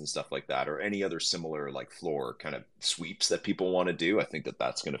tickets and stuff like that, or any other similar like floor kind of sweeps that people want to do, I think that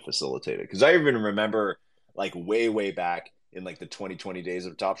that's going to facilitate it. Because I even remember like way back in like the 2020 days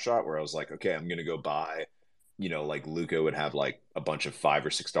of Top Shot, where I was like, okay, I'm going to go buy, like Luca would have like a bunch of $5 or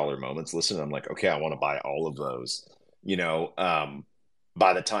 $6 moments listed. I'm like, okay, I want to buy all of those.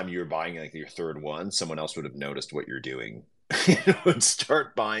 By the time you were buying like your third one, someone else would have noticed what you're doing and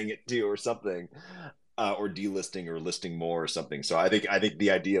start buying it too, or something. Or delisting or listing more or something. So I think the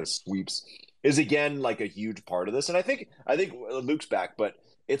idea of sweeps is again like a huge part of this. And I think Luke's back, but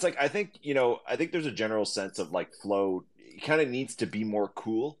it's like I think there's a general sense of like Flow kind of needs to be more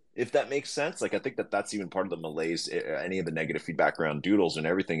cool, if that makes sense. Like I think that's even part of the malaise. Any of the negative feedback around Doodles and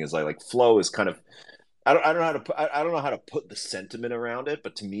everything is like Flow is kind of I don't know how to put the sentiment around it,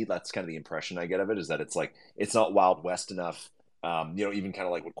 but to me that's kind of the impression I get of it, is that it's like it's not Wild West enough. Even kind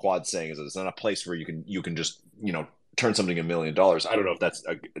of like what Quad's saying is that it's not a place where you can just turn something $1 million. I don't know if that's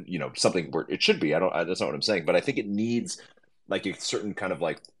something where it should be. That's not what I'm saying, but I think it needs like a certain kind of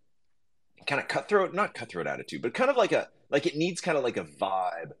like kind of not cutthroat attitude, but kind of like it needs kind of like a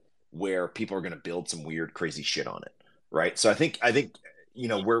vibe where people are going to build some weird crazy shit on it, right? So I think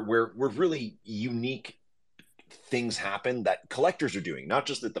we're really unique things happen that collectors are doing, not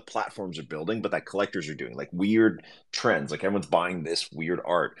just that the platforms are building, but that collectors are doing, like weird trends, like everyone's buying this weird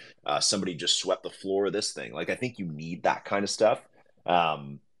art. Somebody just swept the floor of this thing. Like I think you need that kind of stuff,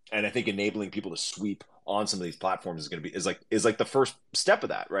 and I think enabling people to sweep on some of these platforms is like the first step of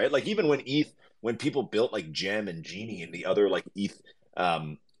that, right? Like even when people built like Gem and Genie and the other like ETH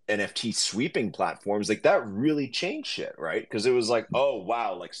NFT sweeping platforms, like that really changed shit, right? Because it was like, oh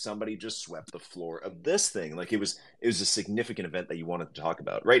wow, like somebody just swept the floor of this thing. Like it was a significant event that you wanted to talk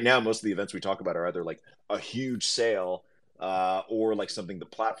about. Right now, most of the events we talk about are either like a huge sale or like something the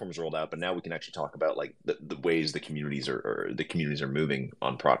platforms rolled out. But now we can actually talk about like the ways the communities are moving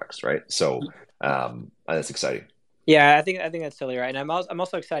on products, right? So that's exciting. Yeah, I think that's totally right. And I'm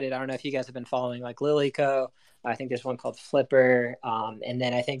also excited. I don't know if you guys have been following like Lilyco. I think there's one called Flipper, and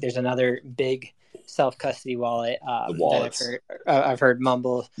then I think there's another big self-custody wallet The wallets that I've heard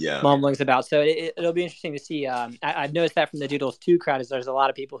mumblings about. So it'll be interesting to see. I've noticed that from the Doodles 2 crowd is there's a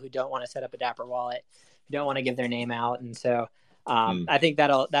lot of people who don't want to set up a Dapper wallet, who don't want to give their name out, and so I think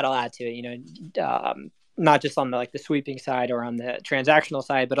that'll add to it. Not just on the like the sweeping side or on the transactional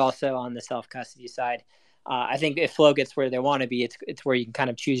side, but also on the self-custody side. I think if Flow gets where they want to be, it's where you can kind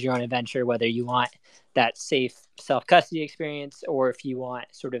of choose your own adventure, whether you want that safe self-custody experience or if you want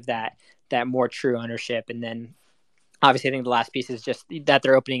sort of that more true ownership. And then obviously I think the last piece is just that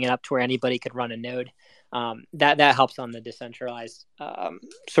they're opening it up to where anybody could run a node. That helps on the decentralized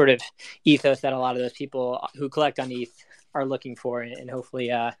sort of ethos that a lot of those people who collect on ETH are looking for, and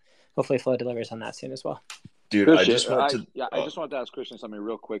hopefully Flow delivers on that soon as well. Dude, Christian, I just wanted to ask Christian something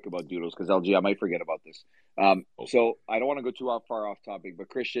real quick about Doodles, because LG, I might forget about this. So I don't want to go too far off topic, but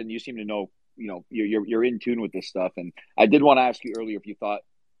Christian, you seem to know, you're in tune with this stuff, and I did want to ask you earlier if you thought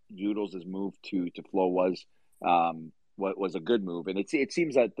Doodles' move to Flow was a good move, and it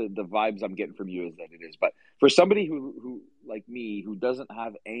seems that the vibes I'm getting from you is that it is. But for somebody who like me, who doesn't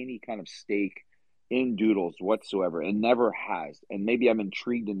have any kind of stake in Doodles whatsoever and never has, and maybe I'm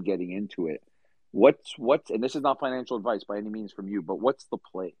intrigued in getting into it. What's and this is not financial advice by any means from you, but what's the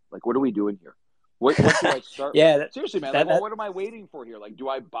play? Like, what are we doing here? What do I start? Yeah, seriously, man. What am I waiting for here? Like, do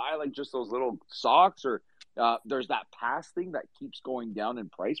I buy like just those little socks, or there's that pass thing that keeps going down in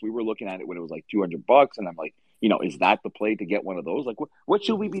price? We were looking at it when it was like $200, and I'm like, is that the play to get one of those? Like, what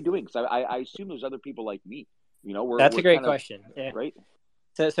should we be doing? Because I assume there's other people like me. That's a great question. Yeah. Right.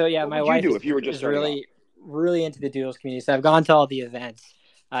 So yeah, my wife is really into the Doodles community. So I've gone to all the events.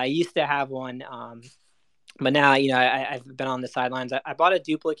 I used to have one, but now, I've been on the sidelines. I bought a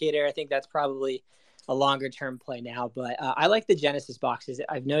duplicator. I think that's probably a longer term play now, but I like the Genesis boxes.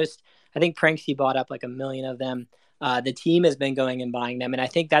 I've noticed, I think Pranksy bought up like 1 million of them. The team has been going and buying them. And I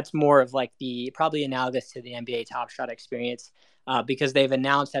think that's more of like probably analogous to the NBA Top Shot experience because they've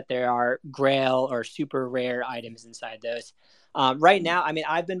announced that there are Grail or super rare items inside those. Right now,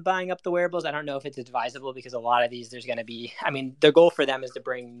 I've been buying up the wearables. I don't know if it's advisable because a lot of these, there's going to be, the goal for them is to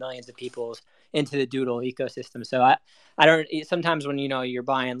bring millions of people into the Doodle ecosystem. So I don't, sometimes when, you're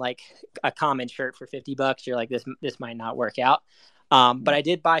buying like a common shirt for $50, you're like, this might not work out. But I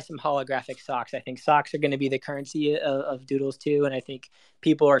did buy some holographic socks. I think socks are going to be the currency of Doodles too, and I think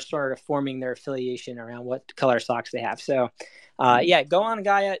people are sort of forming their affiliation around what color socks they have. So, yeah, go on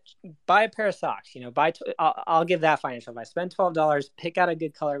Gaia, buy a pair of socks. You know, I'll give that financial advice. Spend $12, pick out a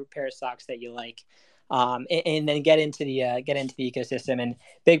good color pair of socks that you like, and then get into the ecosystem. And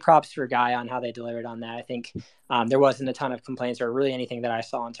big props for Gaia on how they delivered on that. I think there wasn't a ton of complaints or really anything that I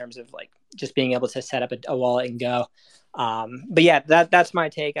saw in terms of like just being able to set up a wallet and go. But yeah, that's my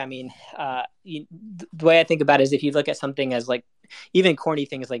take. I mean, the way I think about it is if you look at something as like even corny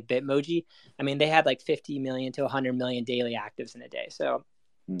things like Bitmoji, I mean, they had like 50 million to 100 million daily actives in a day. So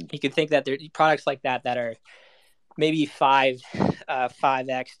you could think that there are products like that are maybe 5x,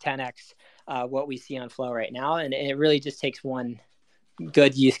 10x what we see on Flow right now. And it really just takes one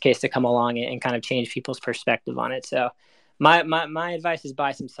good use case to come along and kind of change people's perspective on it. So my advice is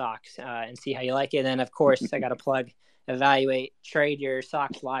buy some socks and see how you like it. And then, of course, I got to plug, evaluate, trade your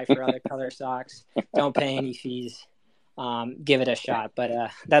socks live for other color socks. Don't pay any fees. Give it a shot.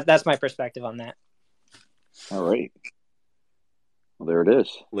 But that's my perspective on that. All right. Well, there it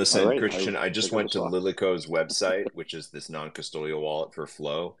is. Listen, right. Christian, I just went to Lilico's website, which is this non-custodial wallet for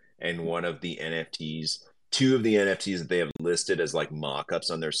Flow, and one of the NFTs, two of the NFTs that they have listed as like mock-ups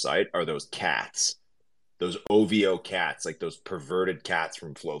on their site are those cats, those OVO cats, like those perverted cats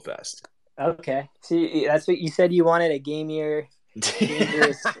from FlowFest. Okay. See, that's what you said you wanted, a gamier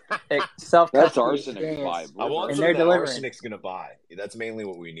self-custody. That's Arsenic vibe. I want something that Arsenic's going to buy. That's mainly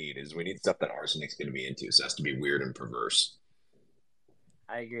what we need, is we need stuff that Arsenic's going to be into. So it has to be weird and perverse.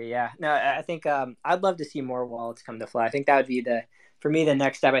 I agree. Yeah. No, I think I'd love to see more wallets come to Flow. I think that would be for me, the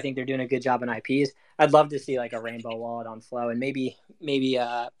next step. I think they're doing a good job on IPs. I'd love to see like a rainbow wallet on Flow, and maybe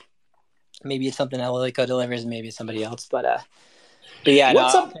it's something that Lilico delivers, and maybe it's somebody else. But yeah.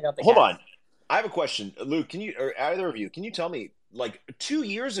 What's up? Hold on. I have a question. Luke, can you, or either of you, can you tell me, like over 2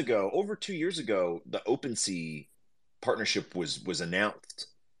 years ago, the OpenSea partnership was announced.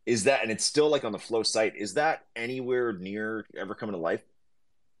 Is that, and it's still like on the Flow site, is that anywhere near ever coming to life?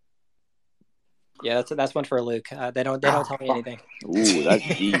 Yeah, that's one for Luke. They don't tell me anything. Ooh,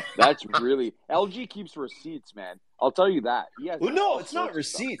 that's deep. That's really LG keeps receipts, man. I'll tell you that. Well, no, it's not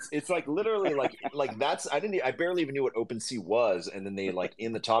receipts. It's like literally like that's I barely even knew what OpenSea was, and then they like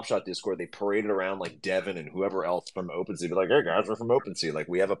in the Top Shot Discord they paraded around like Devin and whoever else from OpenSea, but like, hey guys, we're from OpenSea. Like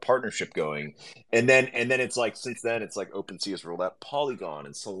we have a partnership going, and then it's like since then it's like OpenSea has rolled out Polygon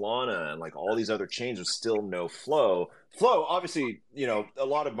and Solana and like all these other chains with still no Flow. Flow, obviously, you know, a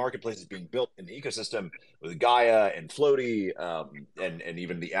lot of marketplaces being built in the ecosystem with Gaia and Floaty, and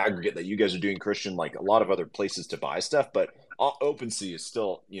even the aggregate that you guys are doing, Christian, like a lot of other places to buy stuff. But OpenSea is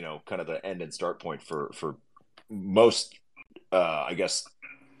still, you know, kind of the end and start point for most, I guess,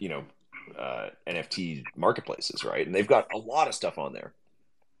 you know, NFT marketplaces, right? And they've got a lot of stuff on there.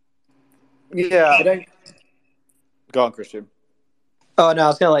 Yeah. Go on, Christian. Oh, no, I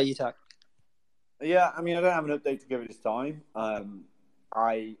was going to let you talk. Yeah, I mean, I don't have an update to give at this time.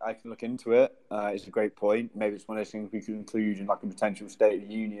 I can look into it. It's a great point. Maybe it's one of those things we could include in like a potential State of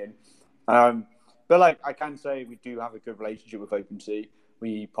the Union. But like I can say we do have a good relationship with OpenSea.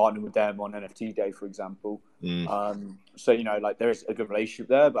 We partner with them on NFT Day, for example. So, you know, like there is a good relationship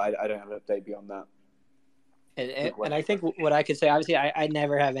there, but I don't have an update beyond that. And I think what I could say, obviously, I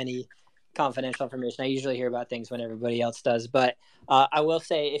never have any confidential information. I usually hear about things when everybody else does. But I will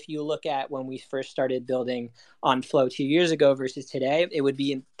say, if you look at when we first started building on Flow 2 years ago versus today, it would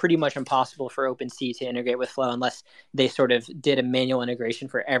be pretty much impossible for OpenSea to integrate with Flow unless they sort of did a manual integration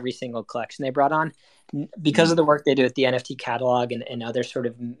for every single collection they brought on. Because of the work they do with the NFT catalog and other sort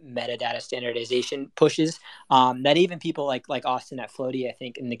of metadata standardization pushes, that even people like Austin at Floaty, I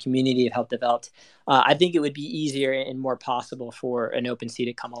think, in the community have helped develop. I think it would be easier and more possible for an OpenSea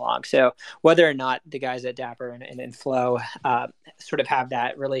to come along. So whether or not the guys at Dapper and Flow sort of have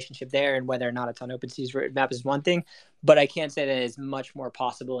that relationship there, and whether or not it's on OpenSea's roadmap is one thing, but I can't say that it's much more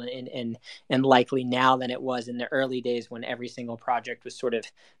possible and likely now than it was in the early days when every single project was sort of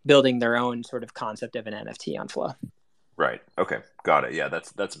building their own sort of concept of an NFT on Flow. Right. Okay. Got it. Yeah,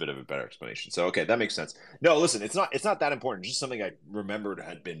 that's a bit of a better explanation. So, okay, that makes sense. No, listen, it's not that important. Just something I remembered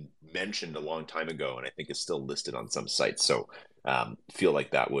had been mentioned a long time ago, and I think is still listed on some sites. So, feel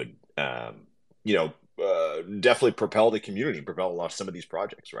like that would, definitely propel the community, propel a lot of some of these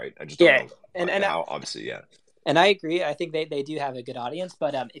projects, right? I just don't know how, obviously, yeah. And I agree. I think they do have a good audience.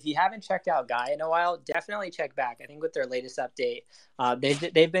 But if you haven't checked out Gaia in a while, definitely check back. I think with their latest update,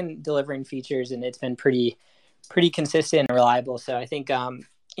 they've been delivering features, and it's been pretty consistent and reliable. So I think,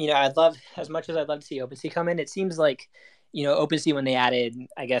 I'd love, as much as I'd love to see OpenSea come in, it seems like OpenSea, when they added,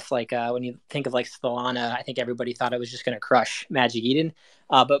 I guess, like when you think of like Solana, I think everybody thought it was just going to crush Magic Eden.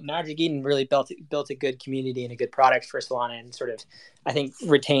 But Magic Eden really built a good community and a good product for Solana, and sort of, I think,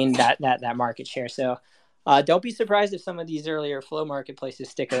 retained that market share. So don't be surprised if some of these earlier flow marketplaces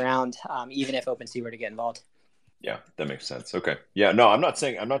stick around, even if OpenSea were to get involved. Yeah, that makes sense. Okay. Yeah, no, I'm not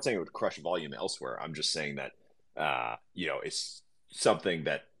saying it would crush volume elsewhere. I'm just saying that it's something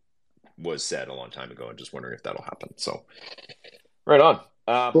that was said a long time ago, and just wondering if that'll happen. So, right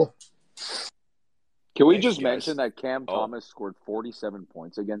on. Cool. Can we just guys. mention that Cam Thomas scored 47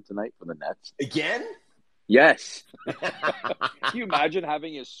 points again tonight for the Nets? Again? Yes. Can you imagine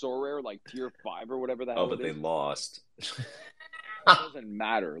having his Sorare like tier 5 or whatever the hell but they lost. It doesn't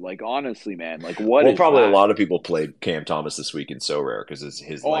matter. Like, honestly, man. Like, what? Well, probably a lot of people played Cam Thomas this week in SoRare because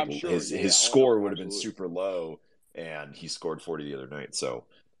his score would have been super low, and he scored 40 the other night. So,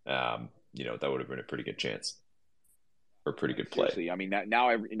 that would have been a pretty good chance, or pretty good play. Seriously, I mean,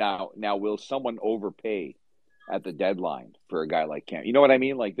 now, will someone overpay at the deadline for a guy like Cam? You know what I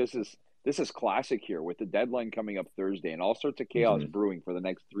mean? Like, this is classic here with the deadline coming up Thursday and all sorts of chaos brewing for the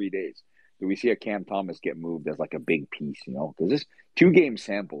next 3 days. Do we see a Cam Thomas get moved as like a big piece, because this 2-game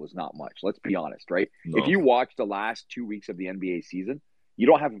sample is not much. Let's be honest, right? No. If you watch the last 2 weeks of the NBA season, you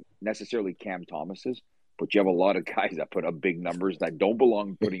don't have necessarily Cam Thomas's, but you have a lot of guys that put up big numbers that don't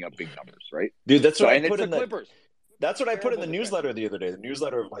belong putting up big numbers, right? Dude, that's what I put in the Clippers. That's what I put in the newsletter the other day. The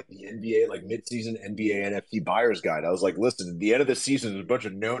newsletter of like the NBA, like mid-season NBA NFT buyer's guide. I was like, listen, at the end of the season, there's a bunch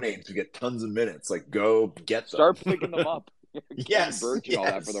of no-names who get tons of minutes. Like, go get them. Start picking them up. Yes. Birch and all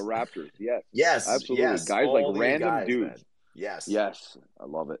that for the Raptors. Yes. Yes. Absolutely. Yes. Guys like all random dudes. Man. Yes. Yes. I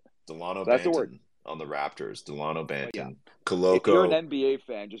love it. Delano That's Banton the word. On the Raptors. Delano Banton. Koloko. If you're an NBA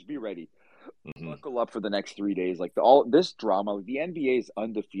fan, just be ready. Buckle up for the next 3 days. Like this drama, the NBA is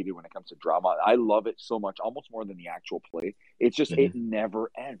undefeated when it comes to drama. I love it so much, almost more than the actual play. It's just it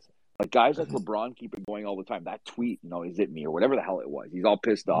never ends. Like guys like LeBron keep it going all the time. That tweet, is it me or whatever the hell it was. He's all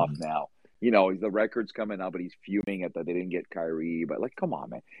pissed off now. The record's coming up, but he's fuming at that they didn't get Kyrie. But like, come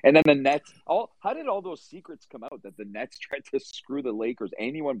on, man. And then the Nets. How did all those secrets come out that the Nets tried to screw the Lakers,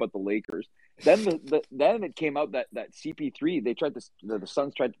 anyone but the Lakers? Then then it came out that CP3 the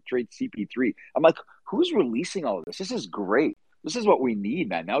Suns tried to trade CP3. I'm like, who's releasing all of this? This is great. This is what we need,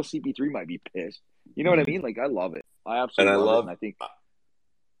 man. Now CP3 might be pissed. You know what I mean? Like, I love it. I absolutely love it. And I think.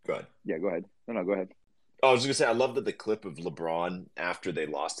 Go ahead. Yeah, go ahead. No, go ahead. I was going to say, I love that the clip of LeBron after they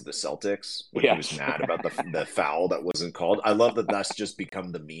lost to the Celtics when he was mad about the foul that wasn't called. I love that that's just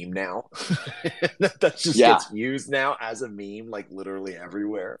become the meme now. That just gets used now as a meme, like literally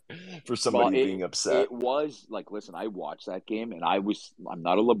everywhere for somebody being upset. It was like, listen, I watched that game and I'm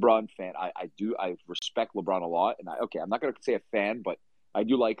not a LeBron fan. I respect LeBron a lot. And I'm not going to say a fan, but I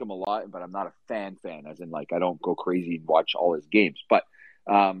do like him a lot, but I'm not a fan, as in like, I don't go crazy and watch all his games.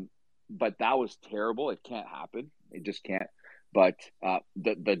 But that was terrible. It can't happen. It just can't. But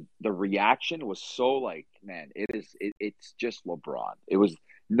the reaction was so like, man, it's just LeBron. It was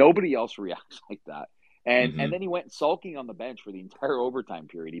nobody else reacts like that. And then he went sulking on the bench for the entire overtime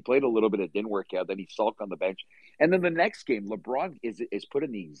period. He played a little bit. It didn't work out. Then he sulked on the bench. And then the next game, LeBron is put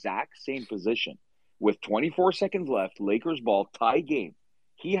in the exact same position with 24 seconds left. Lakers ball, tie game.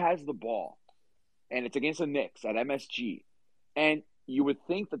 He has the ball, and it's against the Knicks at MSG. And you would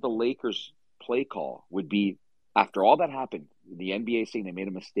think that the Lakers play call would be, after all that happened, the NBA saying they made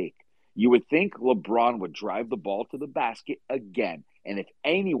a mistake, you would think LeBron would drive the ball to the basket again. And if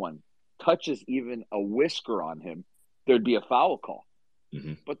anyone touches even a whisker on him, there'd be a foul call.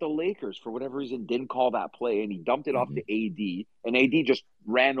 But the Lakers, for whatever reason, didn't call that play, and he dumped it off to AD, and AD just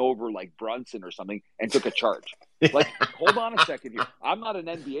ran over like Brunson or something and took a charge. Like, hold on a second here. I'm not an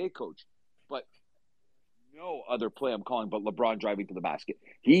NBA coach, but no other play I'm calling but LeBron driving to the basket.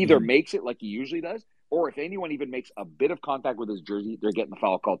 He either makes it like he usually does, or if anyone even makes a bit of contact with his jersey, they're getting the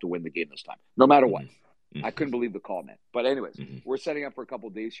foul call to win the game this time, no matter what. I couldn't believe the call, man. But anyways, we're setting up for a couple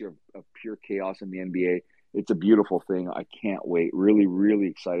of days here of pure chaos in the NBA. It's a beautiful thing. I can't wait. Really, really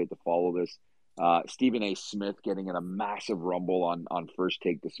excited to follow this. Stephen A. Smith getting in a massive rumble on First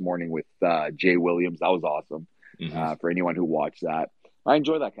Take this morning with Jay Williams. That was awesome for anyone who watched that. I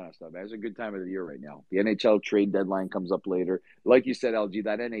enjoy that kind of stuff, man. It's a good time of the year right now. The NHL trade deadline comes up later. Like you said, LG,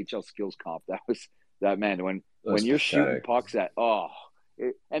 that NHL skills comp, man, when you're shooting pucks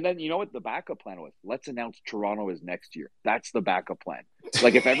and then you know what the backup plan was? Let's announce Toronto is next year. That's the backup plan.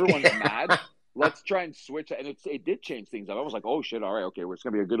 Like if everyone's mad, let's try and switch. And it did change things. I was like, oh shit, all right, okay, well, it's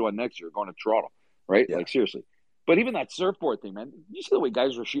gonna be a good one next year. Going to Toronto, right? Yeah. Like seriously. But even that surfboard thing, man. You see the way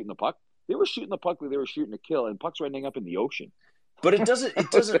guys were shooting the puck? They were shooting the puck like they were shooting a kill, and pucks were ending up in the ocean. But it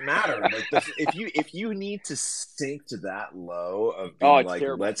doesn't matter. Like if you need to sink to that low of being like,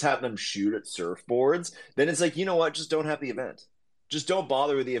 terrible. let's have them shoot at surfboards, then it's like, you know what? Just don't have the event. Just don't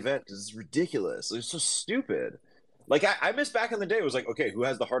bother with the event because it's ridiculous. It's so stupid. Like I miss back in the day. It was like, okay, who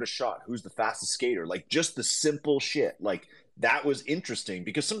has the hardest shot? Who's the fastest skater? Like just the simple shit. Like that was interesting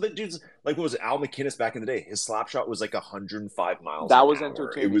because some of the dudes, like what was it, Al McInnes back in the day? His slap shot was like 105 miles. That was an hour.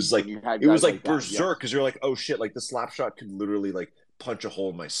 entertaining. It was like like berserk because you're like, oh shit, like the slap shot could literally like punch a hole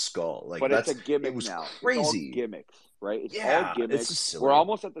in my skull. Like, but it's a gimmick now. Crazy. It's all gimmicks, right? It's Yeah, all gimmicks. it's just silly. We're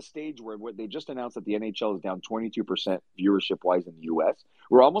almost at the stage where they just announced that the NHL is down 22% viewership wise in the US.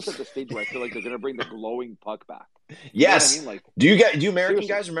 We're almost at the stage where I feel like they're going to bring the glowing puck back. Yes. You know what I mean? Like, do you American seriously.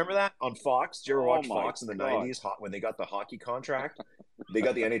 guys remember that on Fox? Do you ever watch Oh my Fox in the God. 90s when they got the hockey contract? They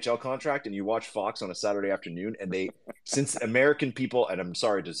got the NHL contract, and you watch Fox on a Saturday afternoon, and since American people, and I'm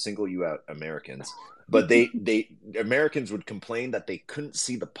sorry to single you out, Americans, but Americans would complain that they couldn't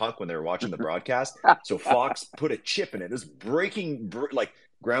see the puck when they were watching the broadcast, so Fox put a chip in it. It was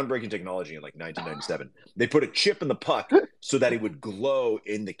groundbreaking technology in like 1997. They put a chip in the puck so that it would glow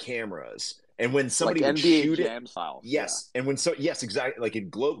in the cameras. And when somebody like would NBA shoot Jam it, style. yes. Yeah. And yes, exactly. Like it'd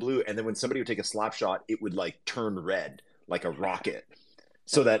glow blue. And then when somebody would take a slap shot, it would like turn red, like a rocket,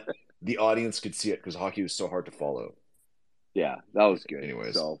 so that the audience could see it because hockey was so hard to follow. Yeah, that was good.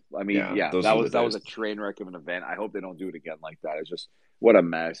 Anyways. So, I mean, that was a train wreck of an event. I hope they don't do it again like that. It's just, what a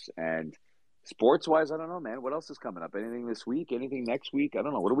mess. And sports-wise, I don't know, man. What else is coming up? Anything this week? Anything next week? I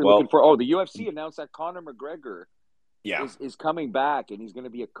don't know. What are we looking for? Oh, the UFC announced that Conor McGregor is coming back, and he's going to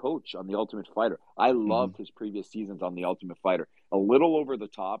be a coach on The Ultimate Fighter. I loved his previous seasons on The Ultimate Fighter. A little over the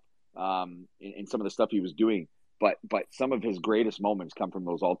top in some of the stuff he was doing, but some of his greatest moments come from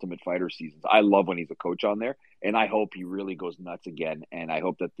those Ultimate Fighter seasons. I love when he's a coach on there, and I hope he really goes nuts again, and I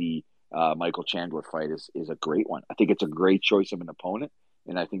hope that the Michael Chandler fight is a great one. I think it's a great choice of an opponent,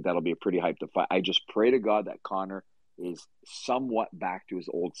 and I think that'll be a pretty hyped fight. I just pray to God that Conor is somewhat back to his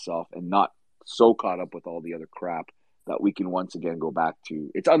old self and not so caught up with all the other crap that we can once again go back to.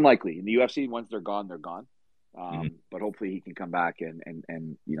 It's unlikely. In the UFC, once they're gone, they're gone. But hopefully he can come back and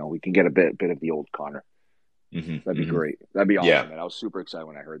we can get a bit of the old Conor. That'd be great. That'd be awesome, man. I was super excited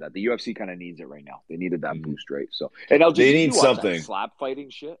when I heard that. The UFC kind of needs it right now. They needed that boost, right? So, and LG, they need something. Slap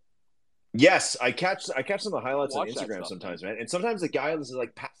fighting shit. Yes, I catch some of the highlights on Instagram sometimes, man. And sometimes the guy is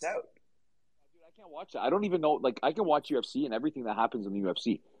like passed out. Dude, I can't watch that. I don't even know. Like, I can watch UFC and everything that happens in the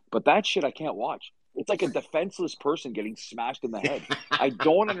UFC, but that shit I can't watch. It's like a defenseless person getting smashed in the head. I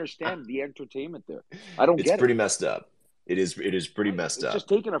don't understand the entertainment there. I don't get it. It's pretty messed up. It is pretty messed up. It's just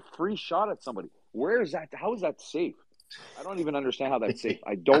taking a free shot at somebody. Where is that? How is that safe? I don't even understand how that's safe.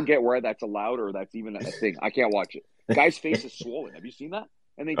 I don't get where that's allowed or that's even a thing. I can't watch it. Guy's face is swollen. Have you seen that?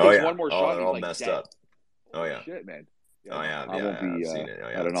 And then he takes one more shot and he's all like messed dead. up. Oh yeah. Shit, man. I won't be. I've seen it.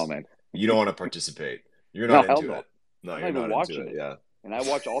 I don't know, man. You don't want to participate. You're not into no. it. No, I'm you're not even not watching into it. Yeah. And I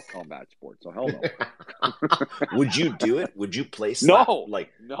watch all combat sports, so hell no. Would you do it? Would you play slap?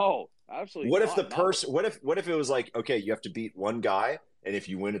 No, absolutely. What not. if the person? What if it was like, okay, you have to beat one guy, and if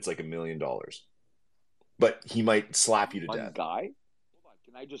you win, it's like $1 million, but he might slap you to death. One guy? Hold on,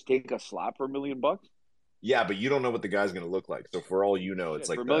 can I just take a slap for $1 million? Yeah, but you don't know what the guy's going to look like. So for all you know, it's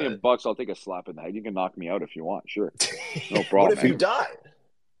like for $1 million, I'll take a slap in the head. You can knock me out if you want, sure, no problem. What if you die?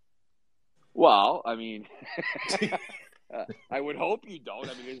 Well, I mean, I would hope you don't.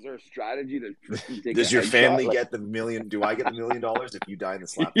 I mean, is there a strategy to take? Does your family get the $1 million? Do I get the $1 million if you die in the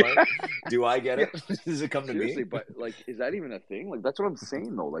slap fight? Do I get it? Does it come to me? But like, is that even a thing? Like, that's what I'm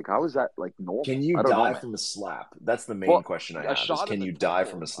saying though. Like, how is that like normal? Can you die from a slap? That's the main question I have. Can you die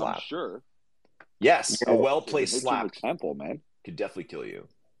from a slap? I'm sure. Yes, a well-placed slap. In the temple, man, could definitely kill you.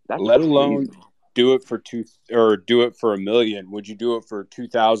 That's let crazy. Alone do it for $1 million. Would you do it for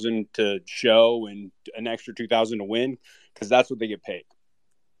 2,000 to show and an extra 2,000 to win? Because that's what they get paid.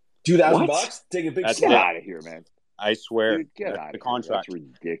 $2,000? Take a big slap. Get out of here, man. I swear. Dude, get out of the contract. Here.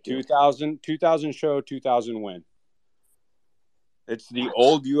 That's ridiculous. 2,000 show, 2,000 win. It's the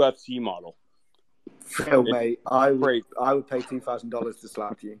old UFC model. Phil, mate, I would pay $2,000 to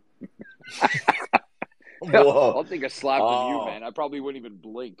slap you. Whoa. I'll take a slap from you, man. I probably wouldn't even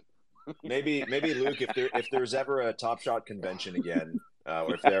blink. Maybe Luke, if there's ever a Top Shot convention again,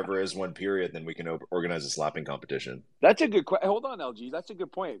 or if there ever is one period, then we can organize a slapping competition. That's a good question. Hold on, LG. That's a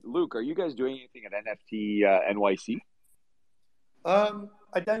good point. Luke, are you guys doing anything at NFT NYC?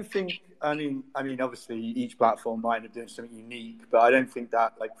 I don't think. I mean, obviously, each platform might end up doing something unique, but I don't think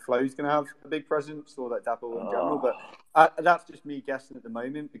that like Flow's going to have a big presence or like Dapple in general. But that's just me guessing at the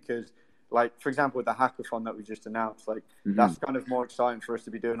moment because, like, for example, with the hackathon that we just announced, like that's kind of more exciting for us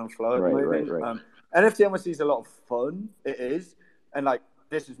to be doing on Flow at the moment. Right. NFT NYC is a lot of fun. It is, and like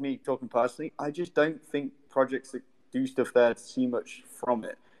this is me talking personally, I just don't think projects that do stuff there see much from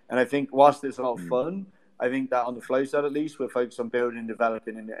it. And I think whilst it's a lot of fun, I think that on the flow side at least, we're focused on building,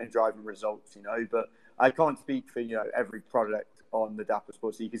 developing, and driving results. But I can't speak for every product on the Dapper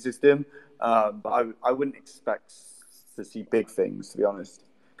Sports ecosystem. But I wouldn't expect to see big things, to be honest.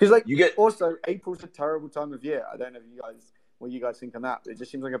 Because also April's a terrible time of year. I don't know what you guys think on that, but it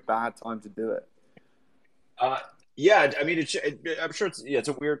just seems like a bad time to do it. Yeah, I mean, I'm sure it's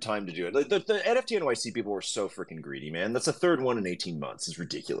a weird time to do it. The NFT NYC people were so freaking greedy, man. That's the third one in 18 months. It's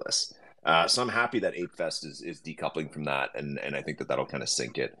ridiculous. So I'm happy that Ape Fest is decoupling from that, and I think that'll kind of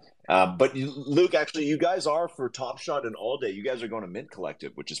sink it. But Luke, actually, you guys are for Top Shot and All Day. You guys are going to Mint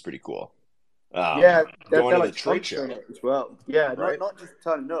Collective, which is pretty cool. They're going to like the trade show it as well. Yeah, right? not just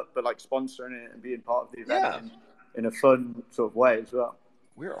turning up, but like sponsoring it and being part of the event in a fun sort of way as well.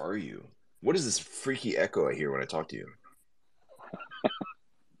 Where are you? What is this freaky echo I hear when I talk to you?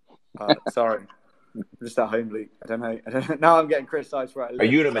 Sorry. I'm just at home, Luke. I don't know. Now I'm getting criticised for it. Are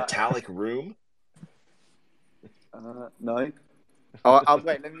you in a metallic room? No. I'll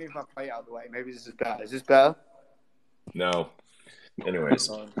wait. Let me move my plate out of the way. Maybe this is better. Is this better? No. Anyways,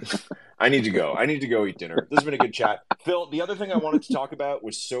 I need to go. I need to go eat dinner. This has been a good chat. Phil, the other thing I wanted to talk about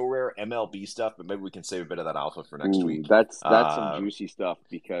was So Rare MLB stuff, but maybe we can save a bit of that alpha for next week. That's some juicy stuff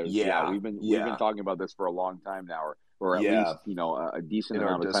because we've been yeah. talking about this for a long time now, or at least a decent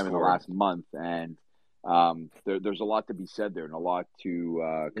amount of time in the last month, and there's a lot to be said there and a lot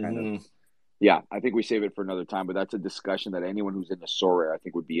to kind of. Yeah, I think we save it for another time, but that's a discussion that anyone who's into So Rare, I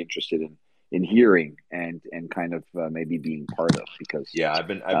think, would be interested in hearing and kind of maybe being part of, because I've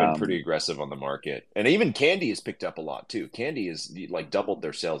been pretty aggressive on the market, and even Candy has picked up a lot too. Candy has like doubled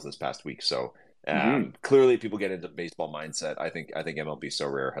their sales this past week, so clearly people get into baseball mindset. I think MLB So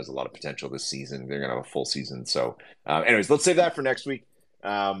Rare has a lot of potential this season. They're gonna have a full season. So anyways, let's save that for next week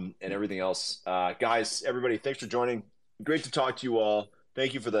and everything else. Guys, everybody, thanks for joining. Great to talk to you all.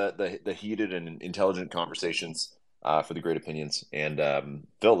 Thank you for the heated and intelligent conversations. For the great opinions. And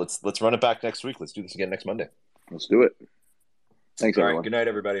Phil, let's run it back next week. Let's do this again next Monday. Let's do it. Thanks, all everyone. Right, good night,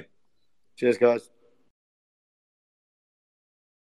 everybody. Cheers, guys.